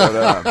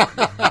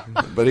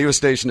 But he was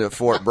stationed at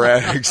Fort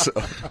Bragg. So.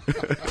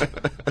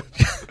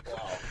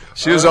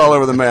 She was all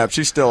over the map.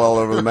 She's still all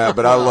over the map,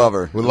 but I love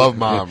her. We love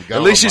Mom.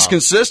 At least she's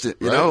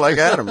consistent, like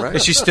Adam, right?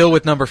 Is she still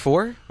with number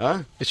 4?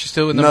 Huh? Is she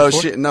still with number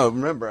 4? No,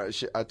 remember,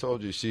 I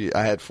told you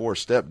I had 4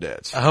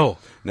 stepdads. Oh.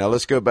 Now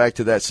let's go back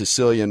to that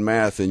Sicilian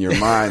math in your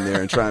mind there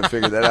and try and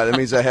figure that out. That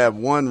means I have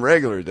 1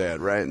 regular dad,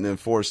 right, and then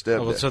 4 stepdads.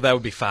 Oh, well, so that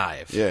would be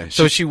 5. Yeah.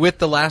 So is she with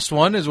the last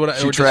one? Is what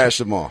She trashed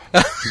them all.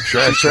 She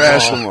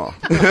trashed them all.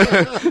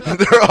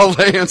 They're all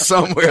laying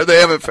somewhere. They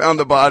haven't found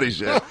the bodies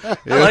yet. I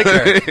like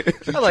her.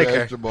 I like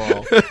her. Trashed them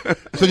all.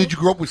 So did you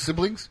grow up with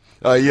siblings?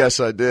 Yes,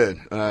 I did.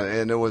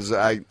 And it was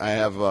I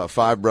have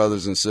 5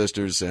 brothers and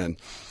sisters, and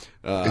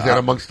is that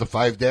amongst the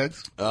 5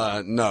 dads?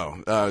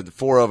 No,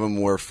 4 of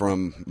them were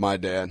from my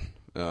dad.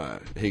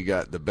 He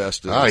got the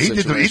best of the he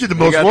situation. did the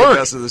most got work. The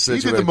best of the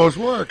situation. He did the most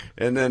work.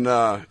 And then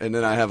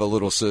I have a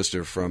little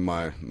sister from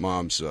my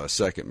mom's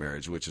second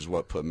marriage, which is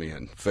what put me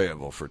in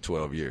Fayetteville for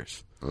 12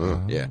 years.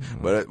 Yeah,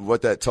 but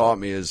what that taught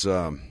me is,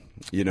 how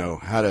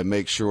to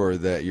make sure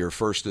that you're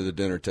first to the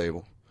dinner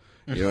table.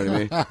 You know what I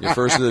mean? You're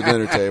first to the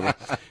dinner table.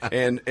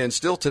 And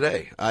still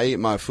today, I eat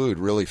my food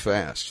really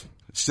fast.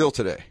 Still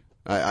today.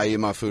 I eat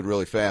my food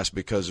really fast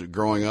because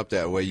growing up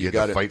that way, you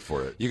got to fight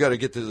for it. You got to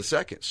get to the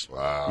seconds.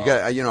 Wow. You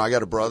got, I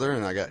got a brother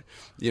and I got,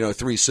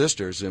 3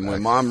 sisters. And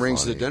when Mom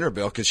rings the dinner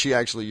bell, because she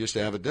actually used to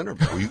have a dinner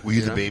bell. Were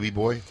you the baby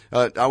boy?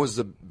 I was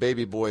the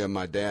baby boy of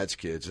my dad's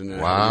kids, and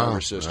then I had a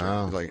younger sister.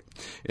 Wow.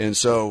 And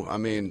so,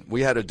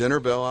 we had a dinner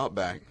bell out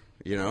back.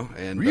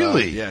 And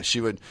really, yeah,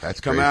 she would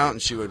That's come crazy. out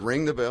and she would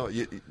ring the bell.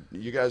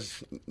 You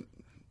guys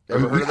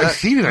ever heard of that? I've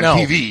seen it on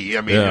TV.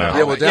 I mean,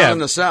 well, down in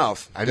the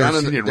South, I've never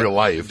seen it in real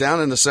life.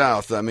 Down in the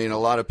South, a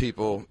lot of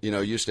people,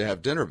 used to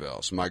have dinner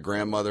bells. My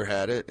grandmother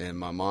had it, and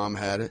my mom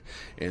had it,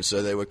 and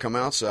so they would come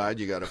outside.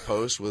 You got a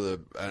post with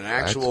an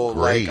actual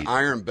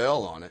iron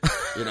bell on it,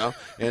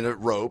 and a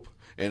rope.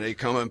 And they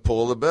come and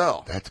pull the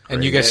bell. That's great.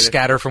 And you guys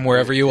scatter from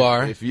wherever you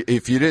are. If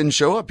you didn't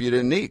show up, you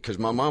didn't eat because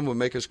my mom would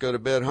make us go to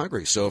bed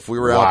hungry. So if we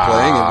were out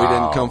playing and we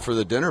didn't come for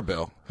the dinner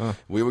bell,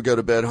 we would go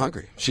to bed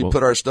hungry. She'd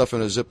put our stuff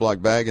in a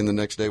Ziploc bag, and the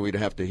next day we'd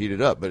have to heat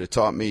it up. But it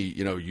taught me,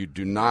 you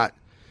do not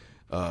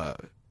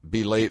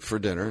be late for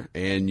dinner,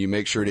 and you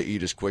make sure to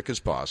eat as quick as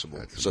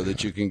possible so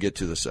that you can get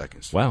to the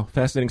seconds. Wow,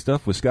 fascinating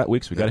stuff with Scott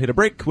Weeks. We got to hit a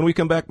break. When we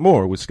come back,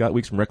 more with Scott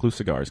Weeks from Recluse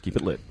Cigars. Keep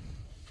it lit.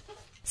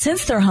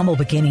 Since their humble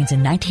beginnings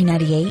in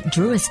 1998,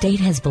 Drew Estate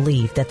has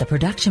believed that the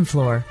production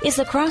floor is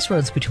the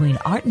crossroads between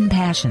art and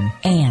passion,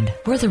 and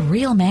where the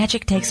real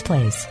magic takes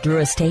place. Drew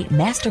Estate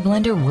Master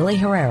Blender Willie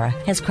Herrera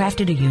has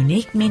crafted a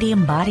unique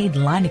medium-bodied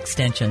line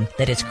extension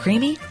that is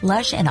creamy,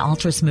 lush, and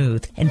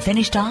ultra-smooth, and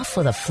finished off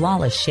with a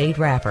flawless shade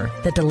wrapper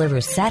that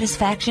delivers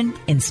satisfaction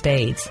in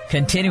spades.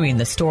 Continuing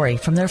the story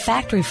from their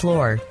factory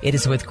floor, it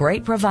is with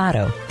great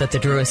bravado that the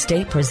Drew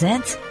Estate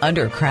presents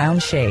Under Crown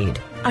Shade,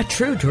 a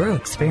true Drew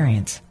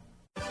experience.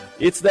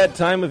 It's that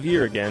time of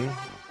year again.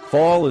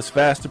 Fall is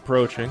fast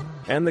approaching,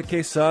 and the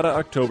Quesada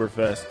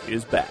Oktoberfest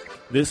is back.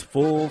 This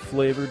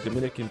full-flavored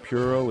Dominican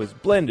Puro is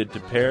blended to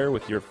pair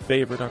with your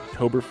favorite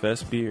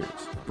Oktoberfest beers,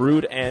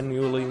 brewed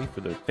annually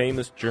for the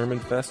famous German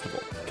festival.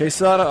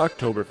 Quesada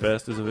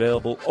Oktoberfest is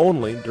available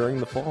only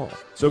during the fall,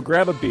 so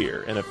grab a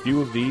beer and a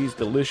few of these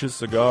delicious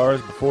cigars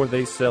before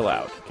they sell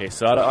out.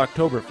 Quesada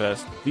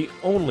Oktoberfest, the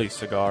only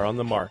cigar on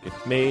the market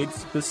made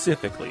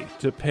specifically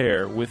to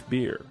pair with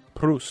beer.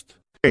 Prost.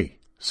 Hey,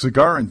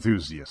 cigar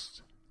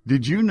enthusiasts.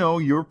 Did you know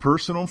your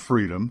personal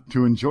freedom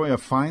to enjoy a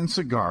fine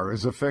cigar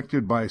is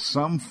affected by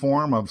some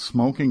form of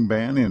smoking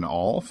ban in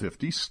all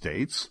 50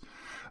 states?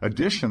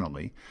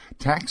 Additionally,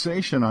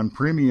 taxation on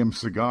premium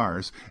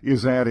cigars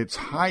is at its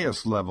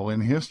highest level in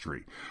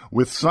history,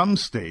 with some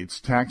states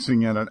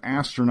taxing at an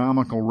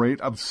astronomical rate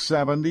of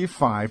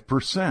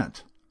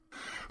 75%.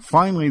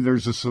 Finally,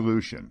 there's a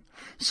solution.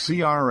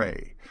 CRA,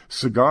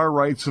 Cigar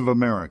Rights of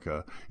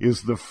America,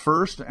 is the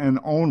first and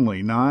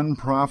only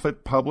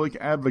non-profit public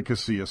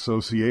advocacy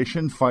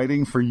association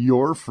fighting for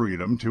your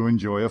freedom to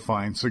enjoy a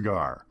fine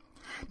cigar.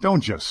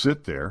 Don't just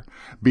sit there.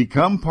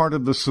 Become part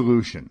of the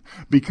solution.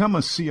 Become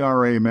a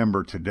CRA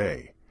member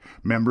today.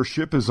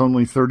 Membership is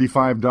only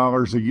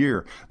 $35 a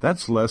year.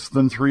 That's less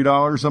than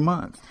 $3 a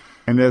month.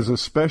 And as a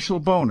special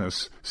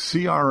bonus,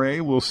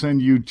 CRA will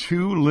send you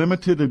 2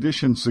 limited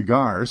edition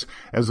cigars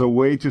as a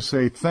way to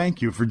say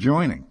thank you for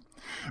joining.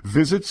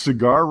 Visit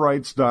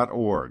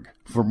cigarrights.org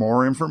for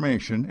more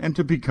information and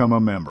to become a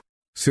member.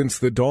 Since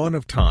the dawn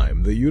of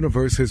time, the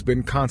universe has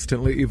been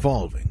constantly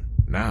evolving.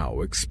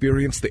 Now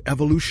experience the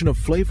evolution of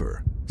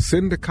flavor.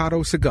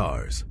 Sindicato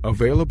cigars,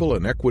 available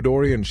in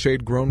Ecuadorian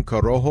shade-grown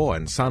Corojo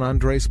and San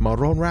Andres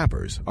Marron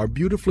wrappers, are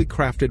beautifully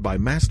crafted by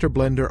master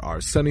blender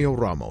Arsenio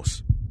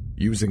Ramos.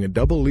 Using a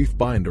double-leaf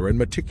binder and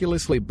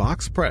meticulously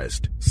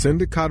box-pressed,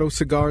 Sindicato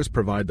cigars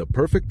provide the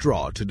perfect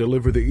draw to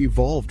deliver the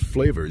evolved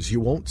flavors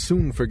you won't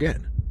soon forget.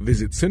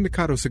 Visit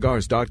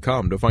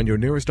syndicatocigars.com to find your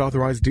nearest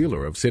authorized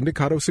dealer of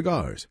Sindicato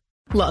cigars.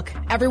 Look,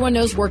 everyone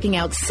knows working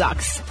out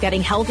sucks.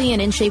 Getting healthy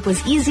and in shape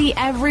was easy,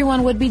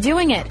 everyone would be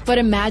doing it. But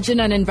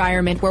imagine an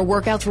environment where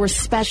workouts were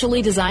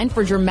specially designed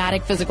for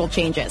dramatic physical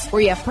changes,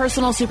 where you have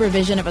personal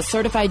supervision of a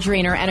certified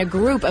trainer and a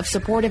group of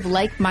supportive,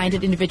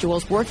 like-minded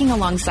individuals working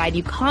alongside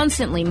you,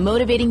 constantly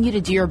motivating you to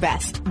do your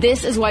best.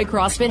 This is why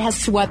CrossFit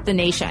has swept the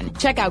nation.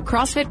 Check out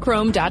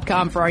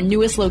CrossFitChrome.com for our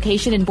newest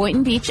location in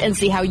Boynton Beach and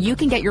see how you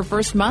can get your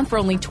first month for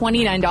only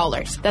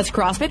 $29. That's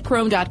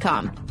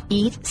CrossFitChrome.com.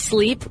 Eat,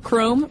 sleep,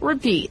 Chrome,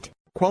 repeat.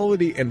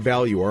 Quality and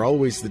value are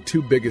always the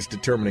 2 biggest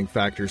determining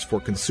factors for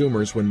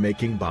consumers when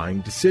making buying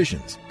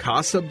decisions.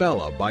 Casa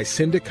Bella by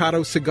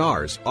Sindicato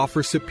Cigars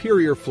offers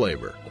superior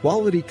flavor,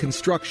 quality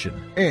construction,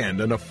 and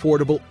an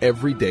affordable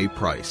everyday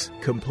price.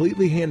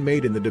 Completely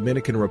handmade in the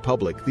Dominican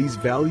Republic, these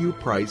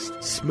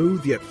value-priced,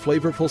 smooth yet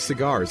flavorful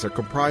cigars are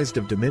comprised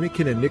of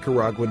Dominican and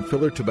Nicaraguan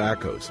filler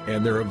tobaccos,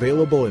 and they're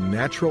available in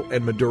natural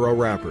and Maduro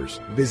wrappers.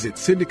 Visit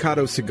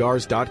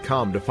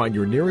syndicatocigars.com to find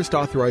your nearest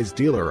authorized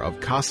dealer of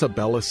Casa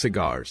Bella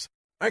cigars.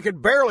 I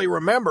could barely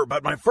remember,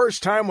 but my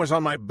first time was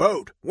on my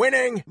boat.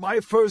 Winning!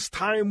 My first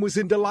time was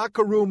in the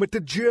locker room at the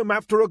gym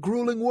after a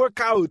grueling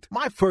workout.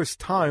 My first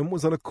time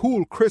was on a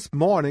cool, crisp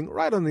morning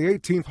right on the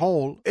 18th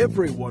hole.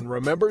 Everyone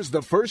remembers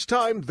the first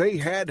time they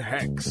had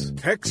Hex.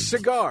 Hex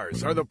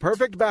cigars are the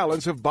perfect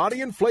balance of body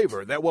and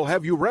flavor that will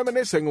have you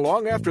reminiscing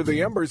long after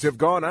the embers have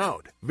gone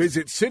out.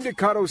 Visit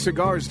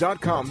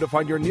syndicatocigars.com to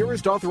find your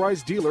nearest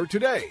authorized dealer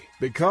today,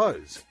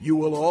 because you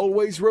will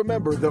always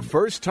remember the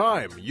first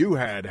time you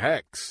had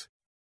Hex.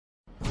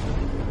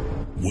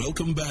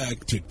 Welcome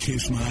back to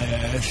Kiss My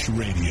Ash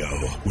Radio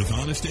with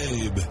Honest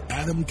Abe,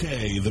 Adam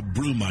K, the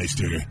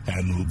Brewmeister,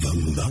 and the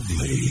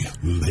lovely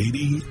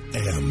Lady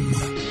M.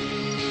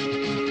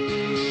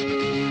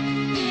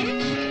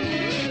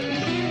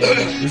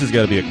 This has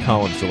got to be a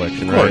Colin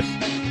selection, right?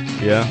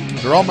 Yeah?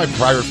 They're all my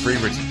private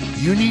favorites.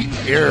 You need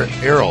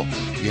Errol.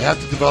 You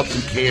have to develop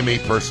some KMA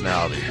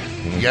personality.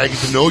 You got to get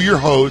to know your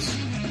host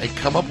and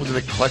come up with an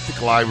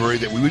eclectic library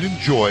that we would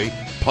enjoy.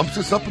 Pumps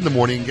us up in the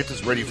morning and gets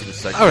us ready for the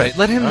segment. All right,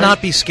 let him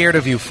not be scared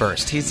of you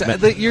first. He's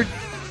you're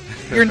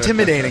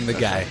intimidating the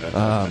guy.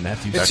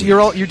 Matthew,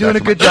 you're doing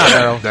a good job,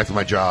 Errol. That's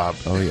my job.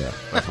 Oh yeah,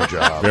 that's my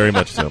job. Very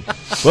much so.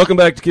 Welcome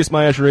back to Kiss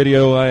My Ash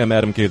Radio. I am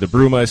Adam K, the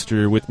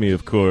Brewmeister. With me,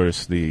 of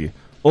course, the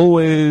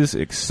always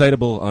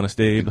excitable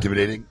Honest Abe.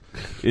 Intimidating,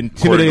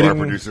 our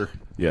producer.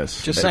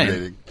 Yes, just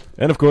saying.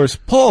 And of course,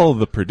 Paul,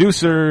 the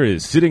producer,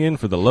 is sitting in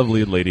for the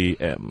lovely Lady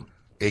M,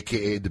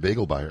 aka the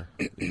Bagel Buyer.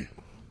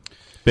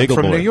 Bagel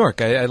from boy. New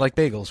York. I like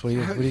bagels. What are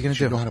you going to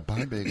do? You know how to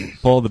buy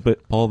bagels. Paul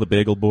the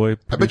Bagel Boy.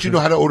 I bet you know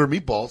how to order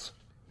meatballs.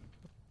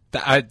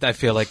 I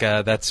feel like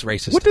that's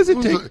racist. What does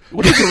it take?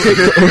 What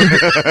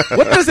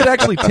does it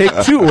actually take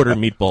to order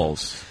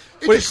meatballs?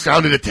 It just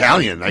sounded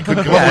Italian. I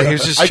couldn't come Yeah, up with, he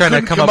was just I trying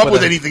to couldn't come up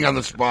with anything on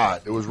the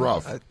spot. It was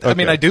rough. I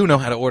mean, I do know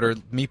how to order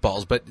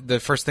meatballs, but the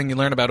first thing you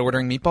learn about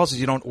ordering meatballs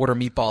is you don't order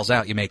meatballs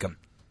out; you make them.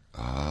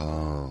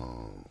 Oh.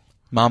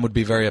 Mom would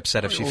be very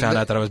upset if she found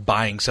out that I was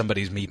buying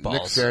somebody's meatballs.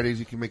 Next Saturdays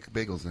you can make the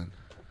bagels then.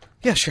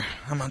 Yeah, sure.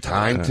 I'm on top.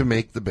 Time to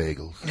make the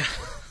bagels.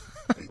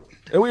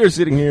 And we are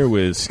sitting here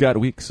with Scott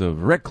Weeks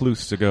of Recluse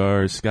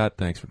Cigars. Scott,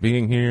 thanks for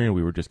being here. And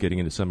we were just getting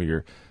into some of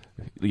your,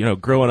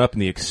 growing up in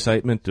the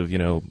excitement of,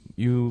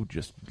 you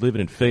just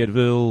living in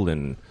Fayetteville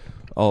and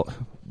all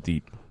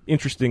the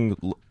interesting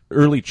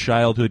early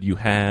childhood you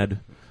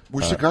had.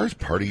 Were cigars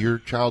part of your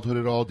childhood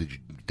at all? Did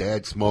your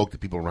dad smoke?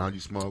 Did people around you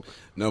smoke?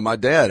 No, my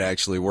dad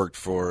actually worked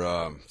for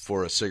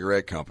a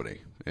cigarette company,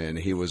 and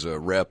he was a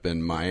rep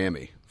in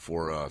Miami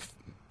for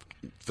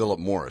Philip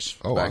Morris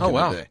back in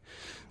the day.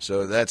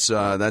 So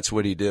that's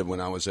what he did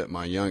when I was at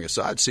my youngest.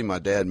 So I'd see my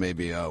dad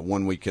maybe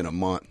 1 weekend a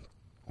month.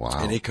 Wow.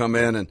 And he'd come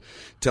in and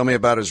tell me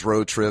about his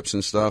road trips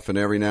and stuff, and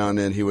every now and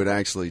then he would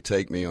actually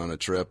take me on a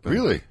trip. And,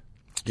 really?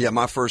 Yeah,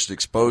 my first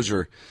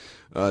exposure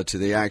to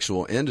the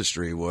actual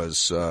industry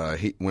was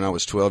when I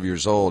was 12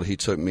 years old. He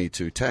took me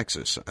to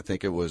Texas. I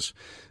think it was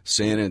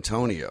San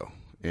Antonio,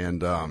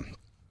 and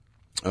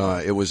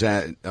It was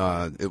at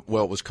it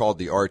was called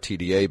the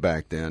RTDA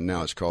back then.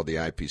 Now it's called the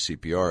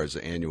IPCPR as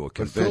the annual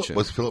convention.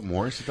 Was Philip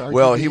Morris at the RTDA?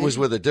 Well, he was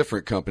with a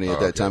different company at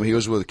that time. He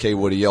was with K.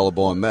 Woody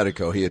Yellowball and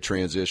Medico. He had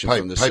transitioned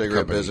from the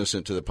cigarette business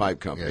into the pipe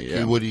company.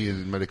 K. Woody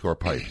and Medico are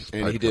pipes.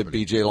 And he did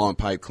BJ Long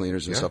pipe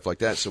cleaners and stuff like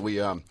that. So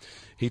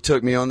he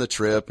took me on the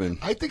trip, and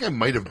I think I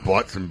might have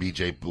bought some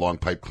BJ Long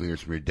pipe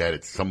cleaners from your dad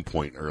at some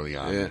point early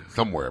on,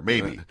 somewhere,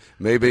 maybe,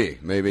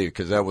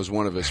 because that was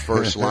one of his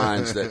first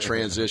lines that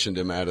transitioned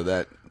him out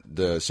of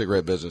the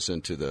cigarette business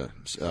into the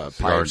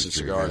pipes and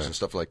cigars and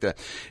stuff like that.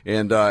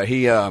 And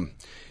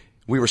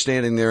we were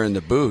standing there in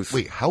the booth.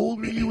 Wait, how old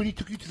were you when he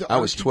took you to the? I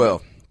was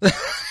 12.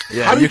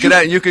 Yeah, you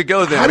could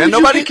go there, man.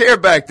 Nobody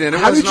cared back then.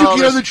 How did you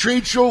get on the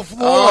trade show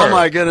floor? Oh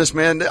my goodness,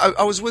 man!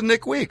 I was with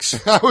Nick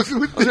Weeks.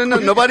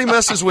 Nobody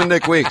messes with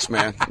Nick Weeks,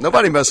 man.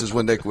 Nobody messes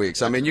with Nick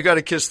Weeks. I mean, you got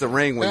to kiss the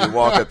ring when you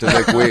walk up to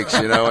Nick Weeks,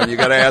 and you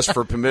got to ask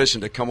for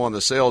permission to come on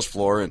the sales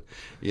floor, and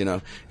he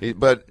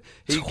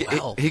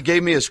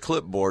gave me his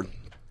clipboard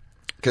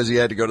because he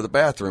had to go to the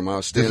bathroom. I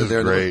was standing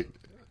there. Great.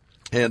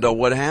 And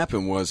what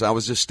happened was I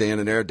was just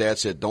standing there. Dad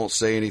said, "Don't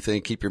say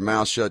anything. Keep your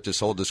mouth shut. Just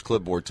hold this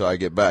clipboard till I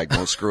get back.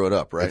 Don't screw it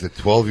up." Right? It's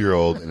a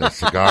 12-year-old in a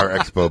cigar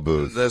expo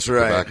booth. That's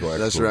right.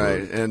 That's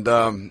right.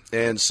 Booth.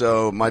 And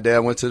so my dad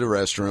went to the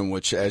restroom,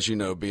 which, as you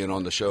know, being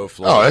on the show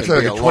floor, that's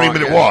like a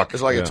 20-minute walk.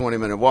 It's like a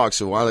 20-minute walk.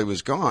 So while he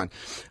was gone,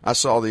 I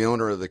saw the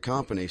owner of the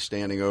company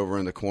standing over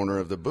in the corner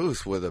of the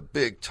booth with a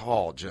big,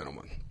 tall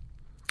gentleman,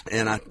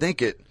 and I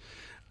think it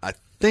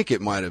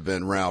might have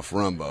been Ralph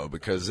Rumbo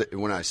because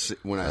when I see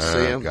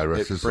him,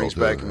 it brings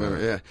back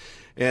memory. Yeah,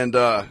 and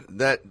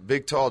that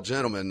big tall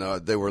gentleman,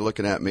 they were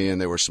looking at me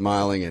and they were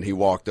smiling, and he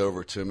walked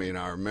over to me, and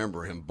I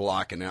remember him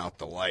blocking out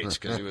the lights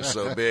because he was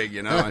so big,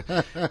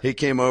 And he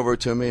came over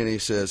to me and he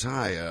says,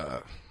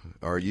 "Hi,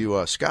 are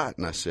you Scott?"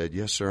 And I said,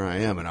 "Yes, sir, I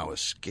am." And I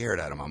was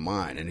scared out of my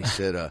mind. And he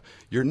said,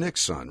 "You're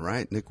Nick's son,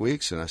 right? Nick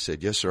Weeks?" And I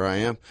said, "Yes, sir, I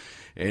am."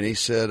 And he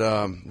said,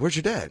 "Where's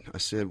your dad?" I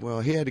said, "Well,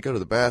 he had to go to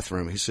the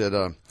bathroom." He said,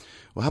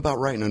 "Well, how about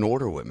writing an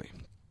order with me?"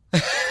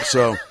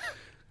 So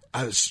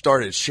I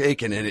started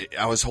shaking, and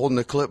I was holding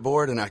the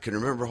clipboard, and I can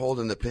remember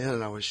holding the pen,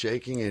 and I was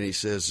shaking. And he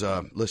says,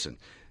 "Listen,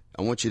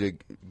 I want you to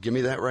give me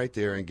that right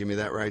there and give me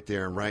that right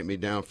there and write me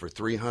down for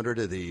 300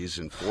 of these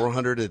and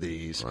 400 of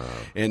these." Wow.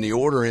 And the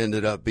order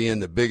ended up being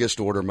the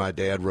biggest order my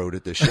dad wrote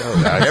at the show.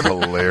 That's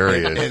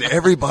hilarious. And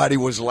everybody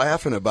was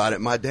laughing about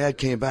it. My dad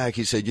came back.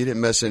 He said, "You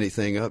didn't mess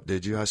anything up,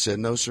 did you?" I said,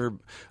 "No, sir,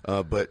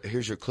 but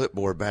here's your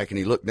clipboard back." And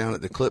he looked down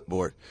at the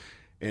clipboard.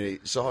 And he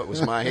saw it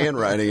was my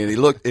handwriting, and he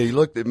looked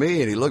at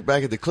me, and he looked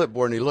back at the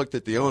clipboard, and he looked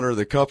at the owner of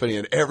the company,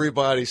 and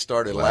everybody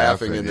started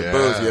laughing in the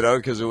booth,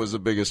 because it was the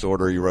biggest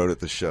order he wrote at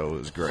the show. It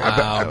was great.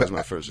 That was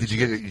my first. Did you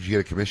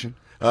get a commission?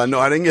 No,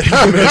 I didn't get a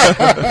commission.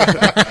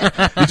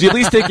 Did you at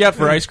least take you out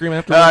for ice cream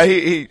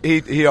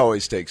afterwards? He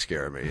always takes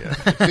care of me. Yeah.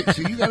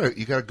 So you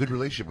got a good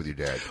relationship with your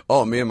dad.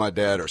 Oh, me and my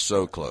dad are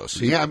so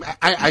close.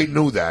 I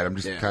know that. I'm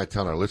just kind of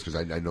telling our listeners.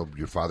 I know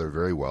your father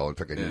very well. In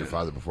fact, I knew your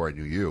father before I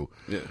knew you.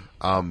 Yeah.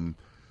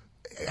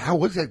 How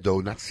was that, though,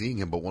 not seeing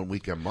him but 1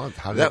 week a month?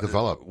 How did that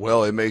develop?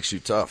 Well, it makes you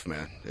tough,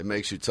 man. It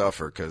makes you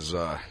tougher because,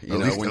 at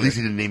least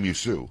he didn't name you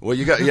Sue. Well,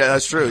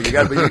 that's true. You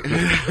got to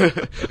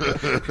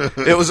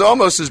be. It was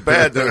almost as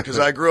bad, though, because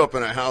I grew up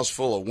in a house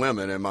full of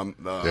women, and my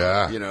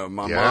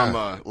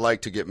mom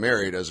liked to get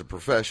married as a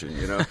profession,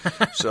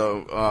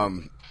 So, I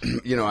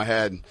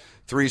had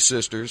 3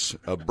 sisters,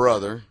 a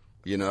brother,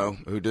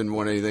 who didn't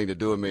want anything to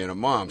do with me, and a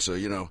mom. So,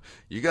 you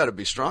got to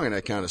be strong in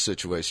that kind of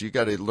situation. You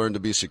got to learn to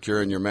be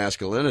secure in your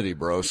masculinity,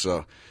 bro.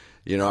 So,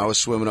 I was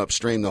swimming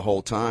upstream the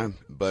whole time.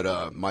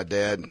 But my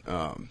dad,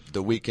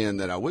 the weekend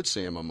that I would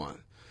see him a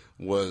month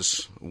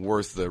was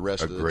worth the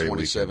rest of the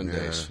 27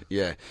 days.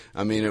 Yeah.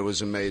 I mean, it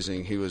was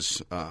amazing. He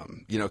was,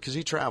 because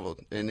he traveled.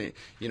 And,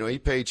 he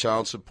paid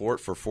child support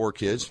for 4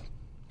 kids.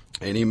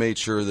 And he made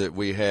sure that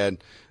we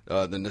had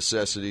the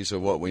necessities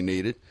of what we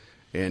needed.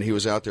 And he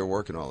was out there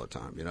working all the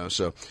time,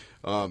 So,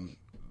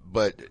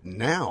 but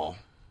now,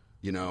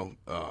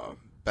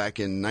 back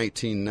in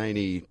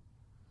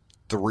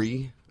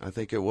 1993, I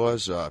think it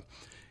was,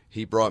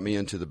 he brought me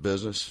into the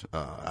business.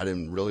 I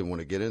didn't really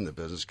want to get in the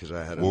business because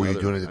I had What were you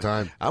doing at the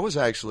time? I was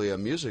actually a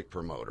music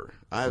promoter.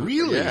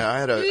 Really? Yeah, I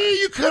had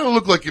you kind of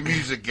look like a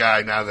music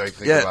guy now that I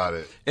think about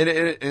it.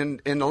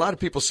 And a lot of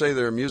people say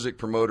they're music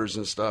promoters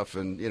and stuff,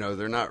 and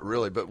they're not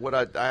really. But what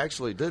I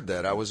actually did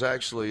that. I was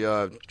actually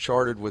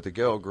chartered with the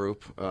Gale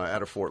Group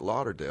out of Fort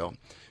Lauderdale,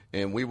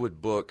 and we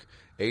would book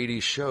 80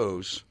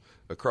 shows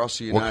across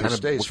the United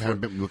States.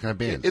 What kind of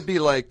bands? It'd be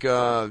like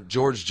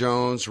George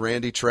Jones,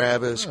 Randy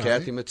Travis,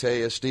 Kathy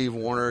Mattea, Steve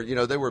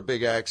Wariner. They were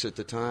big acts at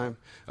the time.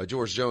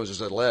 George Jones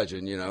is a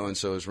legend, and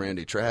so is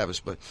Randy Travis.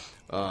 But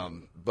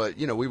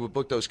we would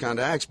book those kind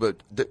of acts. But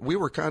we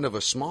were kind of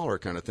a smaller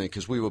kind of thing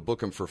because we would book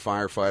them for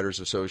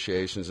firefighters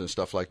associations and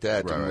stuff like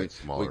that. Right,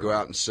 we go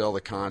out and sell the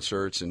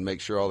concerts and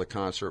make sure all the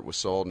concert was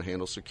sold and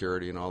handle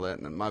security and all that.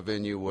 And my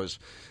venue was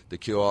the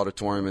Q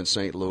Auditorium in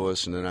St.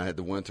 Louis, and then I had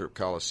the Winthrop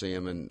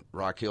Coliseum in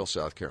Rock Hill,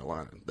 South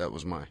Carolina. That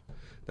was my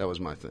That was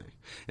my thing.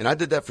 And I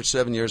did that for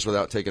 7 years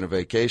without taking a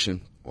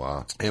vacation.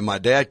 Wow. And my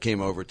dad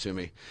came over to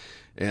me,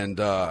 and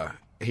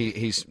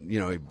he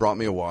brought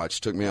me a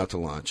watch, took me out to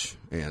lunch.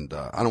 And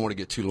I don't want to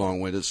get too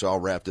long-winded, so I'll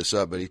wrap this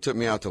up. But he took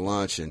me out to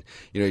lunch, and,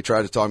 he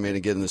tried to talk me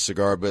into getting in the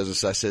cigar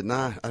business. I said,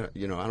 nah, I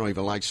don't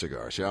even like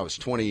cigars. I was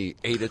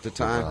 28 at the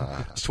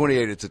time.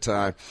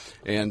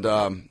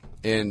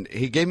 And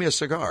he gave me a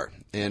cigar,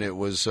 and it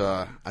was,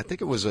 I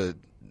think it was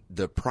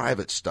the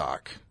private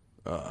stock.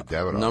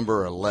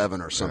 Number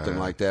 11 or something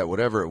like that,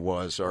 whatever it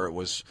was, or it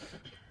was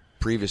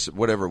previous,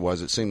 whatever it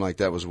was, it seemed like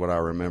that was what I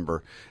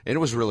remember, and it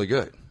was really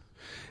good.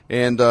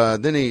 And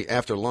then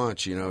after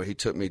lunch, he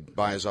took me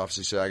by his office.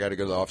 He said, I got to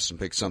go to the office and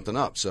pick something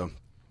up. So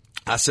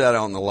I sat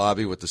out in the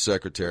lobby with the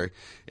secretary,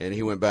 and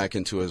he went back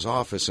into his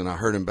office, and I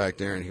heard him back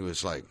there, and he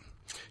was like,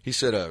 he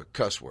said a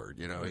cuss word,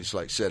 he's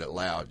like, said it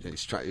loud.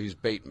 He's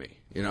baiting me.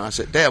 I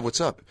said, Dad, what's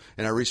up?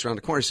 And I reached around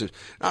the corner. He said,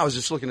 I was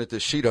just looking at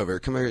this sheet over here.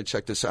 Come here and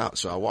check this out.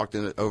 So I walked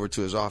over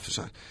to his office,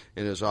 and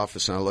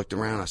I looked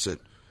around. I said,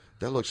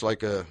 that looks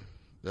like a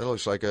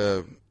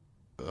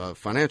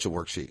financial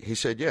worksheet. He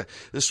said, yeah,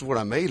 this is what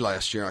I made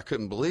last year. I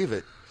couldn't believe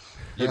it.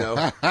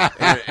 And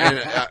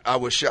I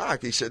was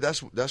shocked. He said,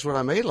 that's what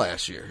I made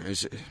last year.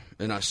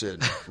 And I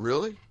said,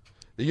 really?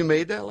 You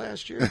made that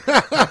last year?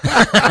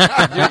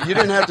 You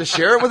didn't have to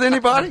share it with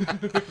anybody?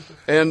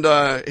 And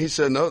he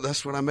said, no,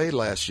 that's what I made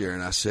last year.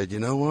 And I said, you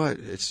know what?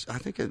 I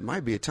think it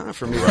might be a time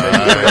for me to make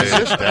a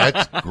transition.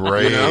 That's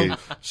great.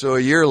 So a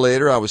year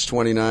later, I was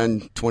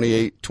 29,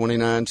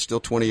 still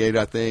 28,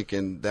 I think,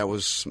 and that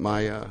was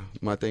my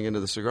thing into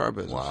the cigar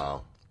business.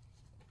 Wow.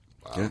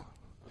 Yeah.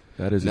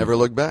 That is never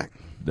looked back.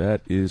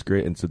 That is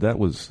great. And so that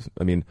was,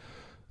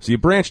 so you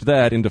branched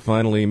that into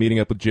finally meeting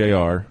up with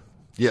JR.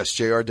 Yes,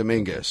 J.R.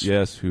 Dominguez.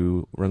 Yes,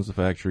 who runs the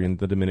factory in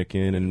the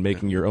Dominican and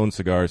making your own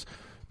cigars.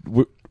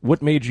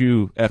 What made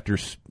you,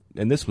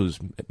 and this was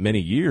many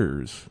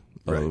years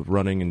of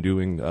running and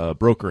doing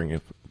brokering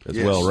as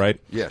well,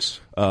 right? Yes,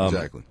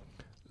 exactly.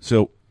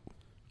 So,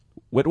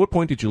 at what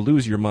point did you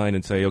lose your mind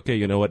and say, okay,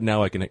 you know what,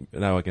 now I can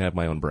have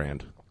my own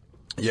brand?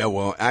 Yeah,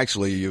 well,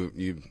 actually,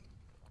 you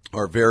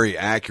are very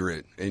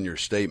accurate in your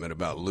statement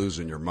about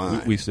losing your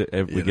mind. We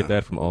get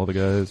that from all the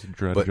guys who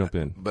try to jump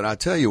in. But I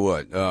tell you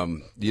what,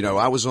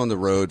 I was on the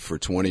road for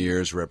 20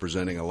 years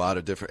representing a lot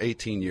of different,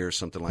 18 years,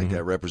 something like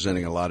that,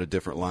 representing a lot of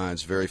different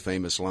lines, very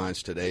famous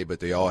lines today, but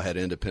they all had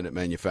independent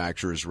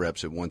manufacturers,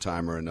 reps at one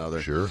time or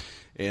another. Sure.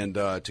 And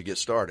to get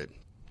started.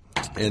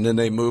 And then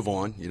they move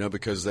on,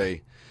 because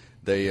they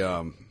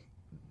get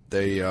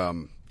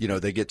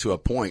to a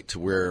point to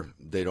where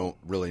they don't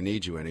really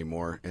need you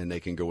anymore, and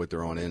they can go with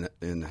their own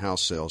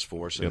in-house sales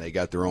force, and they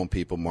got their own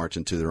people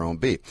marching to their own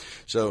beat.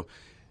 So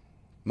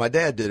my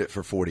dad did it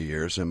for 40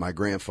 years, and my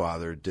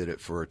grandfather did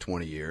it for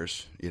 20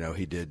 years.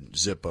 He did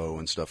Zippo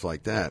and stuff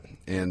like that.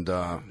 And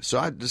so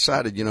I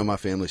decided, my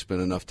family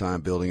spent enough time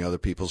building other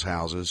people's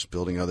houses,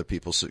 building other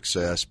people's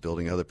success,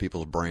 building other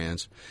people's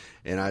brands,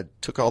 and I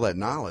took all that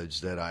knowledge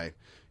that I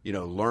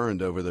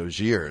learned over those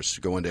years,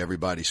 going to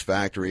everybody's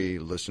factory,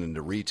 listening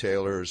to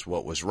retailers,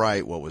 what was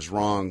right, what was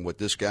wrong, what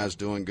this guy's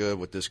doing good,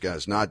 what this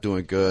guy's not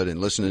doing good,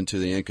 and listening to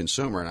the end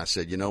consumer. And I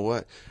said, you know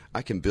what?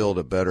 I can build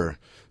a better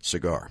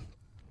cigar.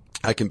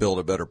 I can build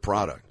a better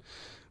product.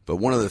 But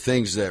one of the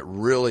things that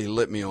really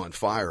lit me on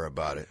fire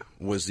about it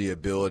was the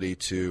ability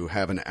to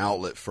have an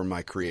outlet for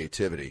my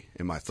creativity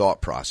and my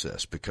thought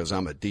process, because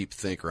I'm a deep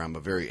thinker. I'm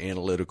a very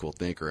analytical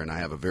thinker, and I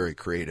have a very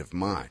creative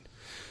mind.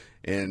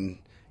 And,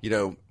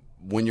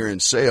 when you're in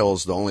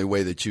sales, the only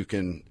way that you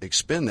can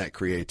expend that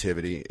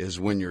creativity is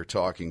when you're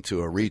talking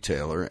to a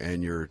retailer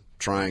and you're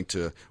trying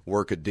to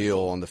work a deal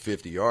on the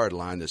 50-yard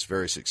line that's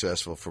very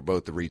successful for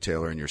both the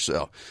retailer and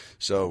yourself.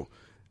 So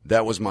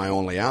that was my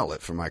only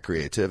outlet for my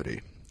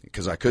creativity,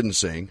 because I couldn't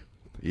sing.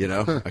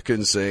 I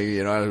couldn't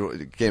sing.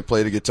 I can't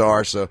play the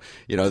guitar. So,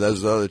 those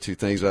are the other two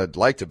things I'd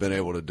like to have been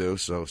able to do.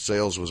 So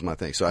sales was my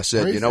thing. So I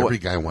said, every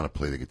guy want to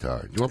play the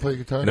guitar? Do you want to play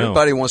the guitar? No.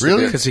 Everybody wants to.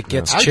 Because it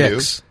gets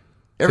chicks.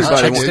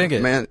 Everybody wants to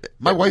it. Man,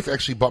 my wife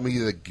actually bought me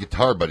the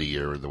Guitar Buddy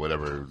or the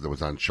whatever that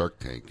was on Shark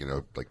Tank.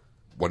 Like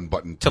one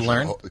button to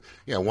learn.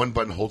 One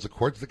button holds the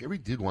chords. It's like every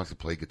dude wants to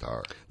play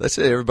guitar. That's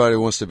it. Everybody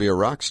wants to be a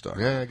rock star.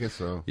 Yeah, I guess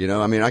so.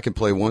 I can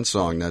play one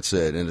song. That's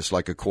it, and it's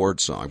like a chord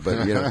song.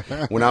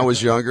 But when I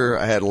was younger,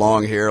 I had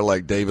long hair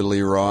like David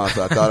Lee Roth.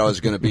 I thought I was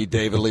going to be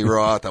David Lee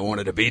Roth. I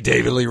wanted to be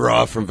David Lee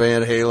Roth from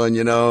Van Halen,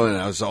 and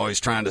I was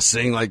always trying to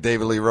sing like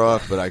David Lee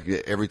Roth. But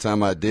every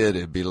time I did,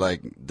 it'd be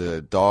like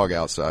the dog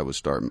outside would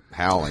start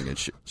howling and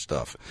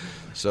stuff.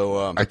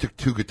 So I took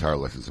 2 guitar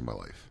lessons in my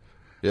life.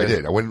 Yeah. I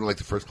did. I went into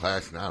the first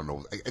class, and I don't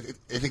know.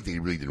 I think they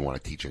really didn't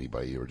want to teach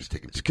anybody. They were just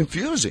taking. It's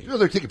confusing.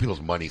 They're taking people's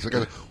money. So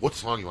what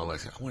song you want to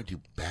listen? I want to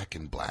do "Back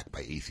in Black" by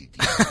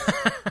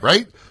AC/DC.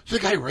 Right? So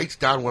the guy writes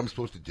down what I'm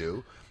supposed to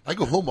do. I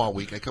go home all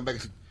week. I come back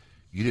and say,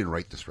 "You didn't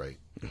write this right."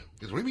 He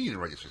goes, "What do you mean you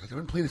didn't write this right?" I said, "I've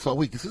been playing this all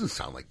week. This doesn't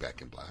sound like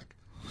Back in Black."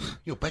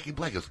 Back in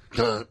Black goes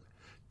dun,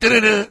 dun,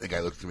 dun, dun. The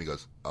guy looks at me and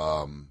goes,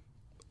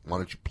 "Why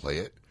don't you play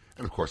it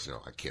And of course,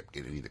 I can't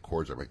get any of the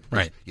chords. I'm like,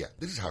 right. Yeah,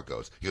 this is how it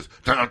goes. He goes,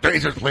 he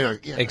starts playing.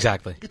 Yeah,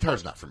 exactly.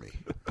 Guitar's not for me.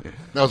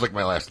 That was like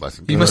my last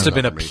lesson. He must have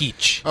been a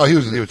peach. Oh, he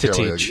was to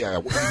terrible. teach.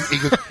 Yeah, he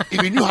goes,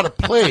 if you knew how to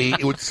play,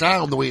 it would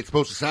sound the way it's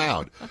supposed to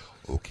sound.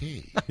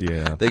 Okay.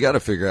 Yeah. They got to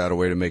figure out a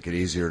way to make it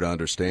easier to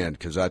understand,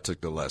 because I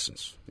took the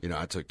lessons.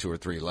 I took 2 or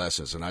 3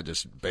 lessons, and I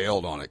just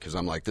bailed on it because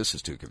I'm like, this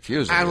is too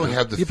confusing. I don't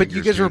have the fingers. But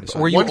you guys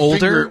were you one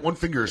older? One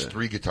finger is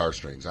 3 guitar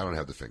strings. I don't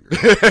have the fingers.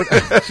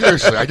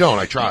 Seriously, I don't.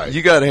 I tried.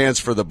 You got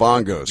hands for the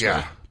bongos. Yeah,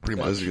 man.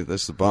 pretty much.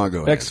 That's the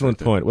bongo. Excellent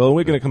point. Well,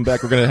 we're going to come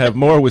back. We're going to have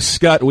more with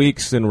Scott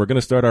Weeks, and we're going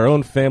to start our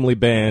own family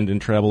band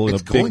and travel in a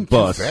big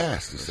bus. Too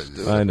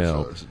fast. I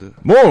know.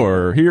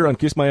 More here on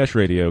Kiss My Ash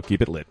Radio.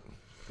 Keep it lit.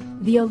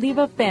 The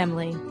Oliva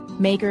family,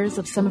 makers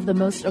of some of the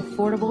most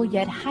affordable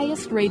yet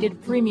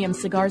highest-rated premium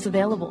cigars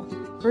available.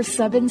 For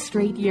 7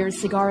 straight years,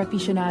 Cigar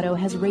Aficionado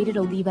has rated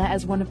Oliva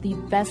as one of the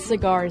best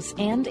cigars,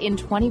 and in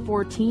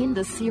 2014,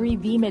 the Serie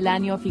V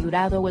Melanio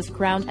Figurado was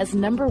crowned as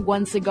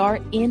 #1 cigar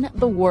in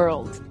the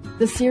world.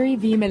 The Serie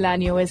V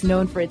Melanio is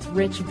known for its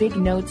rich, big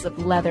notes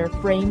of leather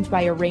framed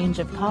by a range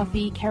of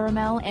coffee,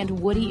 caramel, and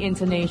woody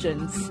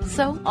intonations.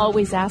 So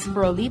always ask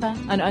for Oliva,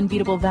 an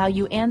unbeatable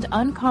value and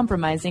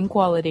uncompromising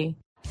quality.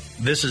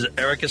 This is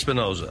Eric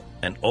Espinoza,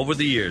 and over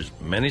the years,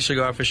 many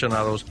cigar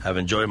aficionados have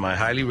enjoyed my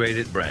highly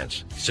rated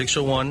brands.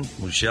 601,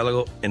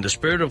 Murcielago. In the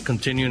spirit of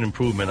continuing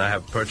improvement, I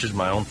have purchased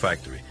my own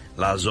factory,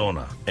 La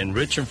Zona, in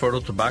rich and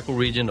fertile tobacco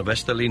region of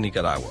Esteli,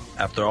 Nicaragua.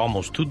 After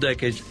almost 2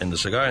 decades in the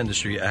cigar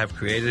industry, I have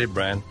created a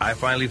brand I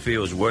finally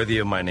feel is worthy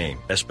of my name.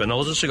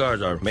 Espinoza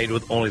cigars are made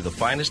with only the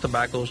finest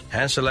tobaccos,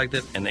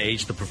 hand-selected and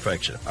aged to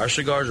perfection. Our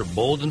cigars are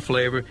bold in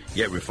flavor,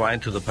 yet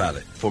refined to the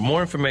palate. For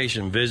more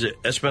information,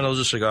 visit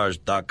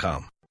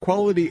EspinozaCigars.com.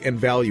 Quality and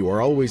value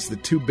are always the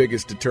 2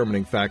 biggest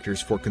determining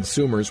factors for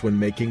consumers when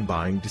making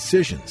buying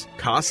decisions.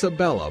 Casa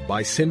Bella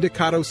by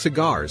Sindicato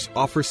Cigars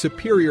offers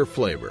superior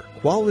flavor,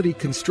 quality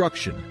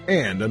construction,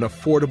 and an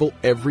affordable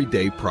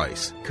everyday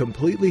price.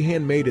 Completely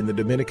handmade in the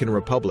Dominican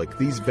Republic,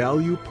 these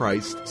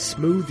value-priced,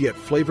 smooth yet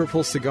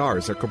flavorful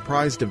cigars are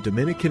comprised of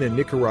Dominican and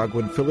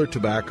Nicaraguan filler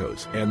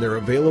tobaccos, and they're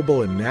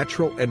available in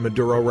natural and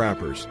Maduro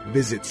wrappers.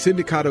 Visit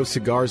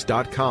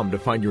SindicatoCigars.com to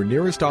find your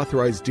nearest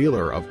authorized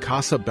dealer of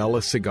Casa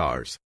Bella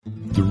cigars.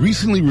 The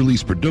recently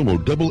released Perdomo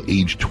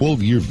Double-Aged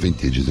 12-Year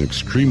Vintage is an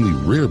extremely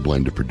rare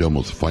blend of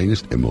Perdomo's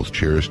finest and most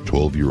cherished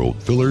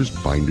 12-year-old fillers,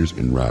 binders,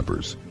 and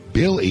wrappers.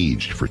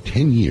 Bale-aged for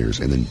 10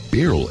 years and then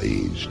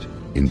barrel-aged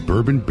in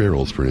bourbon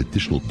barrels for an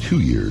additional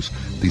 2 years,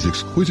 these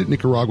exquisite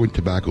Nicaraguan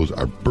tobaccos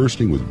are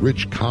bursting with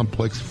rich,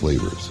 complex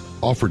flavors.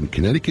 Offered in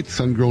Connecticut,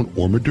 sun-grown,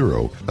 or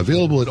Maduro,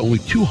 available at only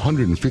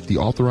 250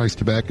 authorized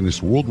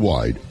tobacconists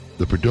worldwide,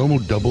 the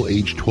Perdomo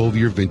Double-Aged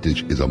 12-Year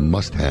Vintage is a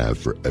must-have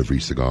for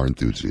every cigar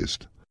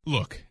enthusiast.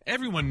 Look,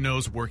 everyone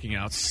knows working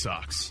out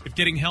sucks. If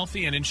getting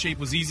healthy and in shape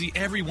was easy,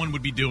 everyone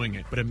would be doing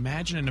it. But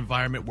imagine an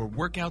environment where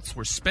workouts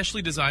were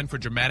specially designed for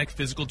dramatic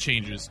physical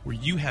changes, where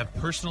you have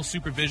personal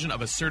supervision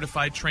of a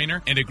certified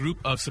trainer and a group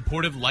of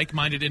supportive,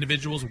 like-minded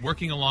individuals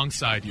working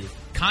alongside you,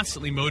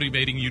 constantly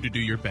motivating you to do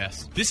your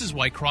best. This is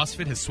why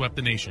CrossFit has swept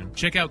the nation.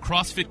 Check out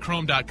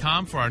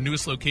CrossFitChrome.com for our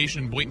newest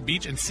location in Boynton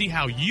Beach and see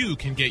how you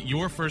can get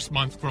your first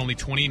month for only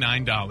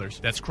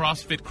 $29. That's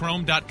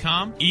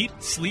CrossFitChrome.com. Eat,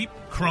 sleep,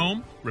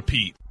 Chrome,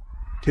 repeat.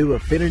 To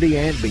affinity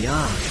and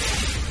beyond.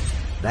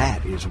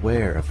 That is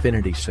where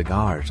Affinity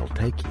Cigars will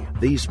take you.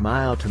 These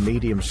mild to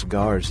medium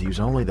cigars use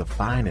only the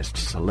finest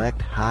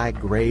select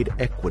high-grade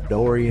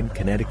Ecuadorian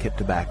Connecticut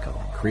tobacco,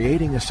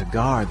 creating a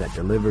cigar that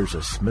delivers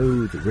a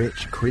smooth,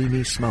 rich,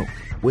 creamy smoke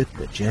with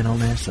the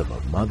gentleness of a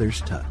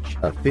mother's touch.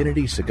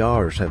 Affinity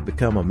Cigars have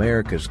become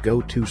America's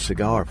go-to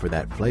cigar for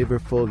that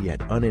flavorful yet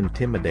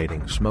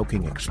unintimidating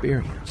smoking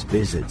experience.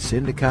 Visit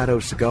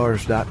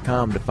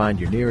SindicatoCigars.com to find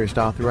your nearest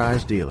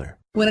authorized dealer.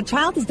 When a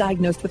child is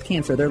diagnosed with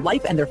cancer, their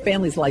life and their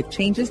family's life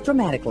changes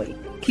dramatically.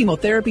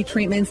 Chemotherapy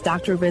treatments,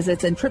 doctor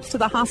visits, and trips to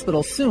the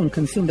hospital soon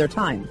consume their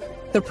time.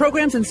 The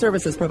programs and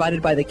services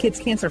provided by the Kids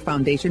Cancer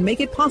Foundation make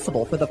it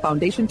possible for the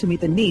foundation to meet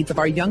the needs of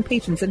our young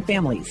patients and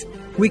families.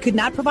 We could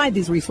not provide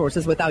these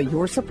resources without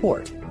your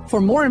support.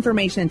 For more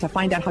information and to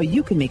find out how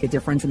you can make a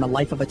difference in the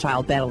life of a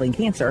child battling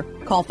cancer,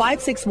 call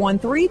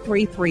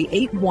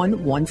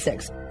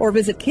 561-333-8116 or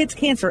visit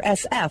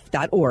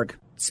kidscancersf.org.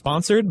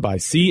 Sponsored by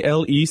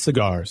CLE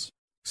Cigars.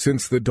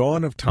 Since the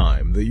dawn of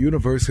time, the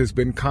universe has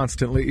been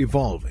constantly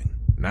evolving.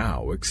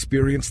 Now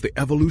experience the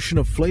evolution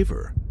of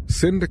flavor.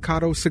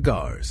 Sindicato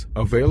Cigars,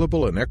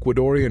 available in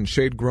Ecuadorian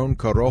shade-grown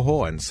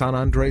Corojo and San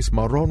Andres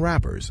Marron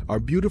wrappers, are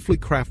beautifully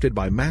crafted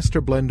by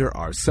master blender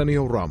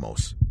Arsenio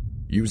Ramos.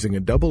 Using a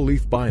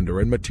double-leaf binder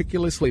and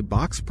meticulously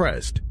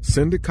box-pressed,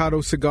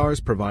 Sindicato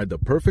Cigars provide the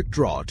perfect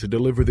draw to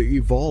deliver the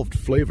evolved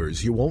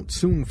flavors you won't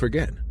soon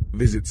forget.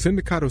 Visit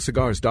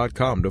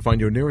SindicatoCigars.com to find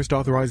your nearest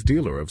authorized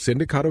dealer of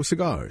Sindicato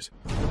Cigars.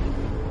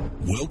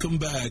 Welcome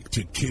back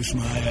to Kiss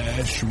My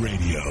Ash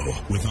Radio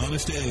with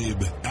Honest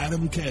Abe,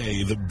 Adam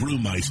K, the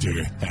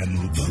Brewmeister,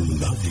 and the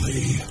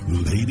lovely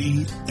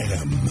Lady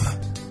M.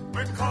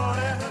 We're caught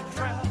in a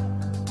trap.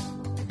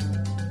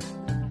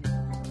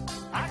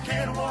 I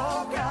can't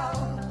walk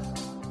out.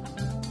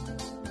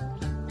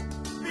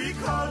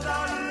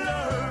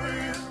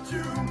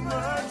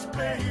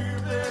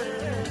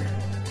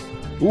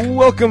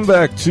 Welcome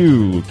back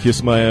to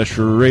Kiss My Ash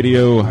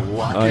Radio.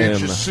 Why I can't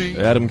am you see?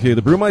 Adam K.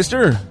 the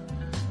Brewmeister.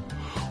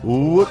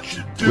 What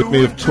you doing With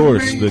me, of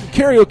course, the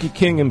karaoke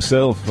king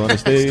himself,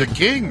 Honest It's Abe. the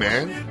king,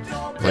 man.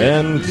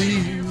 And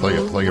Play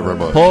it very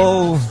much.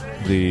 Paul,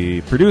 the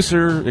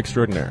producer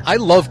extraordinaire. I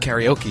love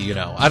karaoke, you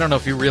know. I don't know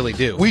if you really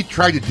do. We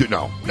tried to do...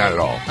 No, not at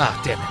all.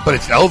 Ah, damn it. But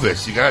it's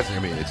Elvis. You guys,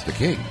 it's the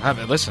king.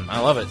 Listen,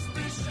 I love it.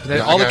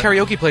 Yeah, All the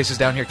karaoke places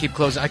down here keep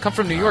closing. I come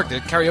from New York.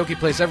 There's karaoke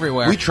place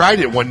everywhere. We tried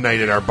it one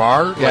night at our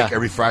bar, Yeah. like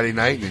every Friday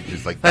night, and it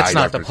just That's died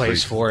not after the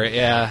place 3. for it.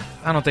 Yeah,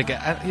 I don't think you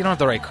don't have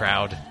the right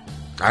crowd.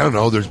 I don't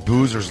know. There's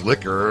booze, there's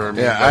liquor. I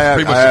mean, Yeah, that's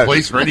pretty much the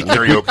place for any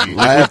karaoke.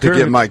 I have to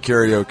get my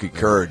karaoke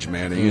courage,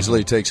 man. It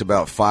usually takes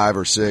about 5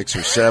 or 6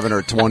 or 7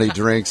 or 20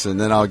 drinks, and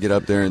then I'll get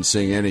up there and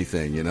sing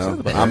anything, you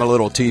know. I'm a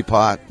little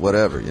teapot,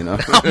 whatever, you know.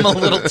 I'm a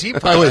little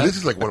teapot. By the way, this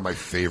is like one of my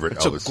favorite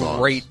It's Elvis a songs.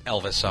 great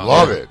Elvis song.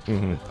 Love it.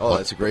 Oh,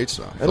 that's a great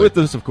song. And with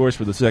us, of course,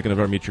 for the second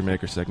of our Meet Your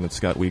Maker segment,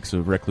 Scott Weeks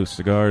of Recluse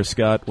Cigars.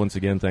 Scott, once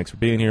again, thanks for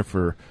being here,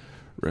 for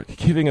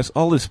giving us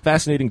all this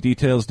fascinating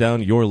details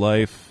down your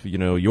life, you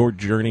know, your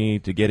journey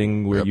to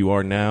getting where you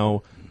are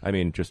now. I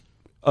mean, just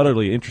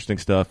utterly interesting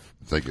stuff.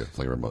 Thank you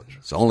very much.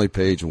 It's only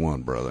page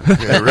 1, brother.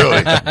 Yeah, really.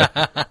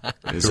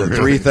 It's a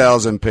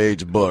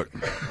 3,000-page book.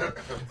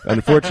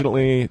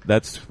 Unfortunately,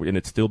 and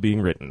it's still being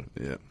written.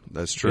 Yeah,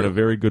 that's true. In a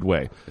very good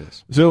way.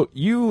 Yes. So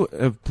you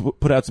have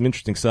put out some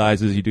interesting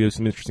sizes. You do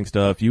some interesting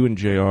stuff. You and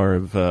JR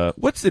have.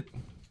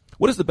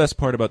 What is the best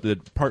part about the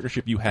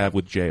partnership you have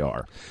with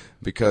JR?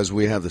 Because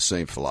we have the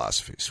same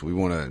philosophies. We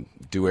want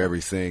to do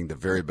everything the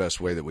very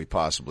best way that we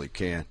possibly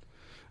can.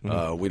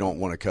 We don't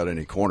want to cut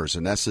any corners,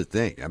 and that's the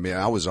thing. I mean,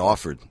 I was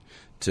offered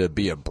to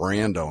be a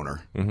brand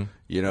owner,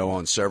 you know,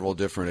 on several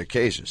different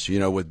occasions, you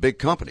know, with big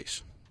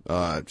companies,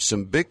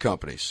 some big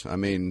companies. I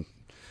mean,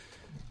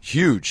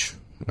 huge,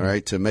 all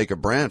right, to make a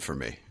brand for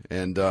me.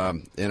 And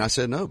I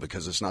said no,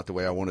 because it's not the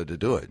way I wanted to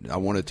do it. I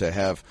wanted to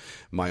have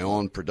my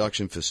own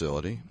production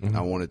facility. I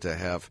wanted to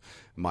have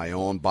my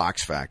own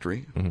box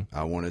factory.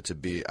 I wanted to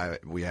be.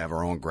 We have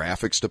our own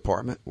graphics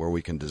department where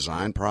we can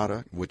design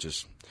product, which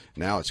is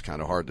now it's kind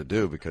of hard to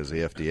do because the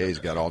FDA's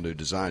got all new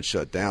designs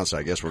shut down. So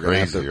I guess we're going to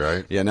have to.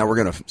 Right? Yeah, now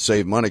we're going to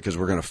save money because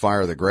we're going to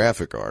fire the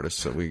graphic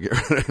artists. So we get.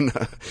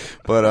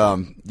 But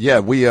yeah,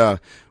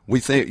 we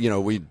think, you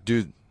know, we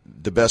do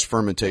the best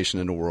fermentation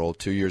in the world,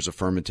 2 years of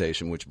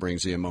fermentation, which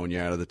brings the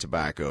ammonia out of the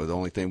tobacco. The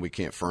only thing we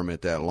can't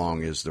ferment that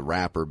long is the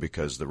wrapper,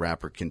 because the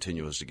wrapper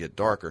continues to get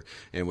darker,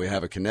 and we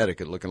have a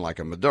Connecticut looking like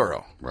a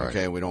Maduro. Right.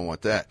 Okay, we don't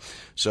want that.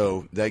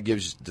 So that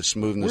gives the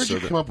smoothness. Where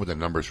did you come up with the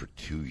numbers for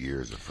 2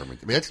 years of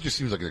fermentation? I mean, that just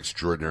seems like an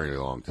extraordinarily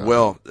long time.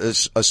 Well,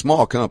 a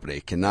small company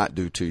cannot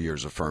do 2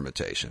 years of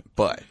fermentation,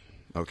 but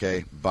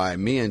okay, by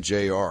me and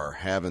JR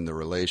having the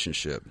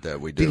relationship that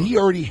we do. Did he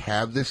already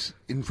have this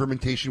in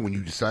fermentation when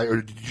you decided,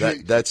 or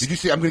did you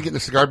say, I'm going to get in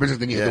the cigar business,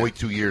 then you had to wait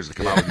 2 years to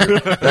come out with your,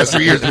 that's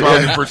 3 years to come out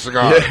with your first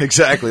cigar? Yeah,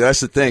 exactly. That's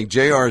the thing.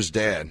 JR's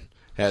dad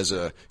has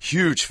a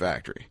huge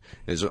factory,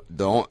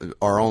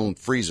 our own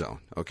free zone.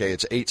 Okay,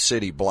 it's 8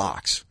 city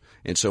blocks.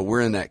 And so we're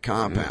in that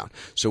compound.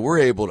 So we're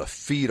able to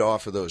feed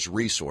off of those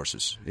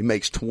resources. He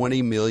makes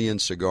 20 million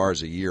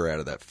cigars a year out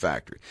of that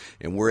factory.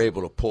 And we're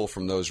able to pull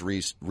from those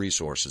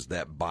resources,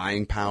 that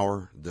buying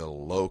power, the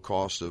low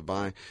cost of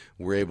buying.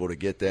 We're able to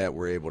get that.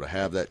 We're able to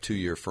have that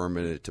 2-year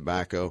fermented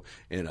tobacco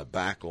in a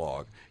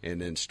backlog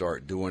and then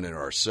start doing it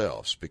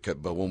ourselves.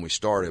 But when we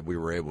started, we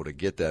were able to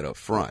get that up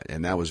front.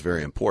 And that was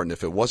very important.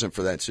 If it wasn't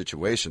for that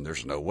situation,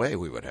 there's no way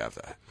we would have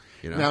that.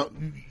 You know? Now,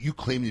 you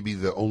claim to be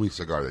the only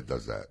cigar that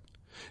does that.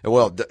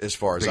 Well, as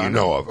far as that I you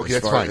know of. Okay,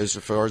 that's fine. As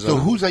far as so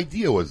whose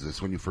idea was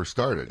this when you first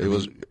started?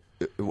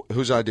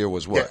 Whose idea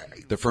was what?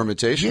 Yeah, the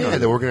fermentation? Yeah,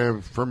 that we're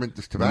going to ferment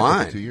this tobacco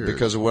Mine, for 2 years.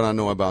 Because of what I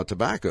know about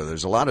tobacco.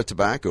 There's a lot of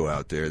tobacco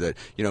out there that,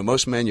 you know,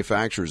 most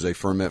manufacturers, they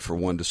ferment for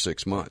 1 to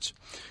 6 months.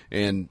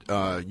 And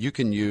you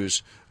can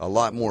use a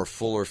lot more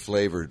fuller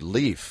flavored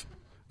leaf,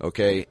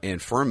 okay,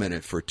 and ferment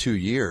it for 2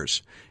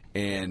 years.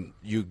 And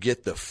you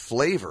get the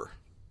flavor.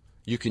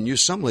 You can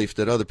use some leaf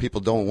that other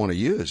people don't want to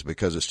use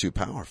because it's too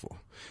powerful.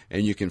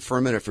 And you can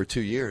ferment it for 2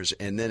 years,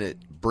 and then it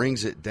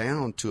brings it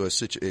down to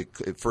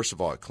first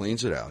of all, it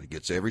cleans it out. It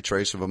gets every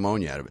trace of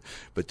ammonia out of it.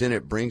 But then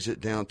it brings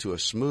it down to a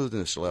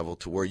smoothness level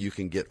to where you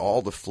can get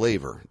all the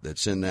flavor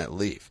that's in that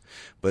leaf.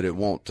 But it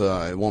won't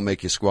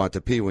make you squat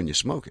to pee when you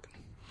smoke it.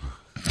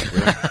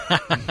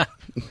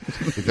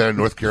 Is that a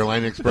North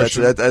Carolina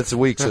expression? That's a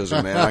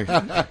Weeksism, man.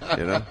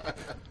 You know,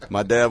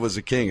 my dad was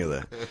a king of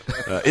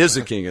that. Is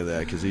a king of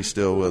that because he's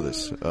still with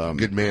us.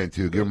 Good man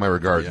too. Give him my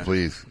regards,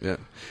 please. Yeah.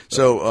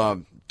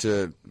 So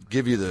to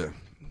give you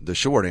the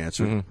short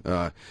answer,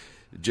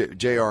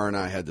 JR and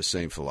I had the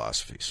same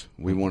philosophies.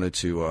 We wanted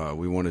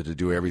to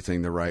do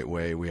everything the right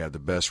way. We have the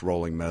best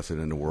rolling method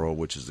in the world,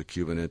 which is the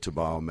Cuban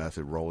Intubao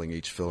method, rolling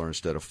each filler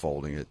instead of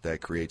folding it.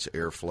 That creates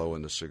airflow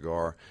in the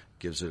cigar,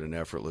 gives it an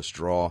effortless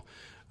draw.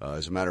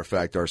 As a matter of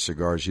fact, our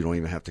cigars, you don't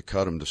even have to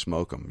cut them to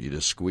smoke them. You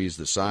just squeeze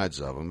the sides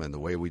of them, and the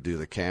way we do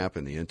the cap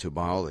and the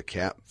Intubao, the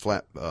cap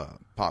flap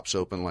pops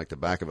open like the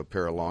back of a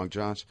pair of long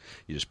johns.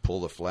 You just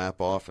pull the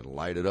flap off and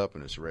light it up,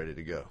 and it's ready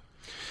to go.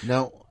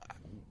 Now,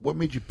 what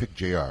made you pick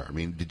JR? I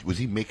mean, was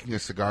he making a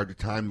cigar at the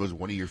time? Was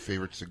one of your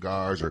favorite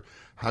cigars, or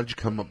how did you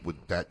come up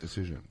with that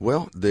decision?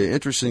 Well, the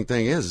interesting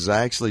thing is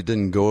I actually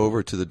didn't go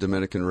over to the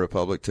Dominican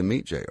Republic to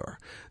meet JR.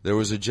 There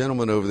was a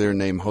gentleman over there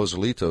named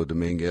Joselito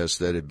Dominguez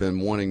that had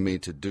been wanting me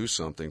to do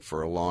something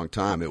for a long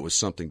time. It was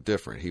something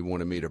different. He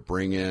wanted me to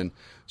bring in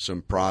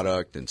some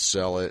product and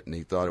sell it, and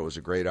he thought it was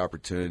a great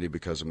opportunity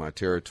because of my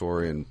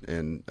territory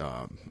and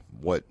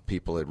what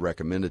people had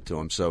recommended to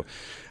him. So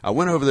I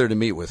went over there to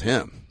meet with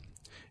him.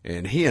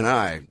 And he and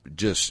I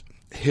just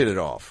hit it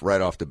off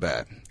right off the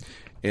bat.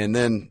 And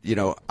then,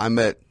 I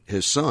met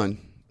his son,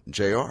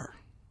 JR.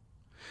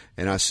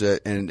 And I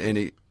said,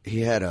 and he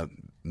had a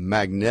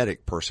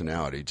magnetic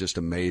personality, just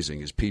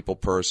amazing. His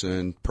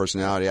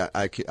personality,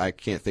 I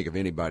can't think of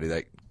anybody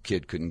that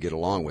kid couldn't get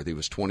along with. He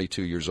was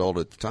 22 years old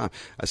at the time.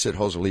 I said,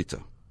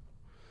 Joselito,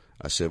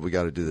 I said, we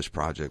got to do this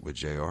project with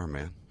JR,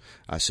 man.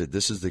 I said,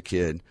 this is the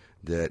kid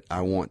that I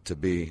want to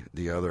be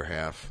the other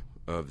half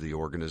of the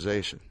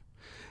organization.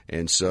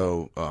 And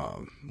so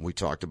we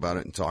talked about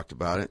it and talked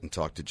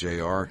to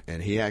JR,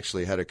 and he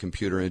actually had a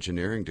computer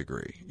engineering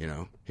degree.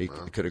 He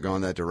could have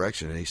gone that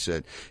direction. And he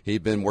said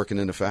he'd been working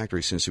in the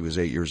factory since he was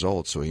 8 years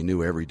old, so he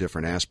knew every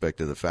different aspect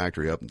of the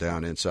factory up and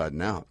down, inside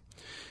and out.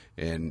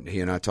 And he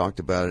and I talked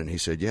about it, and he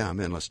said, yeah,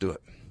 I'm in, let's do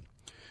it.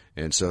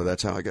 And so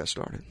that's how I got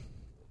started.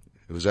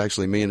 It was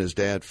actually me and his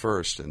dad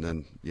first, and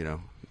then,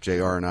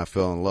 JR and I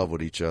fell in love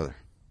with each other.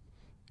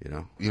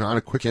 On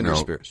a quick Kindred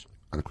note, spirits.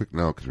 On a quick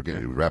note, because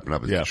we're wrapping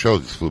up. The show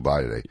just flew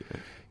by today.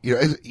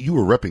 You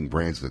were repping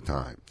brands at the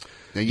time.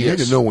 Now, you had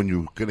to know when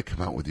you were going to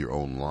come out with your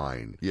own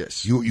line.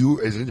 Yes. You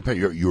as an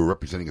independent, you were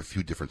representing a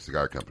few different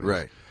cigar companies.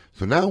 Right.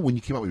 So now when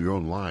you came out with your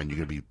own line, you're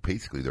going to be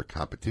basically their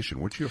competition.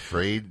 Weren't you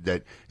afraid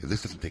that if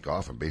this doesn't take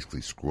off, I'm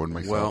basically screwing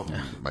myself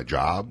my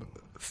job?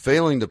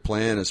 Failing to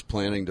plan is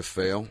planning to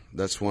fail.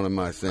 That's one of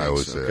my things. I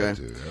would say that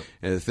too, yep.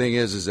 And the thing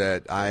is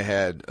that I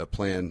had a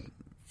plan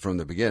from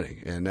the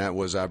beginning, and that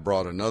was I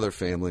brought another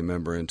family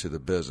member into the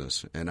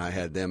business, and I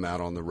had them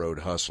out on the road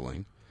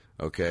hustling,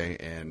 okay,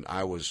 and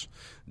I was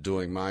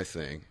doing my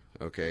thing,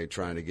 okay,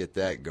 trying to get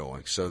that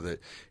going, so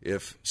that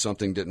if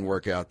something didn't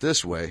work out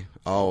this way,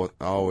 I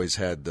always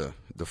had the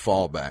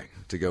fallback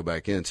to go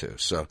back into.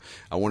 So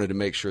I wanted to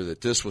make sure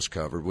that this was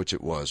covered, which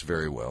it was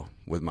very well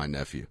with my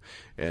nephew,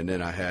 and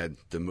then I had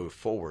to move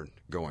forward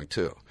going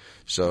too.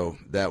 So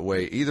that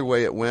way, either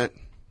way it went,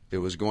 it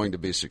was going to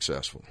be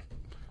successful.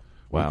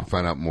 Wow. You can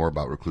find out more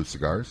about Recluse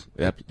Cigars.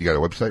 Yep. You got a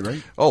website,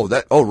 right?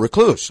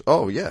 Recluse.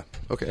 Oh, yeah.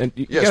 Okay. And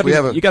we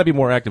have a. You got to be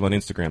more active on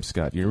Instagram,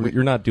 Scott.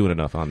 You're not doing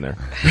enough on there.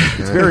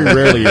 It's very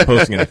rarely you're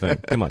posting anything.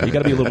 Come on, you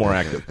got to be a little more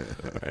active. All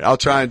right, I'll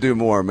try and do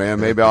more,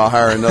 man. Maybe I'll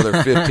hire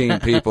another 15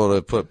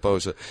 people to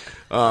post it.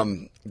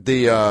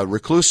 The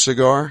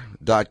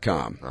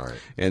reclusecigar.com. All right.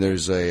 And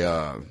there's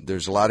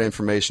a lot of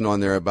information on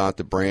there about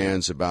the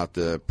brands, about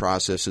the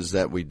processes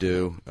that we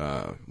do,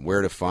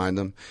 where to find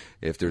them.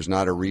 If there's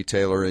not a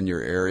retailer in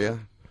your area,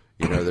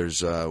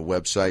 there's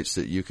websites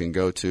that you can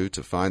go to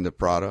find the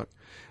product.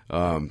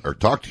 Or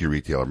talk to your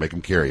retailer, make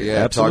them carry it.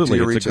 Yeah, absolutely. Talk to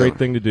your it's retailer. A great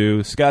thing to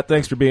do. Scott,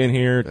 thanks for being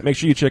here. Make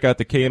sure you check out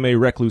the KMA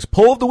Recluse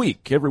Poll of the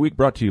Week. Every week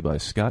brought to you by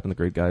Scott and the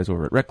great guys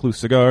over at Recluse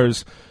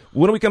Cigars.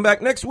 When we come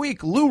back next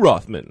week, Lou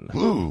Rothman,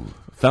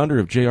 founder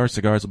of JR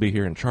Cigars, will be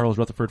here, and Charles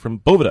Rutherford from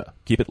Boveda.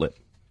 Keep it lit.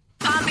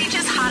 Palm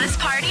Beach's hottest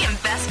party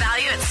and best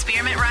value at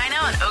Spearmint Rhino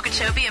on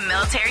Okeechobee and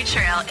Military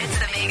Trail. It's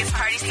the Vegas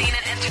party scene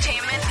and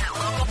entertainment at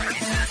local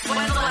prices.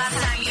 When's the last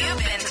time you've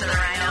been to the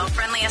Rhino?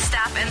 Friendliest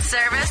staff and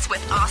service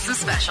with awesome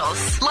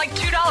specials. Like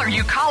 $2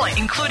 Eucalypt,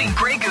 including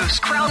Grey Goose,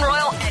 Crown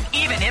Royal, and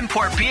even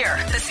import beer.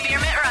 The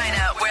Spearmint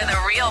Rhino, where the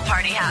real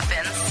party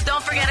happens.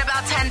 Don't forget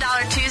about $10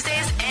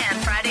 Tuesdays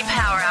and Friday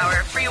Power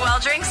Hour. Free well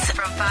drinks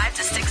from 5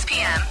 to 6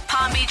 p.m.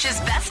 Palm Beach's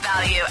best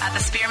value at the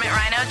Spearmint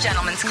Rhino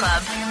Gentlemen's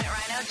Club. Spearmint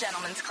Rhino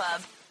Gentlemen's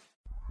Club.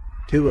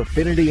 To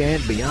affinity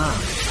and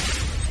beyond.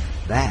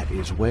 That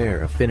is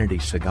where Affinity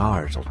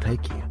Cigars will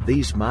take you.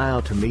 These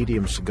mild to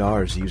medium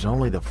cigars use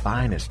only the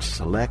finest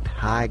select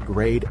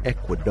high-grade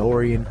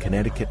Ecuadorian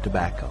Connecticut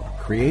tobacco,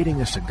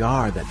 creating a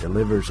cigar that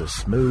delivers a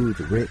smooth,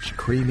 rich,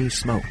 creamy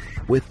smoke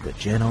with the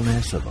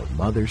gentleness of a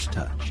mother's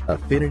touch.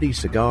 Affinity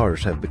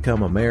Cigars have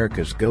become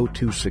America's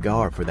go-to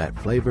cigar for that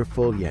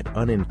flavorful yet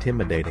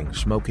unintimidating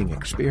smoking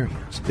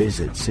experience.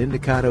 Visit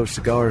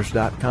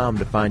syndicatocigars.com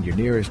to find your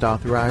nearest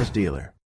authorized dealer.